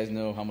 and you guys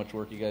know how much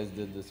work you guys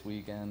did this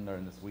weekend or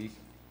in this week,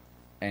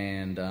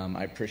 and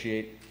I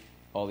appreciate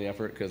all the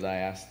effort because I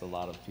asked a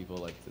lot of people,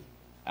 like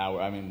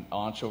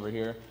Anch over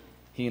here,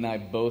 he and I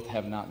both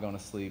have not gone to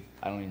sleep.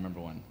 I don't even remember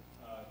when.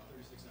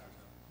 36 hours.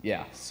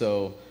 Yeah,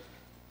 so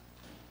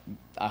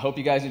I hope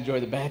you guys enjoy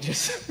the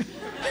badges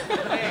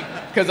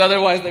because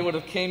otherwise they would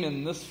have came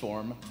in this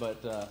form.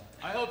 But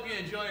I hope you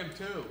enjoy them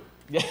too.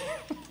 Yeah.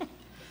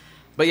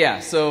 But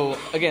yeah, so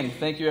again,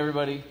 thank you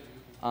everybody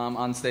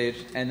on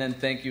stage, and then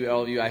thank you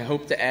all of you. I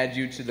hope to add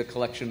you to the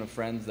collection of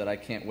friends that I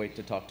can't wait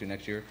to talk to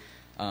next year.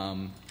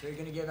 So you're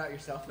gonna give out your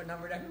cell phone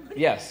number to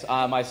everybody? Yes,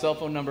 my cell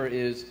phone number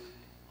is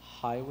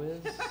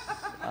HiWiz.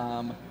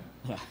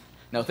 Yeah.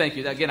 No, thank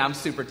you. Again, I'm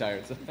super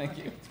tired, so thank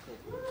you.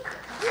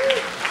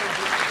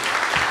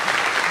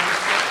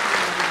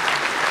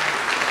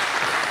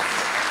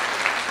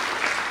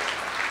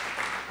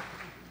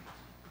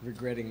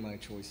 Regretting my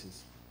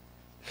choices.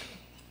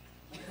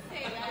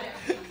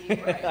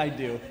 I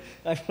do.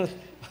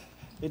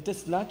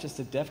 It's not just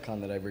at DEF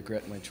CON that I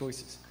regret my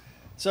choices.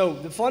 So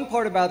the fun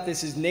part about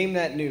this is name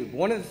that noob.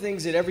 One of the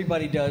things that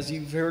everybody does,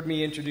 you've heard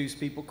me introduce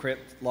people,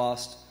 Crypt,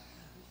 Lost,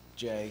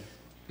 Jay.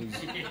 You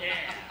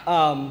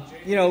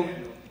know,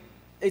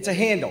 it's a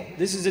handle.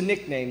 This is a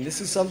nickname.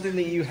 This is something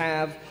that you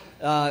have.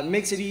 It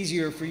makes it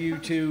easier for you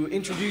to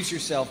introduce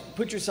yourself,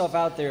 put yourself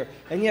out there,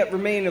 and yet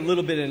remain a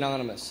little bit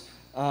anonymous.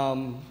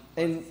 And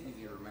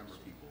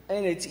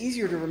it's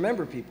easier to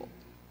remember people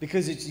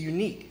because it's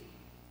unique.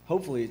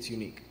 Hopefully it's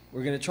unique.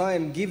 We're going to try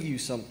and give you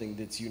something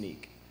that's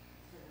unique.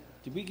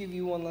 Did we give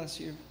you one last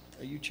year?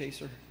 Are you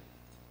Chaser?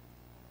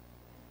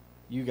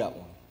 You got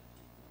one.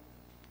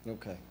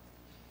 Okay.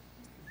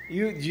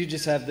 You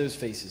just have those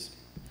faces.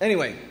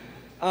 Anyway,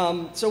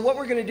 so what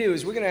we're going to do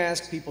is we're going to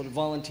ask people to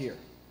volunteer.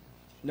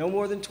 No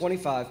more than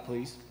 25,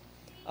 please.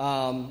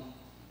 Can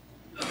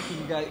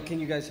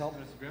you guys help?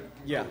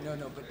 Yeah.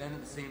 No, but then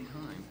at the same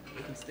time,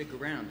 they can stick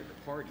around at the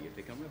party. If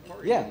they come to the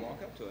party Yeah. and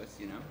walk up to us,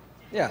 you know.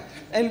 Yeah,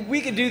 and we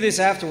could do this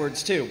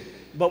afterwards too.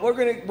 But what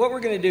we're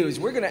gonna do is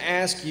we're gonna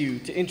ask you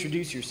to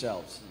introduce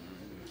yourselves.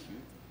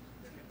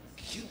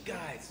 Cute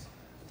guys.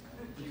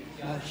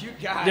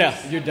 Cute guys.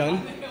 Yeah, you're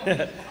done.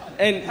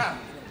 And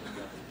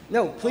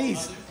no,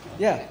 please,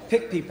 yeah,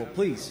 pick people,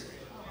 please.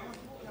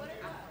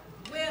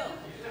 Will.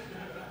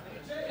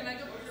 Can I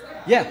go?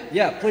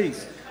 Yeah,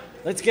 please.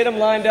 Let's get them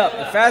lined up.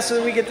 The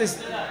faster we get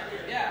this.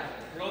 Yeah,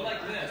 go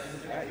like this.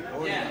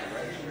 Yeah.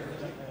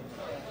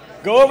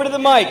 Go over to the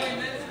mic.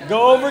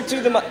 Go over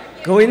to the mic.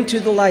 Go into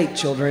the light,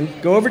 children.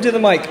 Go over to the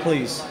mic,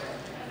 please.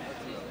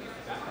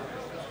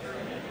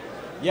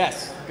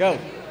 Yes, go.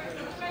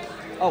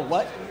 Oh,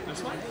 what?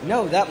 This one?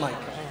 No, that mic.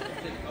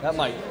 That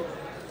mic.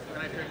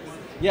 Can I pick one?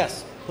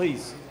 Yes.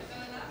 Please.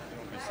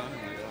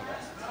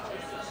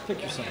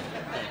 Pick your son.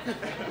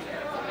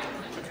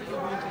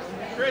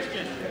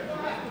 Christian.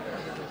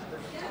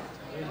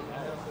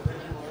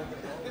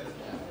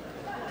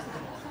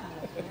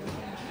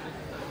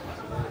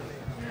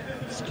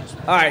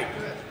 All right.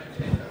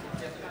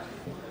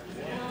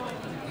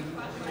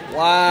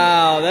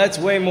 Wow, that's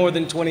way more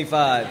than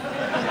 25.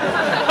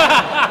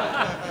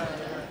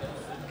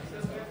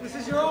 This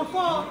is your own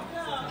fault.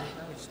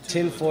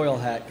 Tinfoil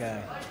hat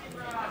guy.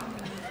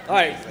 All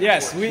right,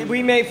 yes,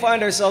 we may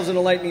find ourselves in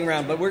a lightning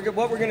round, but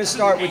what we're going to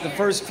start with the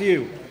first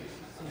few.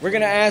 We're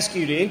going to ask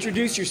you to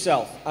introduce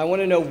yourself. I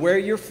want to know where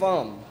you're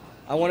from.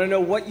 I want to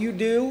know what you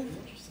do.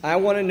 I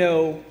want to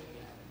know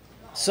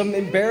some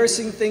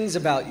embarrassing things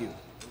about you.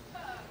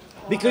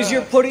 Because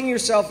you're putting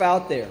yourself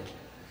out there.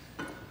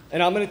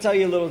 And I'm going to tell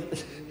you a little...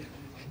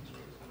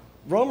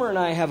 Romer and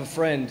I have a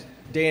friend,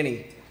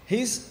 Danny.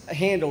 His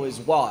handle is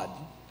WAD.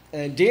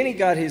 And Danny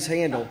got his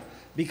handle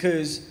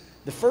because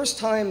the first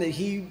time that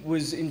he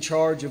was in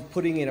charge of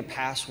putting in a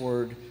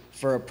password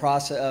for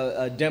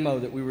a demo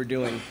that we were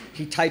doing,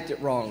 he typed it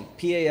wrong.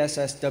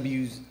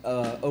 Passwod.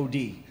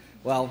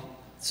 Well,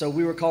 so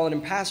we were calling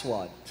him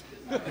Passwad.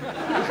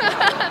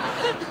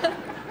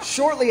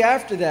 Shortly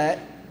after that,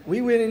 we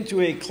went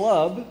into a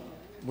club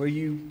where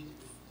you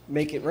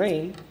make it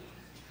rain,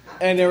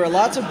 and there were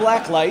lots of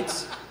black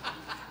lights,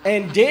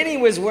 and Danny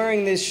was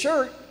wearing this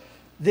shirt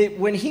that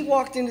when he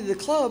walked into the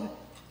club,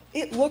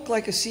 it looked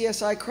like a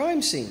CSI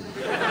crime scene.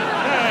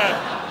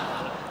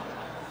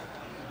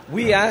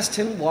 We asked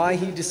him why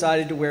he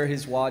decided to wear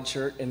his WAD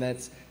shirt, and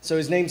so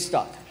his name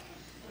stuck.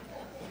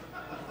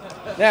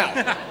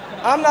 Now,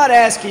 I'm not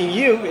asking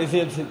you,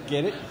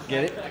 get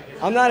it?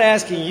 I'm not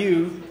asking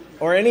you,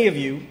 or any of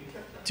you,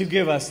 to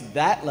give us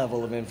that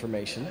level of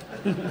information.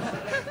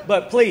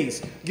 But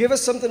please, give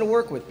us something to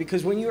work with,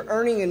 because when you're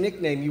earning a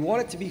nickname, you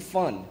want it to be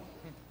fun.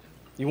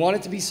 You want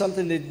it to be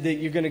something that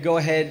you're going to go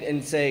ahead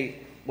and say,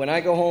 when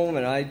I go home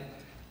and I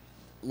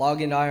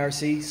log into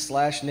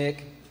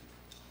IRC/Nick,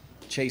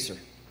 Chaser.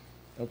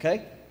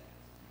 Okay?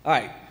 All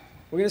right.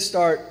 We're going to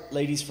start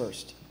ladies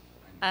first.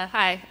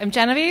 Hi, I'm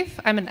Genevieve.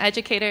 I'm an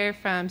educator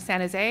from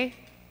San Jose,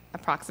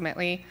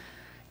 approximately.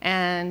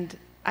 And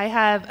I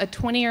have a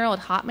 20-year-old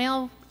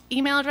Hotmail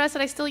email address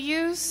that I still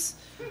use.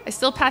 I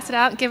still pass it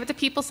out and give it to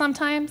people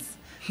sometimes.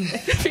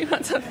 If you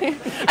want something.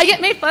 I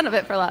get made fun of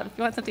it for a lot. If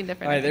you want something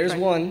different. All right, there's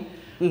one.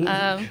 You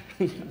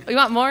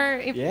want more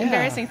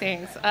embarrassing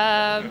things?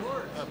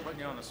 Putting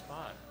you on the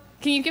spot.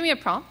 Can you give me a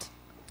prompt?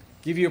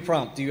 Give you a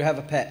prompt. Do you have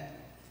a pet?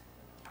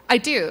 I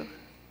do.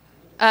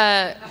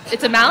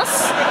 It's a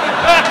mouse.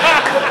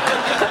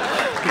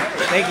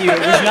 Thank you. It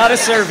was not a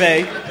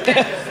survey.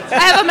 I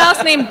have a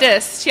mouse named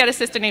Dis. She had a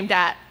sister named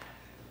Dat.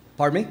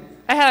 Pardon me?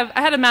 I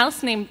had a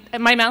mouse named,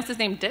 my mouse is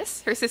named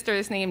Dis. Her sister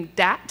is named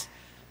Dat.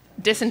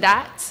 Dis and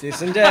Dat. Dis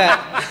and Dat.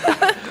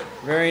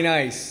 Very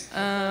nice.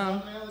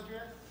 No.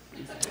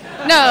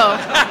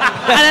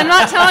 And I'm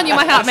not telling you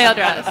my Hotmail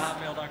address.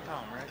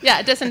 Hotmail.com, right?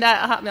 Yeah,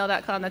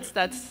 disandat@hotmail.com.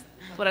 That's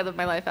what I live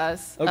my life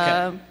as.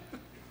 Okay.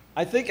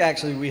 I think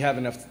actually we have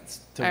enough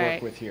to work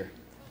right. with here.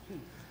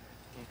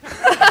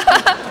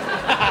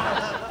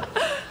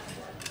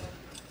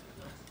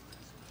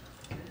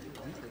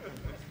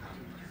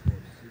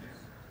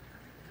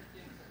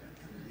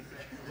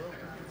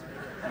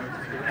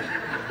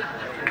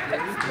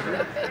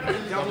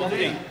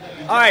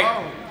 All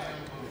right.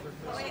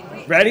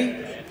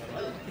 Ready?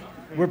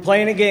 We're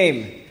playing a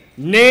game.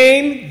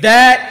 Name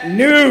that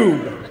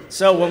noob.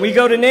 So when we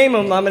go to name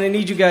them, I'm going to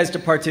need you guys to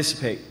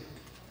participate.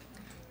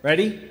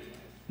 Ready?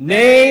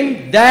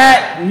 Name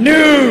that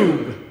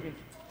noob.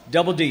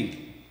 Double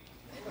D.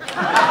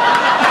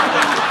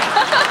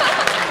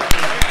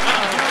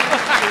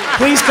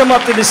 Please come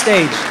up to the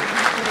stage.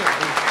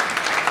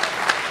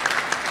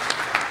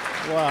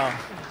 Wow.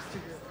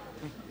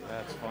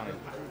 That's funny.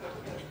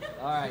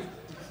 All right.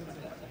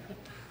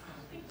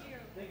 Thank you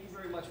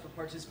very much for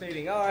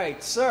participating. All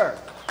right, sir.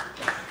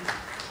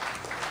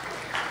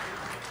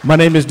 My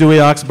name is Dewey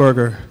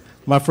Oxberger.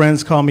 My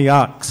friends call me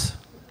Ox.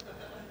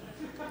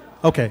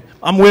 Okay,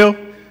 I'm Will.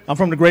 I'm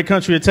from the great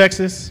country of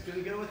Texas.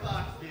 Gonna go with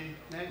Ox, dude.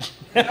 Next.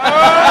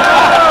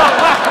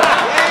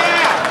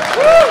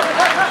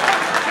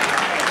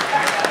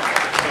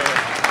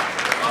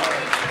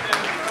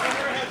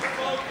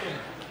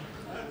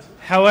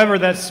 However,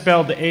 that's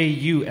spelled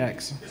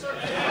A-U-X.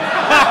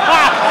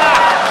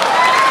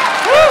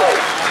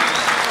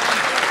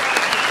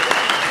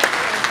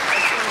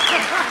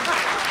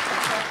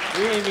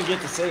 We didn't even get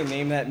to say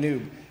name that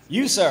noob.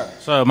 You, sir.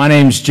 So my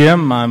name's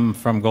Jim. I'm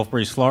from Gulf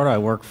Breeze, Florida. I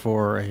work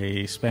for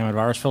a spam and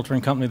virus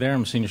filtering company there.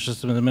 I'm a senior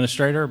systems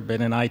administrator.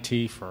 Been in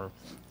IT for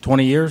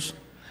 20 years.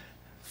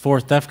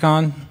 Fourth DEF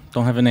CON.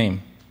 Don't have a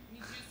name.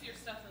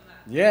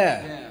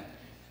 Yeah.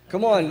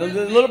 Come on, a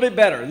little bit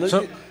better.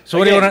 So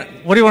what do you want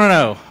to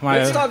know?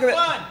 Let's talk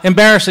about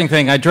embarrassing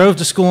thing. I drove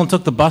to school and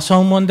took the bus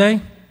home one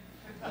day.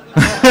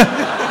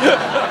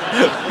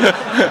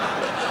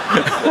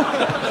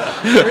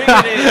 Bring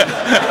it in.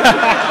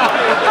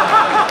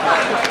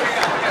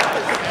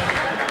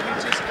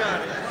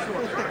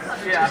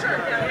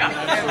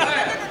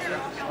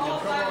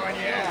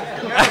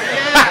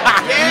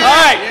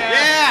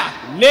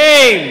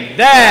 Name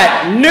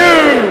that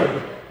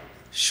noob.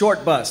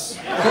 Short bus.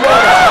 Come on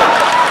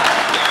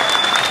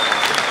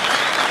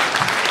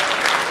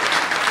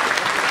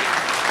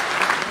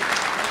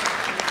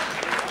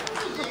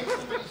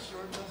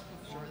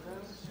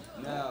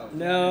up.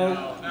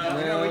 No.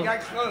 We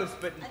got close,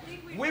 but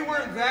we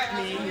weren't that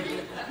mean.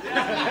 It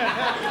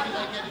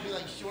had to be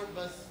like short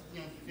bus,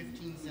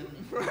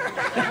 1570.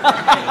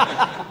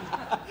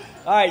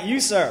 All right, you,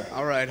 sir.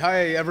 All right.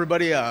 Hi,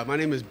 everybody. My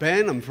name is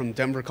Ben. I'm from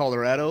Denver,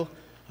 Colorado.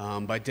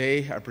 By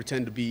day, I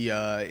pretend to be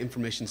an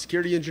information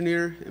security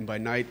engineer, and by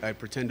night, I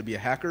pretend to be a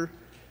hacker.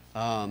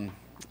 Come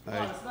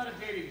on, it's not a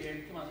dating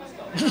game. Come on, let's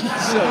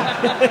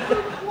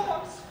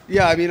go.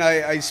 Yeah, I mean,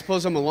 I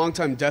suppose I'm a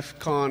longtime DEF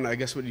CON, I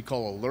guess what you'd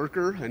call a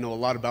lurker. I know a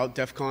lot about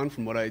DEF CON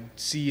from what I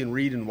see and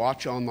read and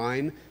watch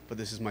online, but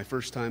this is my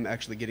first time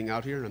actually getting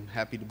out here, and I'm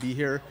happy to be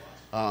here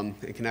and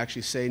can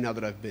actually say now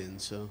that I've been,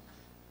 so.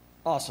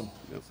 Awesome.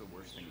 What's the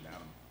worst thing about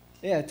him?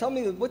 Yeah, tell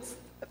me what's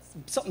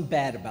something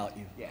bad about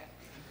you. Yeah.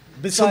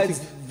 Besides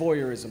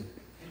voyeurism.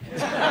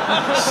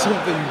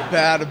 Something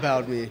bad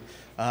about me.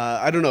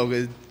 I don't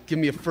know. Give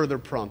me a further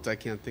prompt. I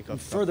can't think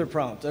of. Further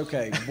prompt.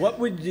 Okay. What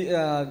would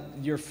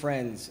your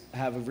friends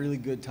have a really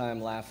good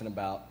time laughing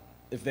about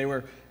if they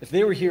were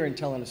here and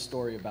telling a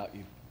story about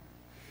you?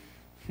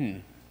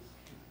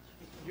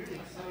 You're an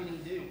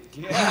exciting dude.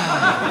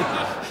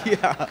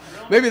 Yeah.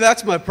 Maybe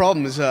that's my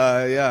problem. Is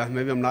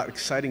maybe I'm not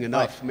exciting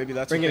enough. Right. Maybe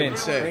that's Bring what it they in. would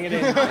say. Bring it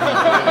in.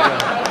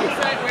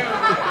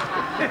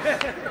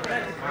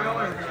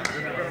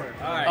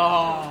 All right.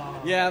 Oh.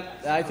 Yeah,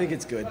 I think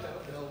it's good.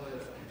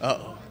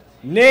 Uh-oh.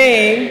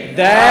 Name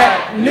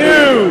that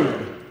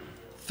noob.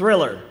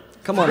 Thriller.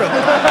 Come on.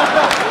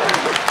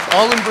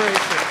 I'll embrace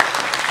it.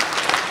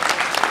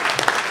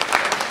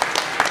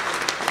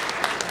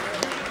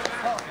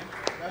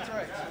 That's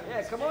right.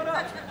 Yeah, come on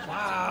up.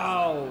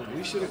 Wow,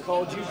 we should have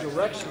called you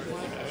direction.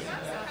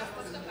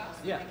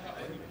 Yeah,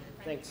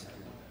 thanks.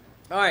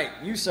 All right,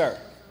 you, sir.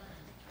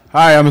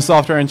 Hi, I'm a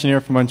software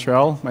engineer from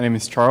Montreal. My name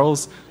is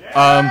Charles. Woo!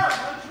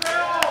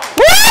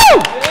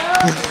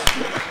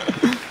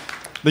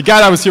 The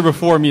guy that was here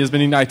before me has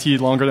been in IT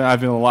longer than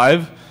I've been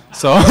alive,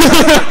 so.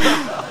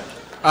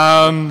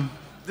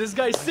 This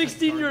guy's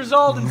 16 years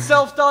old and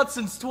self-taught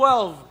since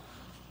 12.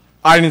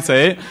 I didn't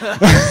say it.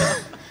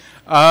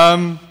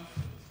 I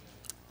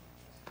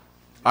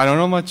don't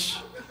know much.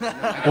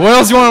 What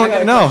else do you want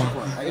to know?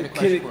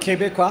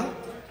 Québécois?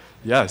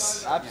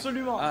 Yes.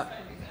 Absolument.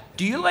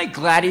 Do you like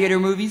gladiator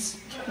movies?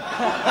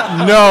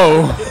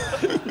 No.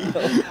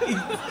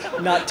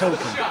 Not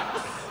token.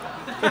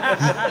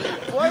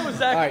 Why was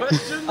that right.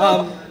 question?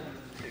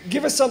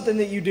 Give us something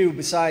that you do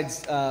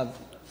besides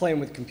playing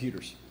with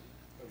computers.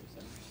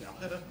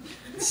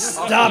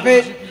 Stop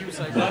it.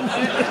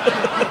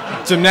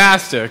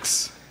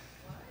 Gymnastics.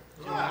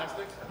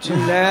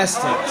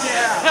 Gymnastics.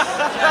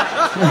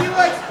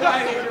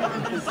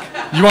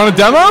 You want a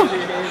demo?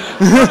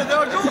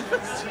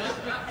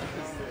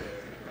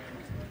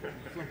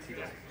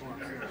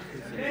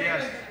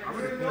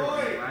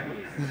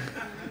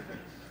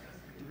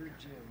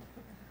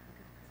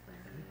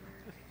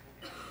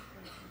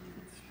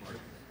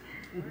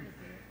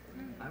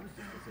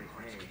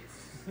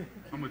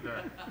 I'm with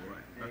that.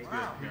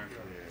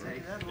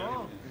 That's good.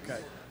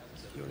 Okay.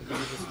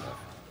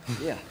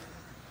 Yeah.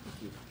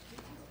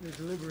 They're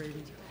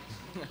deliberating.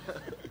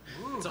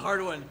 It's a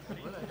hard one.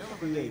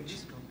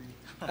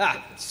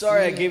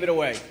 Sorry I gave it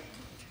away.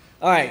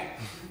 All right.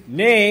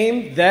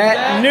 Name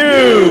that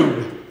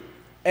noob.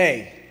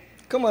 A.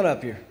 Come on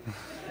up here.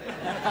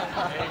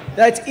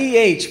 That's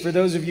EH for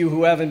those of you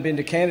who haven't been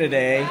to Canada,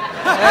 eh?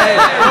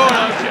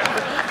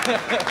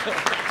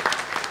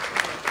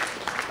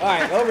 All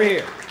right, over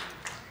here.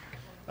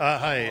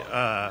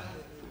 Hi,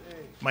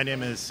 my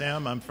name is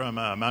Sam. I'm from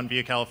Mountain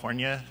View,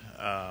 California.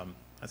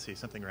 Let's see,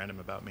 something random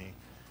about me.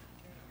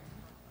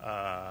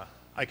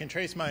 I can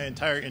trace my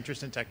entire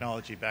interest in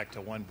technology back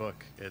to one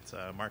book. It's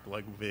Mark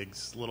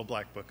Ludwig's Little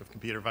Black Book of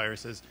Computer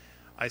Viruses.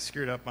 I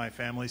screwed up my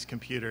family's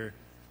computer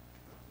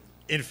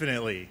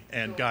infinitely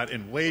and got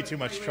in way too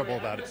much trouble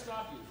about it.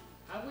 Stop you.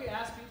 Have we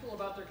asked people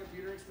about their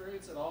computer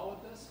experience at all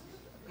with this?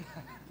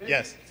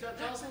 Yes. Tell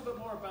us a little bit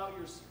more about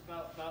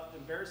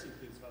embarrassing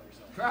things about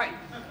yourself. Right.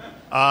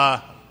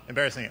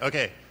 Embarrassing.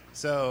 Okay.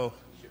 So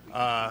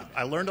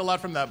I learned a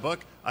lot from that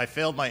book. I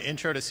failed my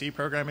Intro to C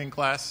programming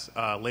class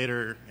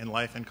later in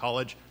life in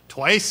college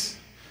twice,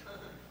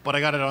 but I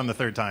got it on the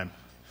third time.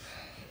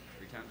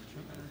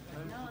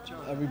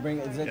 Are we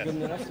bringing? Is that good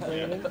enough to bring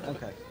it in?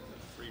 Okay.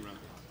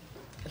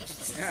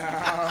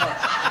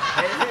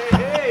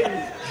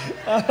 Hey.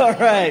 All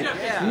right.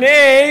 Yeah.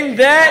 Name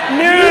that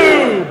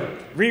noob.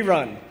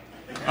 Rerun.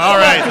 All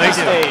right. Thank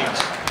you. Stage.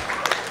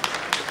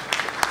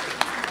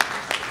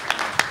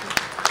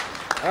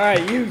 All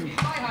right, you.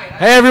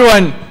 Hey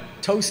everyone.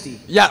 Toasty.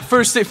 Yeah,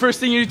 first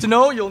thing you need to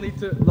know, you'll need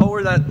to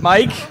lower that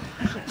mic.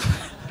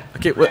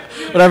 Okay,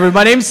 whatever.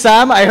 My name's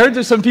Sam. I heard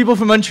there's some people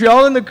from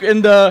Montreal in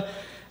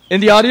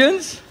the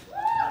audience.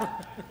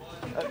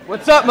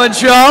 What's up,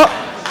 Montreal?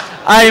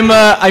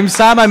 I'm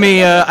Sam.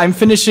 I'm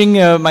finishing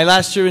my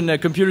last year in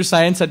computer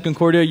science at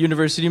Concordia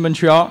University,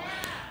 Montreal.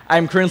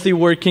 I'm currently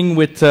working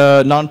with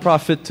a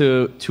nonprofit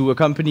to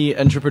accompany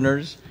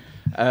entrepreneurs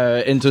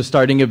into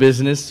starting a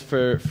business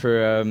for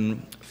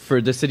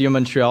the city of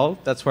Montreal.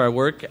 That's where I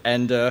work.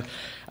 And an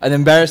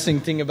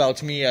embarrassing thing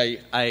about me,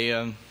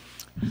 I'd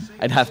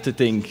have to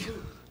think.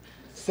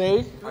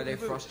 Say? Are they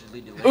frostedly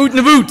delayed? Oot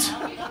and boot.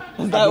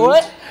 Is that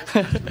what?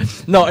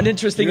 No, an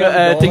interesting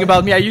thing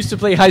about me. I used to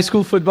play high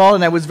school football,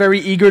 and I was very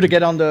eager to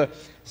get on the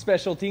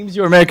special teams.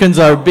 You Americans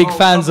are big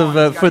fans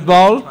of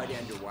football.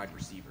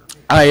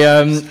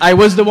 I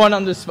was the one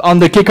on the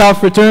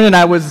kickoff return, and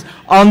I was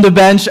on the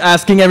bench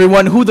asking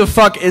everyone who the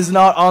fuck is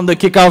not on the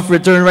kickoff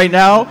return right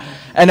now,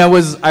 and I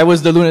was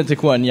the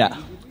lunatic one, yeah.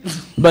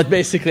 But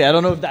basically, I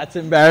don't know if that's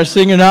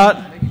embarrassing or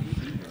not.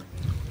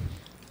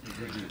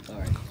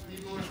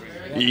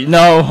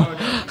 No.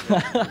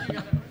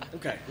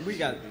 Okay,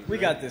 we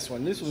got this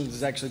one. This one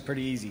is actually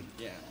pretty easy.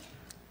 Yeah.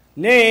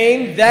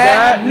 Name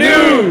that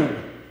noob.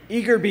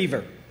 Eager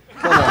Beaver.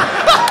 Come on.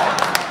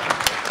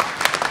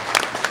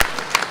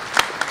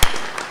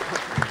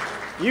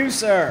 You,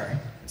 sir.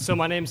 So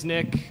my name's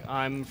Nick.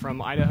 I'm from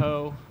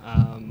Idaho.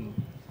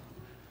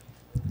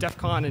 DEF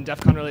CON and DEF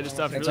CON related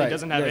stuff really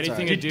doesn't have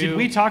anything to do. Did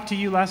we talk to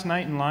you last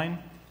night in line?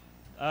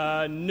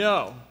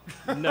 No.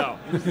 No.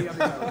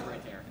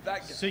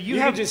 So You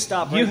can just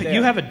stop right there.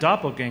 You have a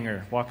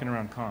doppelganger walking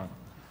around con.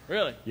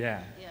 Really?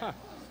 Yeah. Huh.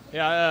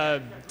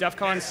 Yeah, DEF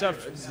CON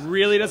stuff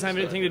really doesn't have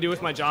anything to do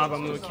with my job.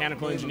 I'm a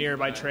mechanical engineer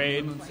by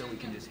trade.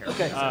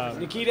 Okay,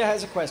 Nikita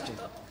has a question.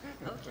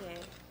 Okay.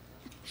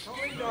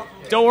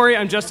 Don't worry,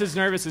 I'm just as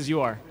nervous as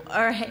you are.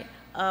 All right.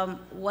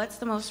 What's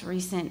the most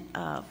recent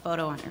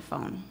photo on your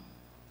phone?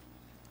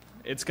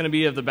 It's going to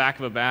be of the back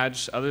of a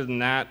badge. Other than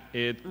that,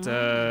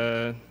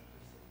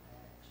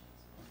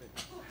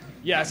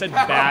 yeah, I said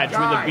badge with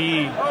a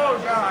B.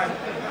 Oh, God.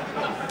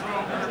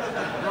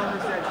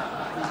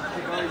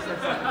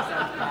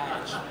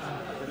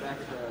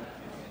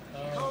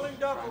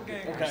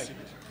 Okay.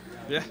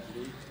 Yeah.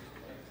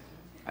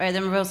 All right,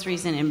 the most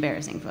recent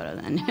embarrassing photo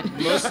then.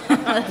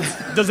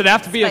 Does it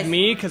have to be of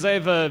me? Because I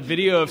have a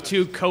video of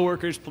two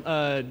coworkers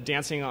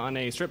dancing on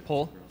a strip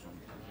pole.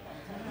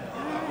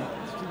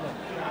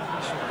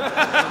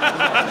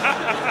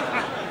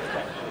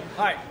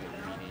 All right.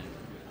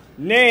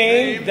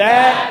 Name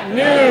that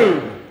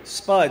noob.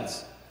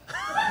 Spuds.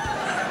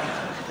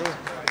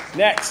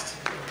 Next.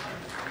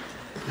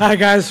 Hi,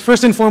 guys.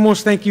 First and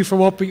foremost, thank you for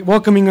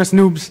welcoming us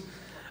noobs.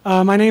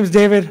 My name is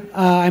David.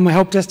 I'm a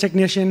help desk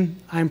technician.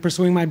 I'm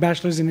pursuing my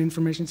bachelor's in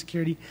information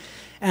security.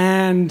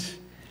 And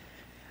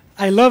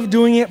I love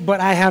doing it, but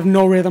I have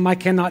no rhythm. I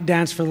cannot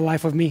dance for the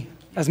life of me.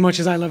 As much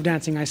as I love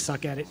dancing, I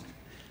suck at it.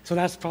 So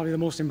that's probably the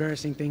most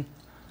embarrassing thing.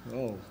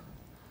 Oh.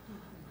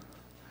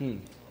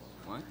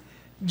 What?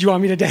 Do you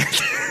want me to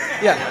dance?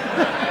 Yeah.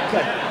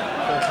 Okay.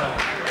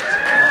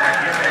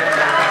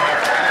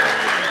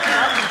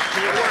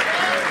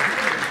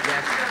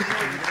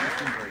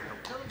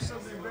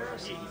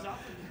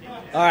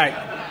 All right.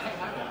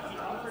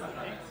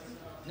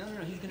 No,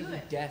 he's going to do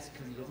desk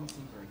because he doesn't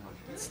seem very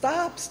hungry.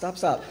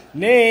 Stop.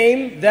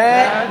 Name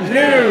that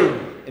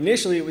noob.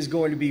 Initially, it was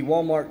going to be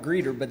Walmart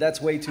greeter, but that's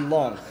way too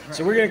long.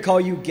 So we're going to call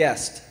you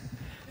guest.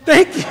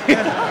 Thank you.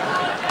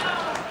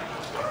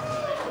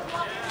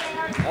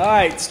 All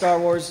right, Star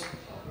Wars.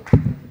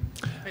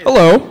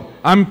 Hello,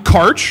 I'm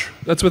Karch.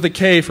 That's with a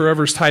K for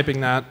whoever's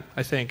typing that,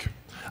 I think.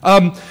 I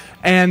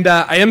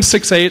am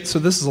 6'8", so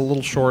this is a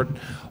little short.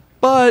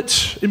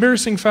 But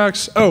embarrassing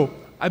facts. Oh,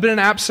 I've been an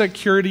app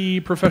security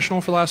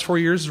professional for the last 4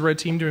 years as a red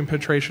team doing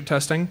penetration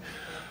testing.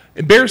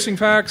 Embarrassing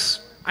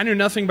facts. I knew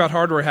nothing about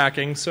hardware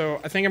hacking,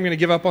 so I think I'm going to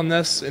give up on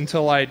this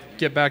until I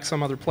get back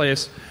some other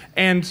place.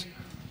 And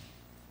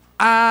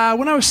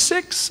when I was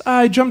 6,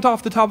 I jumped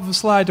off the top of a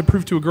slide to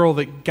prove to a girl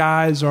that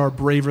guys are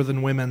braver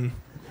than women.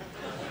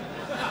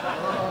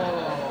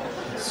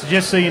 So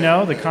just so you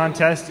know, the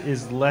contest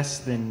is less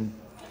than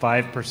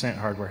 5%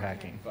 hardware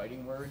hacking.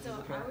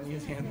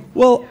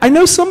 Well, I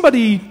know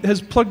somebody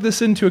has plugged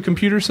this into a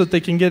computer so that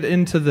they can get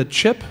into the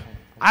chip.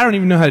 I don't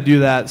even know how to do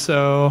that,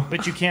 so...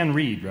 But you can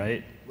read,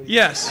 right?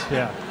 Yes.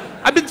 Yeah.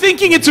 I've been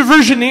thinking it's a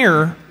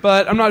versioneer,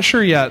 but I'm not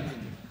sure yet.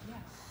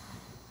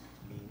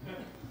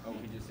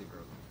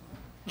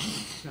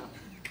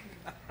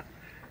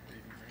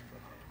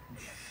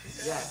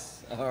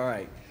 Yes. All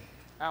right.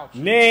 Ouch.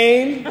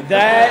 Name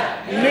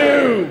that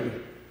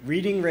noob.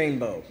 Reading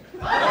Rainbow.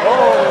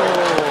 Oh.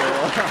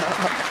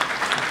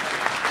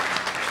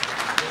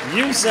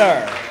 You,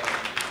 sir.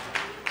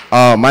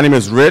 My name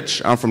is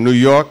Rich. I'm from New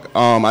York.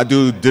 I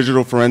do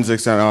digital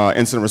forensics and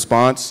incident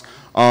response.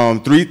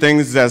 3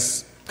 things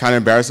that's kind of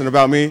embarrassing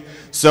about me.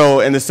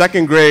 So in the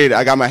 2nd grade,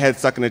 I got my head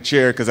stuck in a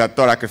chair because I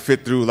thought I could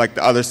fit through like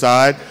the other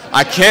side.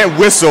 I can't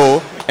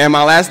whistle, and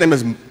my last name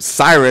is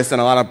Cyrus, and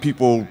a lot of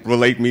people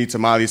relate me to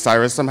Miley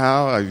Cyrus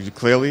somehow,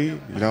 clearly,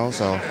 you know,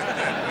 so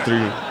 3.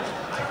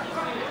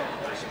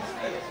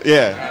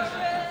 Yeah.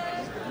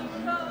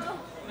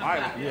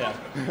 Yeah.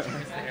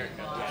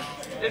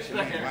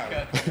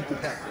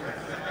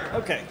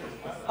 Okay.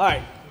 All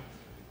right.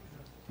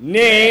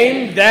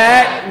 Name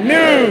that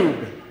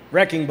noob.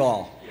 Wrecking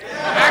ball.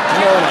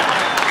 Come on up.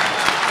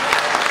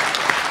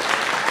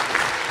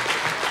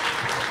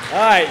 All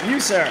right, you,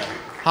 sir.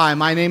 Hi,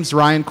 my name's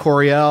Ryan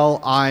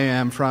Coriel. I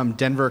am from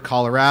Denver,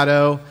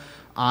 Colorado.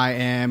 I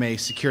am a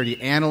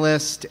security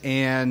analyst,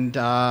 and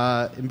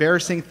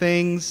embarrassing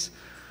things,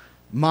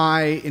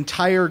 my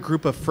entire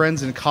group of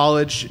friends in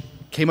college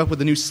came up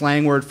with a new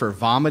slang word for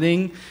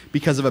vomiting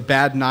because of a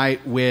bad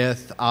night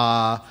with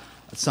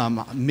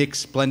some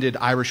mixed blended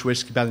Irish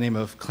whiskey by the name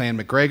of Clan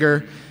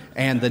McGregor.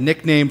 And the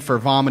nickname for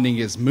vomiting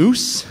is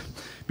Moose,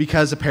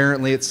 because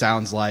apparently it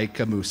sounds like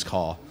a moose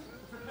call.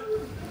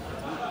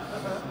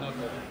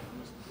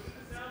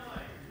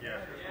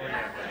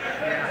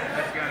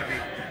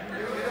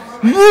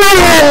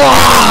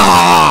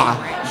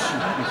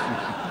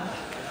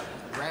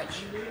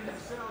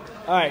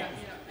 All right.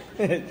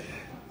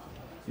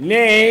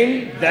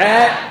 Name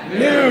that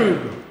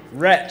noob.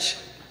 Wretch.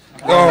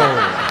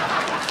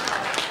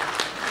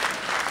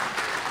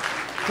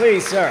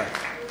 Please, sir.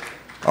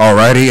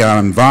 Alrighty,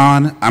 I'm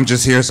Vaughn. I'm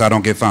just here so I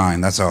don't get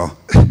fined, that's all.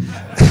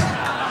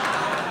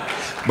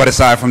 But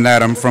aside from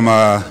that, I'm from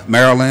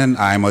Maryland.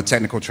 I'm a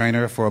technical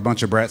trainer for a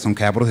bunch of brats on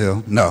Capitol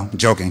Hill. No,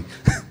 joking.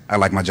 I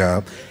like my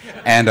job.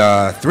 And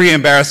 3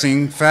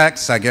 embarrassing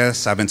facts, I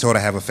guess. I've been told I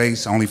have a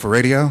face only for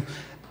radio.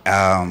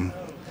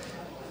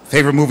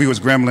 Favorite movie was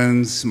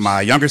Gremlins.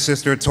 My younger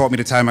sister taught me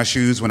to tie my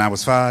shoes when I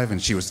was 5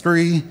 and she was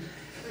 3.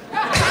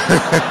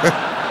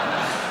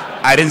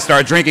 I didn't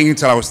start drinking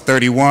until I was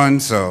 31,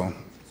 so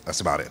that's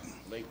about it.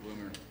 Late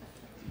bloomer.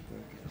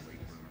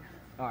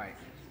 All right.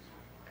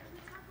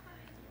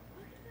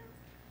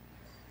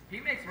 He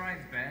makes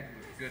Ryan's bed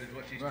as good as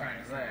what she's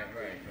trying to say.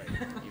 Right.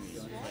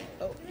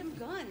 Oh, them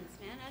guns,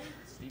 man.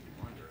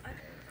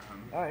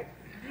 All right.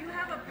 Do you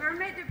have a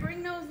permit to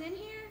bring those in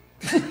here?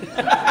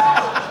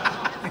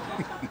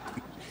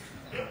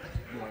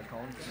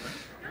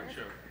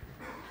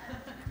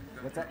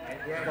 What's that?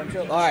 Gun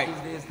show. All right.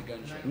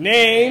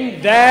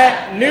 Name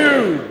that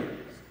noob.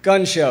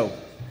 Gun show.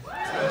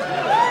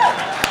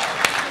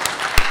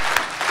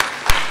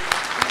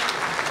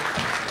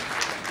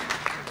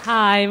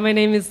 Hi, my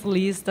name is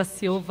Liz da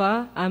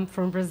Silva. I'm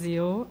from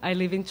Brazil. I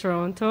live in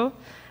Toronto.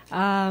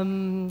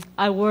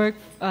 I work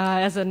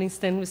as an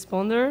instant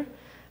responder.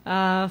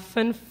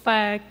 Fun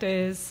fact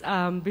is,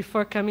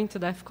 before coming to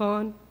DEF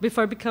CON,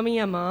 before becoming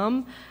a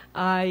mom,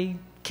 I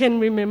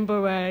can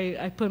remember where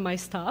I put my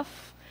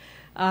stuff.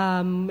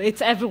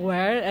 It's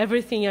everywhere,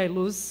 everything I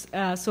lose.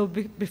 So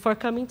before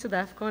coming to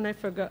DEF CON, I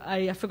forgot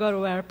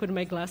where I put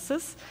my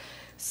glasses.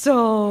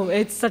 So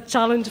it's a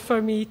challenge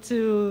for me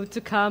to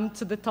come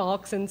to the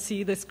talks and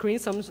see the screen.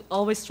 So I'm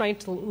always trying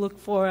to look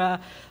for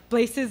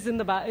places in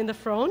the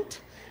front.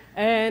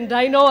 And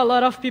I know a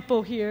lot of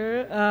people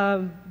here,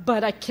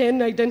 but I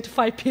can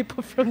identify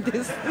people from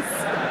distance.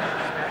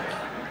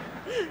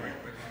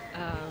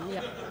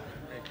 Yeah.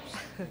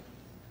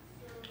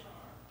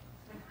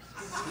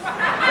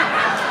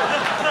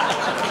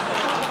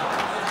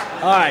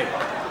 All right.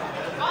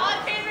 All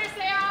in favor,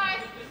 say aye.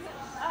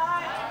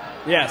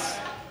 Yes.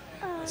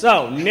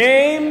 So,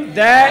 name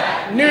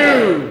that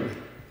noob.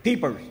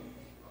 Peepers.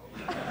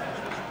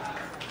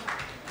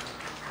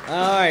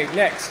 All right,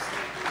 next.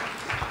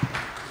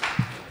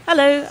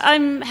 Hello,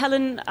 I'm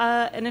Helen,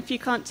 and if you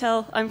can't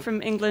tell, I'm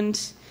from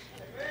England.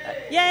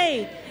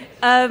 Yay!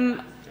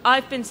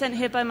 I've been sent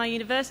here by my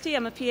university.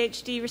 I'm a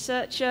PhD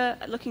researcher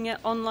looking at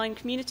online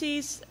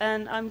communities,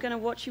 and I'm going to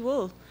watch you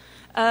all.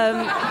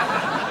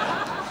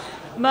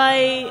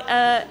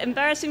 My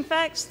embarrassing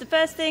facts, the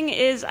first thing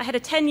is I had a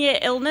 10-year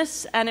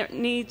illness, and it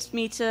needs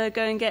me to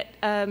go and get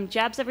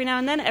jabs every now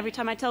and then. Every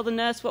time I tell the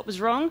nurse what was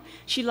wrong,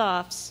 she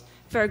laughs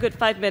for a good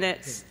 5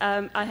 minutes.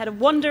 I had a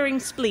wandering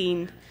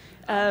spleen.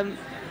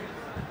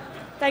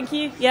 Thank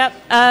you. Yep.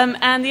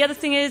 And the other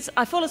thing is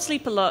I fall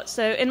asleep a lot.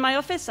 So in my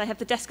office, I have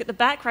the desk at the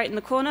back, right in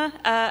the corner.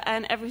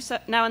 And every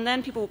now and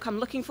then, people will come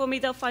looking for me.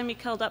 They'll find me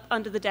curled up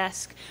under the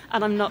desk,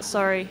 and I'm not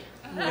sorry.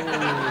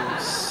 Oh,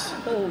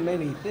 so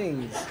many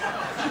things.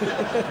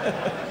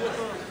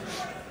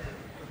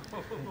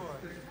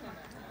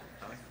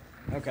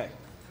 Okay.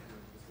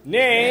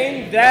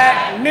 Name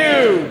that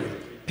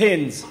noob.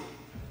 Pins.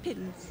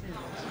 Pins.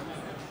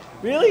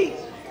 Really?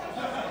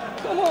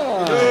 Come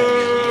on.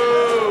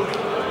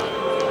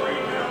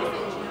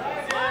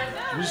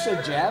 You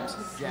said jabs?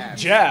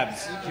 Jabs.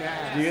 Jabs.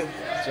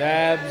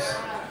 Jabs.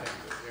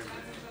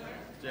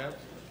 Jabs.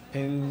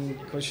 Pin,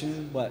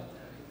 cushion, what?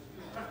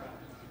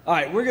 All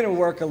right, we're going to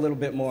work a little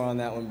bit more on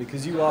that one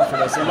because you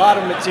offered us a lot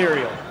of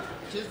material.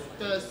 Just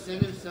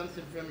send him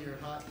something from your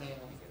Hotmail.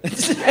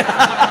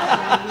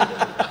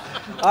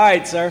 All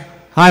right, sir.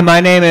 Hi,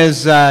 my name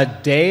is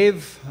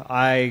Dave.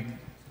 I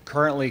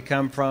currently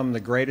come from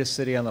the greatest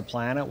city on the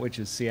planet, which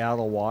is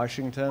Seattle,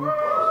 Washington.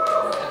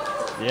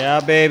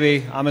 Yeah,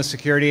 baby. I'm a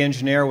security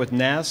engineer with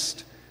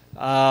Nest.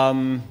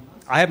 I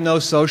have no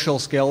social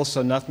skills,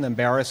 so nothing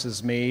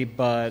embarrasses me,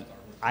 but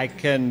I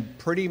can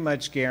pretty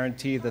much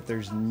guarantee that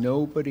there's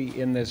nobody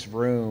in this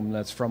room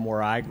that's from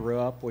where I grew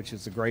up, which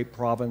is the great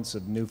province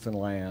of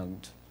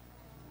Newfoundland.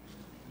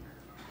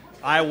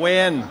 I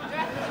win. All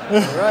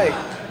right.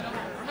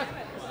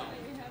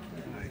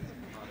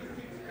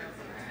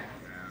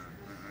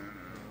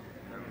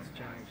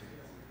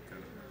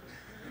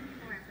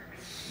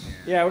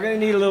 Yeah, we're going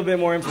to need a little bit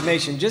more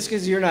information. Just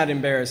because you're not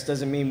embarrassed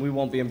doesn't mean we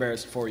won't be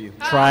embarrassed for you.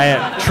 Try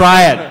it.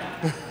 Try it.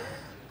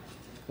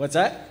 What's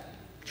that?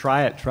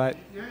 Try it. Try it.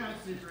 You're not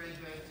super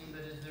interesting,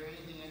 but is there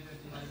anything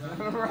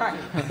interesting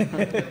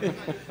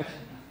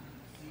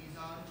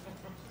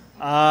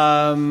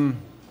Right.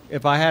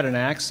 If I had an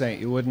accent,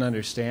 you wouldn't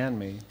understand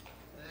me.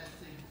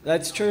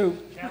 That's true.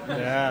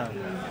 Yeah.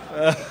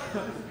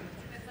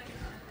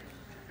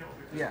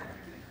 Yeah.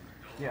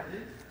 Yeah.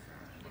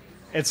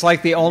 It's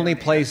like the only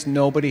place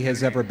nobody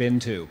has ever been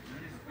to.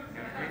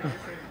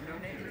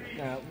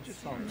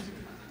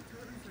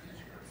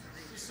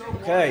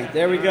 Okay,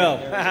 there we go.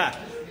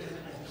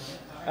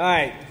 All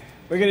right,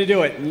 we're going to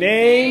do it.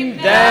 Name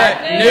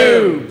that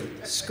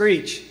noob.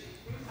 Screech.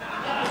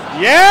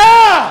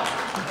 Yeah!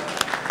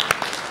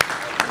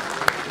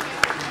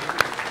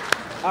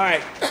 All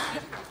right,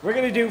 we're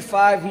going to do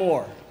 5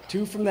 more.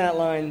 2 from that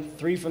line,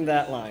 3 from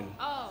that line.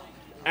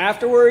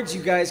 Afterwards,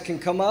 you guys can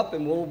come up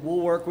and we'll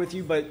work with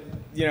you, but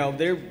you know,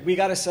 we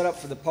got to set up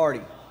for the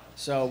party.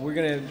 So we're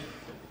going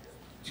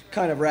to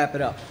kind of wrap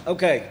it up.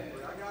 Okay,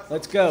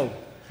 let's go.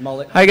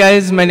 Mullet. Hi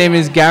guys, my name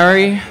is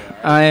Gary.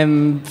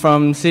 I'm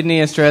from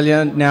Sydney,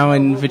 Australia, now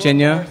in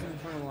Virginia.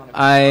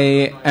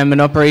 I am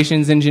an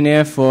operations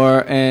engineer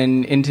for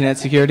an internet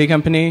security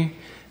company.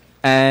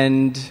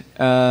 And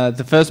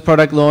the first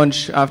product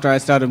launch after I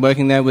started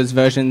working there was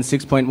version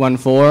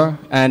 6.14,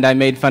 and I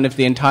made fun of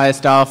the entire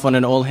staff on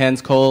an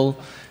all-hands call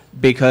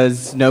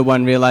because no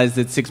one realized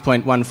that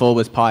 6.14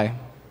 was pi.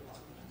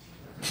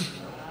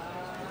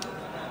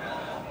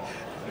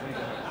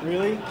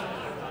 Really?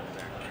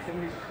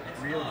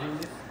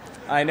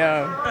 I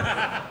know.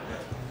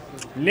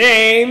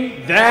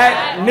 Name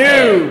that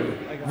noob.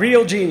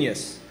 Real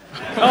genius.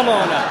 Come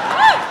on up.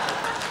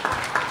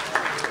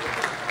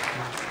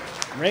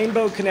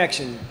 Rainbow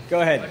Connection.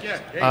 Go ahead.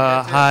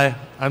 Hi,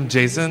 I'm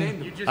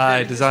Jason.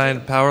 I design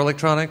power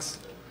electronics.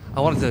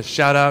 I wanted to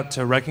shout out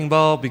to Wrecking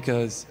Ball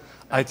because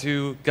I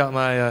too got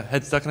my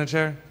head stuck in a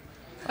chair.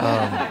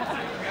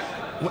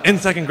 In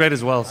second grade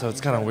as well, so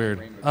it's kind of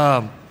weird.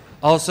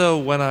 Also,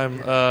 when I'm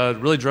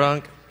really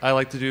drunk, I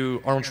like to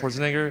do Arnold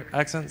Schwarzenegger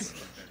accents,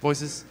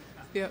 voices.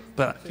 Yep.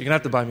 But you're gonna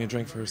have to buy me a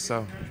drink first,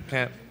 so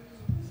can't.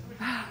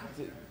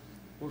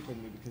 Work with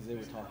me because they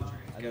were talking.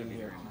 I didn't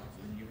hear.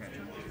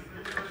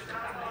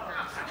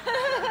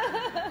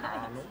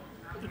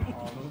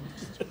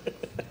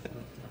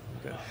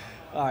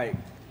 All right.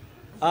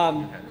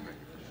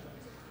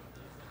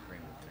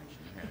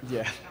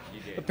 Yeah.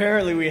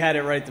 Apparently we had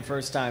it right the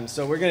first time,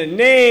 so we're gonna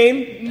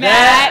name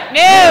that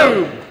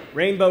noob.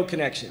 Rainbow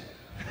Connection.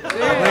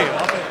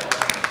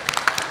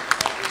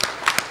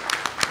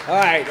 All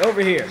right,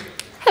 over here.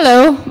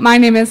 Hello, my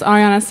name is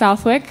Ariana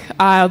Southwick,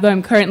 although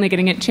I'm currently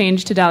getting it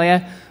changed to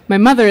Dahlia. My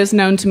mother is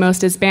known to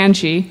most as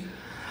Banshee.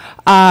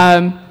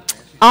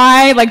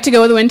 I like to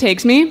go where the wind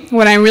takes me.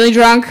 When I'm really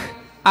drunk,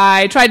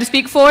 I try to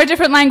speak 4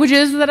 different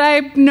languages that I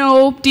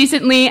know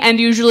decently and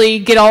usually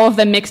get all of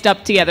them mixed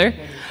up together.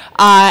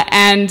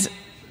 And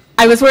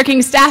I was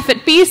working staff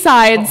at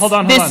B-Sides. Hold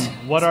on.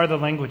 What are the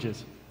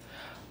languages?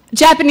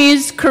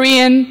 Japanese,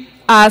 Korean,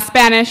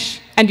 Spanish,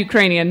 and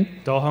Ukrainian.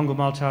 너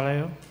한국말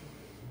잘해요?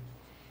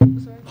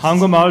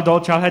 한국말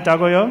더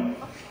잘했다고요?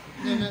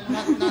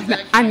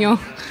 아니요.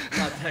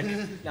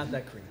 Not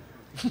that Korean.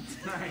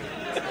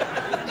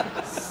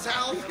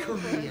 South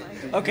Korean.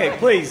 Okay,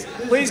 please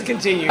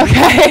continue.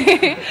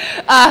 Okay.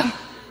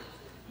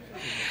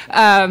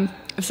 I'm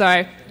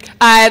sorry.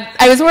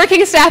 I was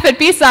working staff at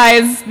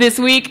B-Sides this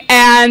week,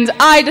 and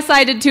I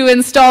decided to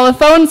install a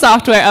phone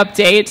software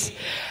update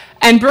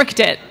and bricked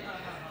it.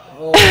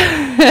 Oh.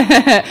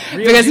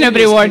 Because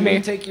nobody warned me. Can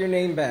you take your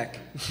name back?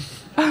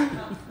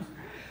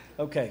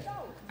 Okay.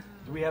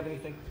 Do we have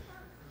anything?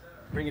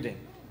 Bring it in.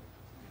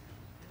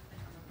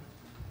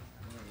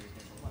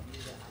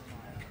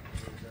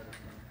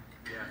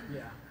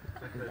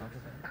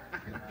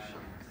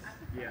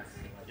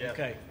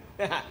 Okay.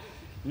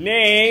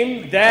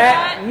 Name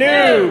that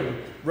noob.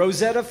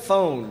 Rosetta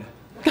Phone.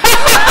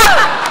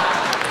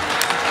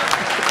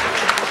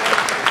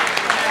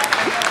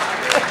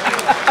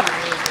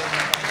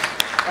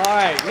 All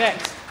right,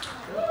 next.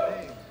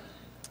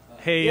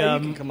 Hey, Yeah,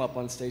 you can come up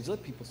on stage.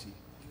 Let people see.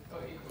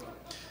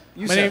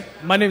 You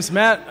my name's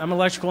Matt. I'm an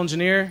electrical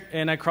engineer,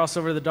 and I crossed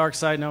over to the dark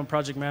side. Now I'm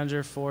project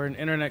manager for an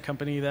internet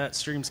company that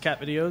streams cat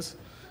videos.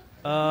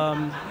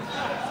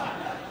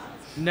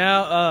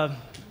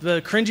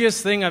 The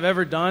cringiest thing I've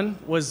ever done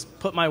was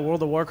put my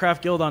World of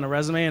Warcraft guild on a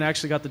resume and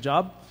actually got the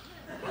job.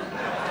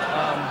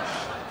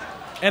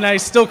 And I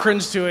still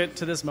cringe to it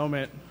to this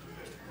moment.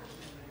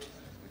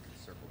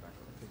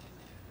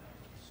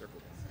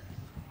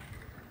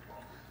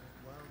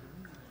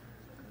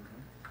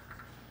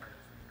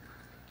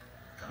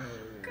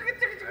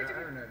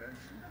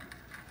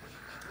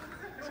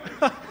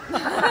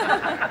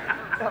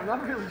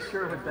 not really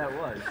sure what that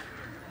was.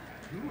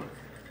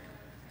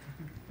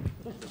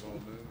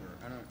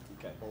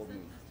 Okay.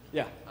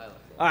 Yeah.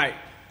 All right.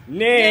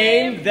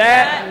 Name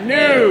that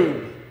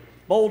noob.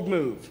 Bold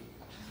move.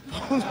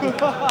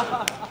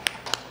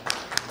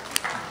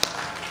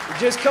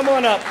 Just come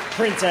on up,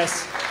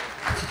 princess.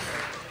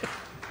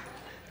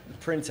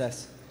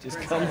 Princess, just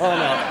come on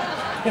up.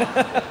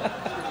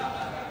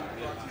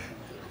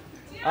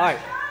 All right.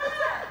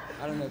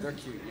 I don't know, they're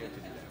cute. You have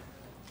to do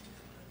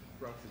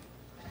that.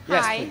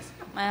 Yes, Hi, please.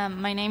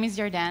 my name is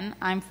Jordan.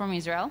 I'm from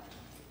Israel.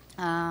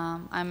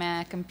 I'm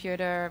a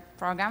computer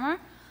programmer,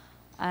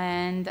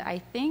 and I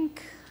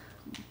think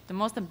the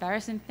most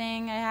embarrassing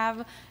thing I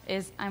have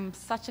is I'm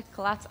such a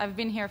klutz. I've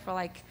been here for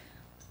like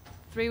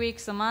 3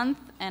 weeks, a month,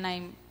 and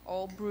I'm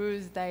all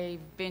bruised.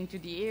 I've been to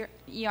the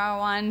ER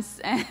once,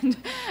 and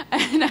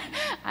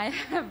I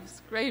have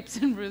scrapes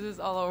and bruises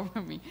all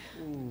over me.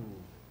 Ooh.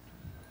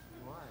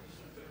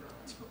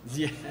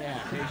 Yeah.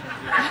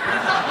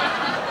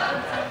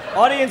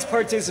 Audience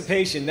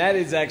participation, that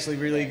is actually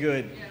really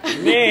good.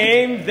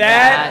 Name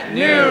that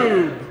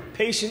noob.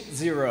 Patient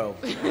 0.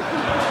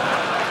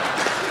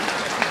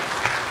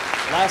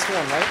 Last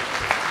one, right?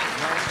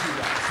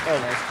 Oh,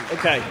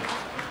 okay.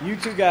 You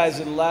two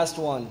guys are the last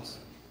ones.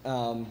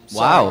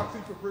 Wow.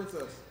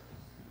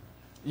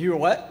 You were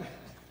what?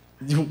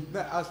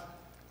 I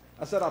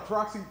said I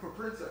proxied for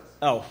princess.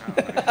 Oh.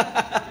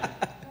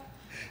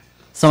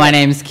 So my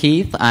name's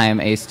Keith. I'm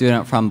a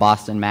student from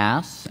Boston,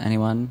 Mass.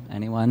 Anyone?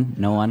 Anyone?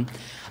 No one?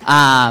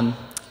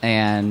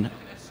 And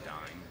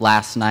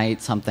last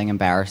night, something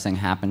embarrassing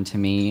happened to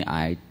me.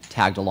 I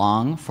tagged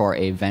along for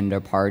a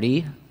vendor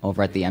party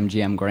over at the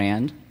MGM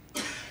Grand.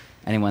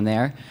 Anyone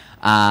there?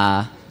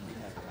 Might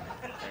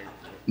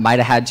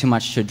have had too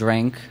much to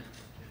drink.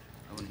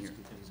 I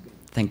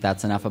think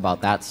that's enough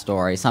about that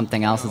story.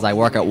 Something else is I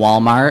work at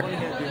Walmart.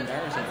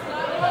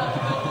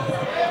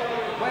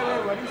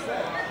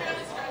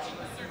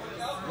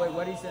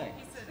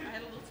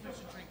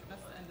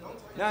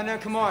 No,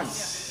 come on. You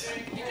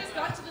just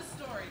got to the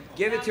story.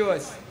 Give it to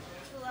us.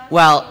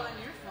 Well,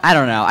 I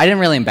don't know. I didn't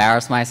really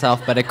embarrass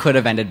myself, but it could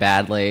have ended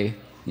badly,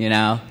 you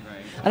know?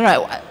 I don't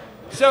know.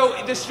 So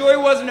the story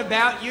wasn't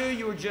about you,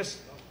 you were just...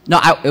 No,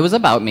 it was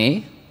about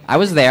me. I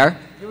was there.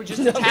 You were just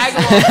a tag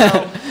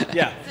along.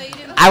 Yeah.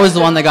 I was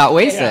the one that got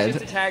wasted.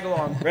 Just a tag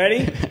along.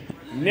 Ready?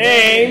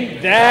 Name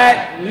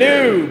that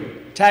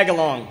noob. Tag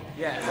along.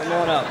 Yeah. Come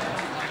on up.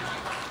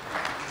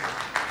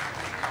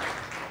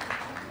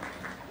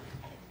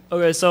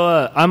 Okay,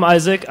 so I'm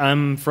Isaac.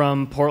 I'm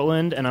from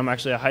Portland, and I'm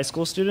actually a high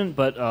school student,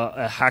 but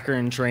a hacker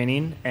in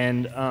training.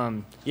 And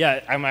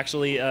yeah, I'm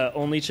actually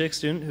only chick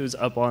student who's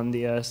up on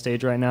the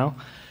stage right now.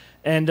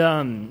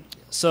 And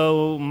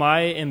so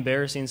my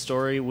embarrassing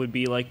story would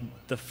be like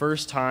the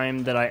first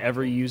time that I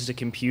ever used a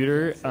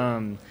computer.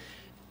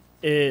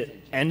 It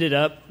ended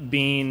up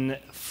being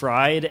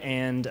fried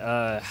and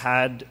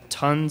had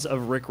tons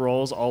of Rick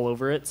rolls all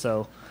over it.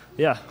 So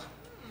yeah.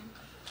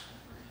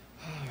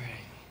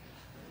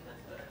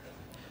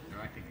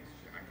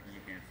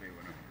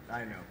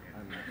 I know.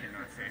 You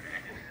cannot say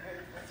that.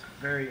 It's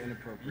very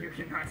inappropriate.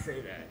 You cannot say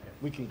that.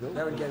 We can go.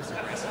 That would get us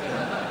arrested.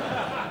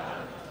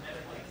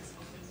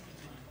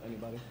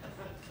 Anybody?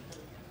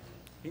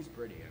 He's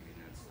pretty. I mean,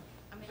 that's...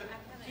 I mean, I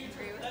kind of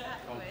agree with that.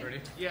 Oh, pretty?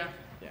 Yeah.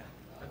 Yeah.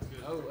 That's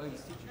good. Oh,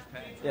 he's teacher's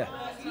pet. Yeah.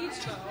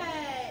 Teacher's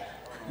pet.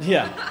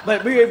 Yeah,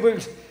 but we're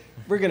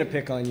going to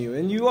pick on you,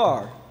 and you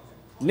are.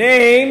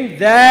 Name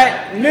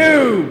that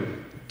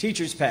noob.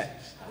 Teacher's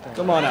pet.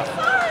 Come on up. All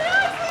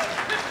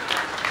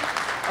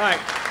right.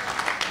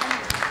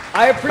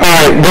 I appreciate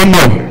All right, one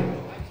more.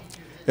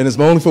 And it's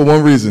only for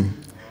one reason.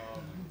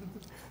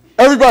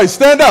 Everybody,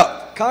 stand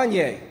up.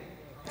 Kanye.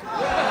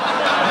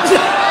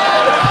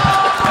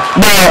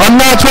 No, I'm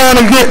not trying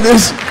to get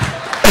this.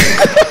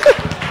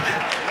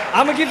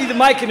 I'm going to give you the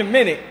mic in a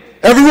minute.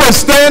 Everyone,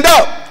 stand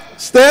up.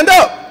 Stand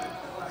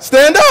up.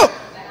 Stand up.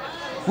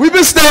 We've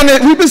been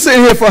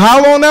sitting here for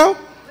how long now?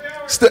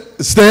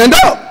 Stand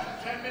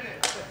up. 10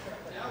 minutes.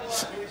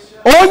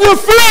 On your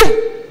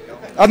feet.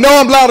 I know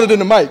I'm louder than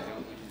the mic.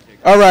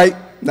 All right,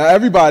 now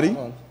everybody.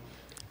 Boom!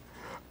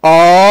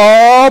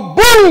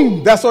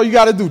 That's all you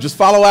got to do. Just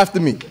follow after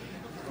me.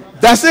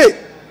 That's it.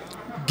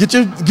 Get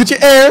your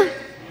air.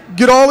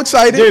 Get all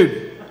excited.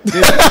 Dude.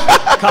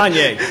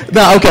 Kanye.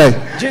 Nah, okay.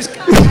 Just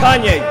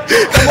Kanye.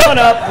 Come on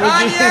up.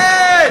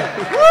 Kanye!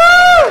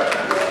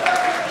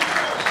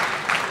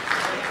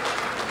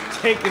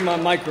 Taking my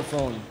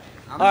microphone.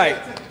 I'm All right.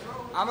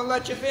 going to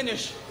let you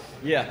finish.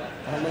 Yeah,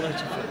 I'm going to let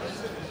you finish.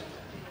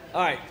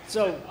 All right,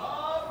 so,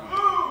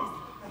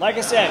 like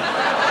I said,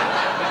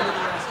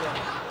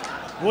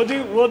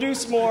 we'll do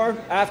some more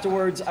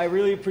afterwards. I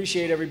really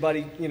appreciate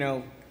everybody,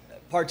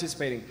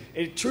 participating.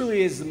 It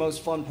truly is the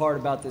most fun part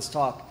about this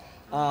talk.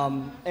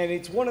 And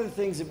it's one of the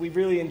things that we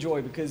really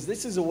enjoy because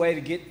this is a way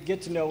to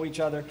get to know each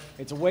other.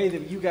 It's a way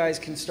that you guys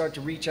can start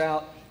to reach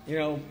out You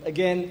know,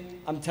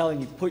 again, I'm telling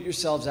you, put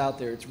yourselves out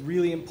there. It's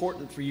really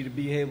important for you to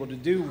be able to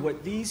do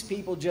what these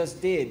people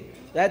just did.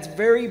 That's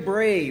very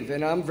brave,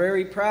 and I'm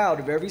very proud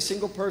of every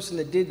single person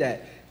that did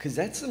that, because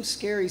that's some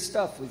scary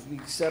stuff, with the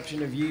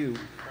exception of you.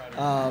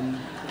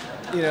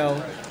 You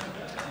know,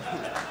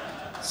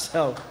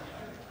 so.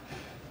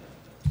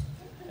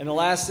 And the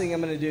last thing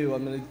I'm going to do,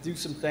 I'm going to do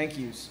some thank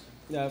yous.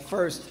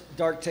 First,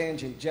 Dark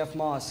Tangent, Jeff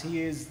Moss.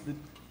 He is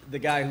the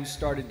guy who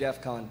started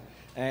DEF CON,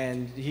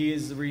 and he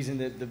is the reason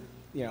that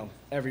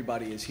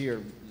everybody is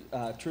here,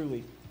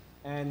 truly.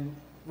 And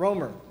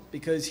Romer,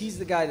 because he's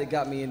the guy that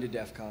got me into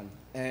DEF CON,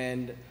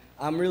 and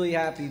I'm really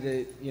happy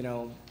that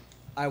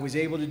I was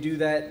able to do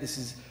that.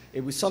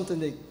 It was something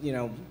that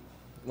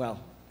well,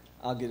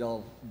 I'll get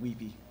all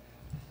weepy.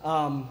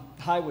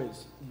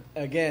 Highwiz,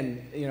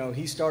 again,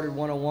 he started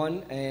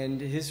 101, and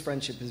his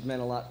friendship has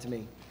meant a lot to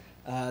me.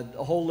 A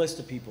whole list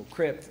of people: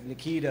 Crypt,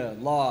 Nikita,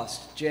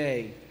 Lost,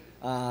 Jay,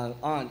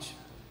 Anch,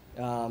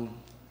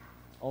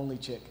 Only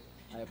Chick.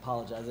 I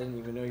apologize, I didn't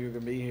even know you were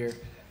going to be here.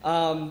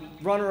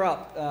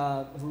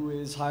 Runner-up, who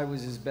is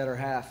Highwiz's better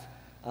half.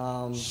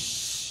 Oh,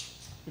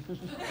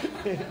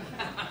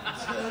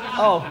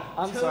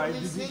 I'm sorry.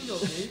 Totally single,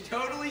 dude.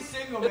 Totally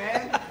single,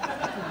 man.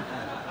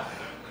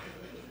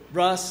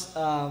 Russ,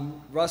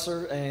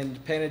 Russer, and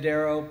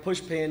Panadero,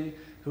 Pushpin,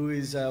 who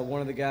is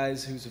one of the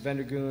guys who's a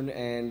vendor goon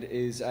and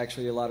is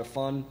actually a lot of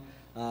fun.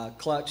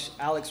 Clutch,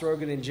 Alex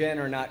Rogan and Jen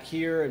are not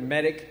here, and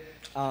Medic.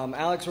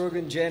 Alex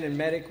Rogan, Jen, and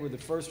Medic were the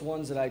first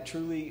ones that I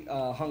truly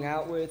hung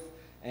out with,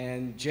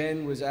 and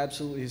Jen was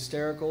absolutely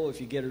hysterical. If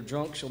you get her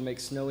drunk, she'll make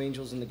snow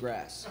angels in the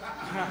grass.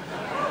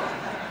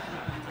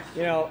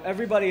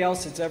 Everybody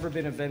else that's ever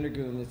been a vendor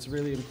goon, it's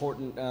really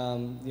important,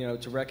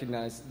 to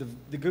recognize.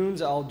 The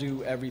goons all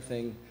do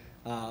everything,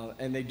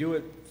 and they do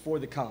it for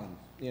the con,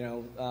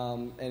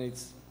 and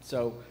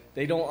so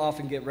they don't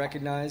often get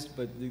recognized,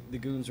 but the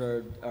goons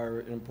are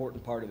an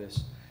important part of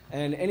this.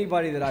 And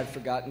anybody that I've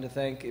forgotten to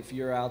thank, if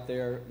you're out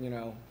there,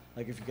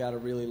 like if you got a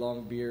really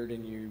long beard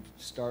and you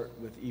start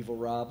with Evil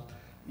Rob,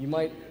 you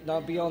might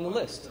not be on the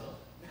list.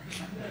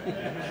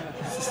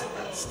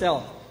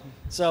 Stealth.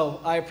 So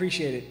I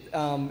appreciate it.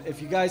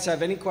 If you guys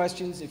have any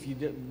questions, if you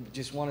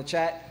just want to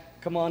chat,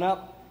 come on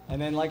up.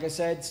 And then, like I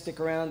said,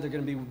 stick around. They're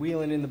going to be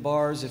wheeling in the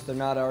bars if they're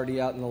not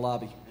already out in the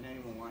lobby. And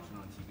anyone watching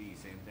on TV,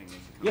 same thing. They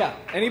should come Yeah,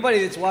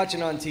 anybody that's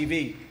watching on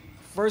TV,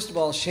 first of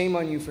all, shame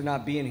on you for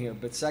not being here.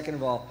 But second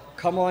of all,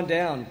 come on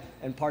down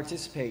and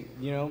participate.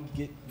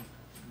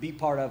 Be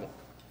part of it.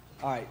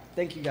 All right.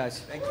 Thank you,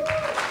 guys. Thank you.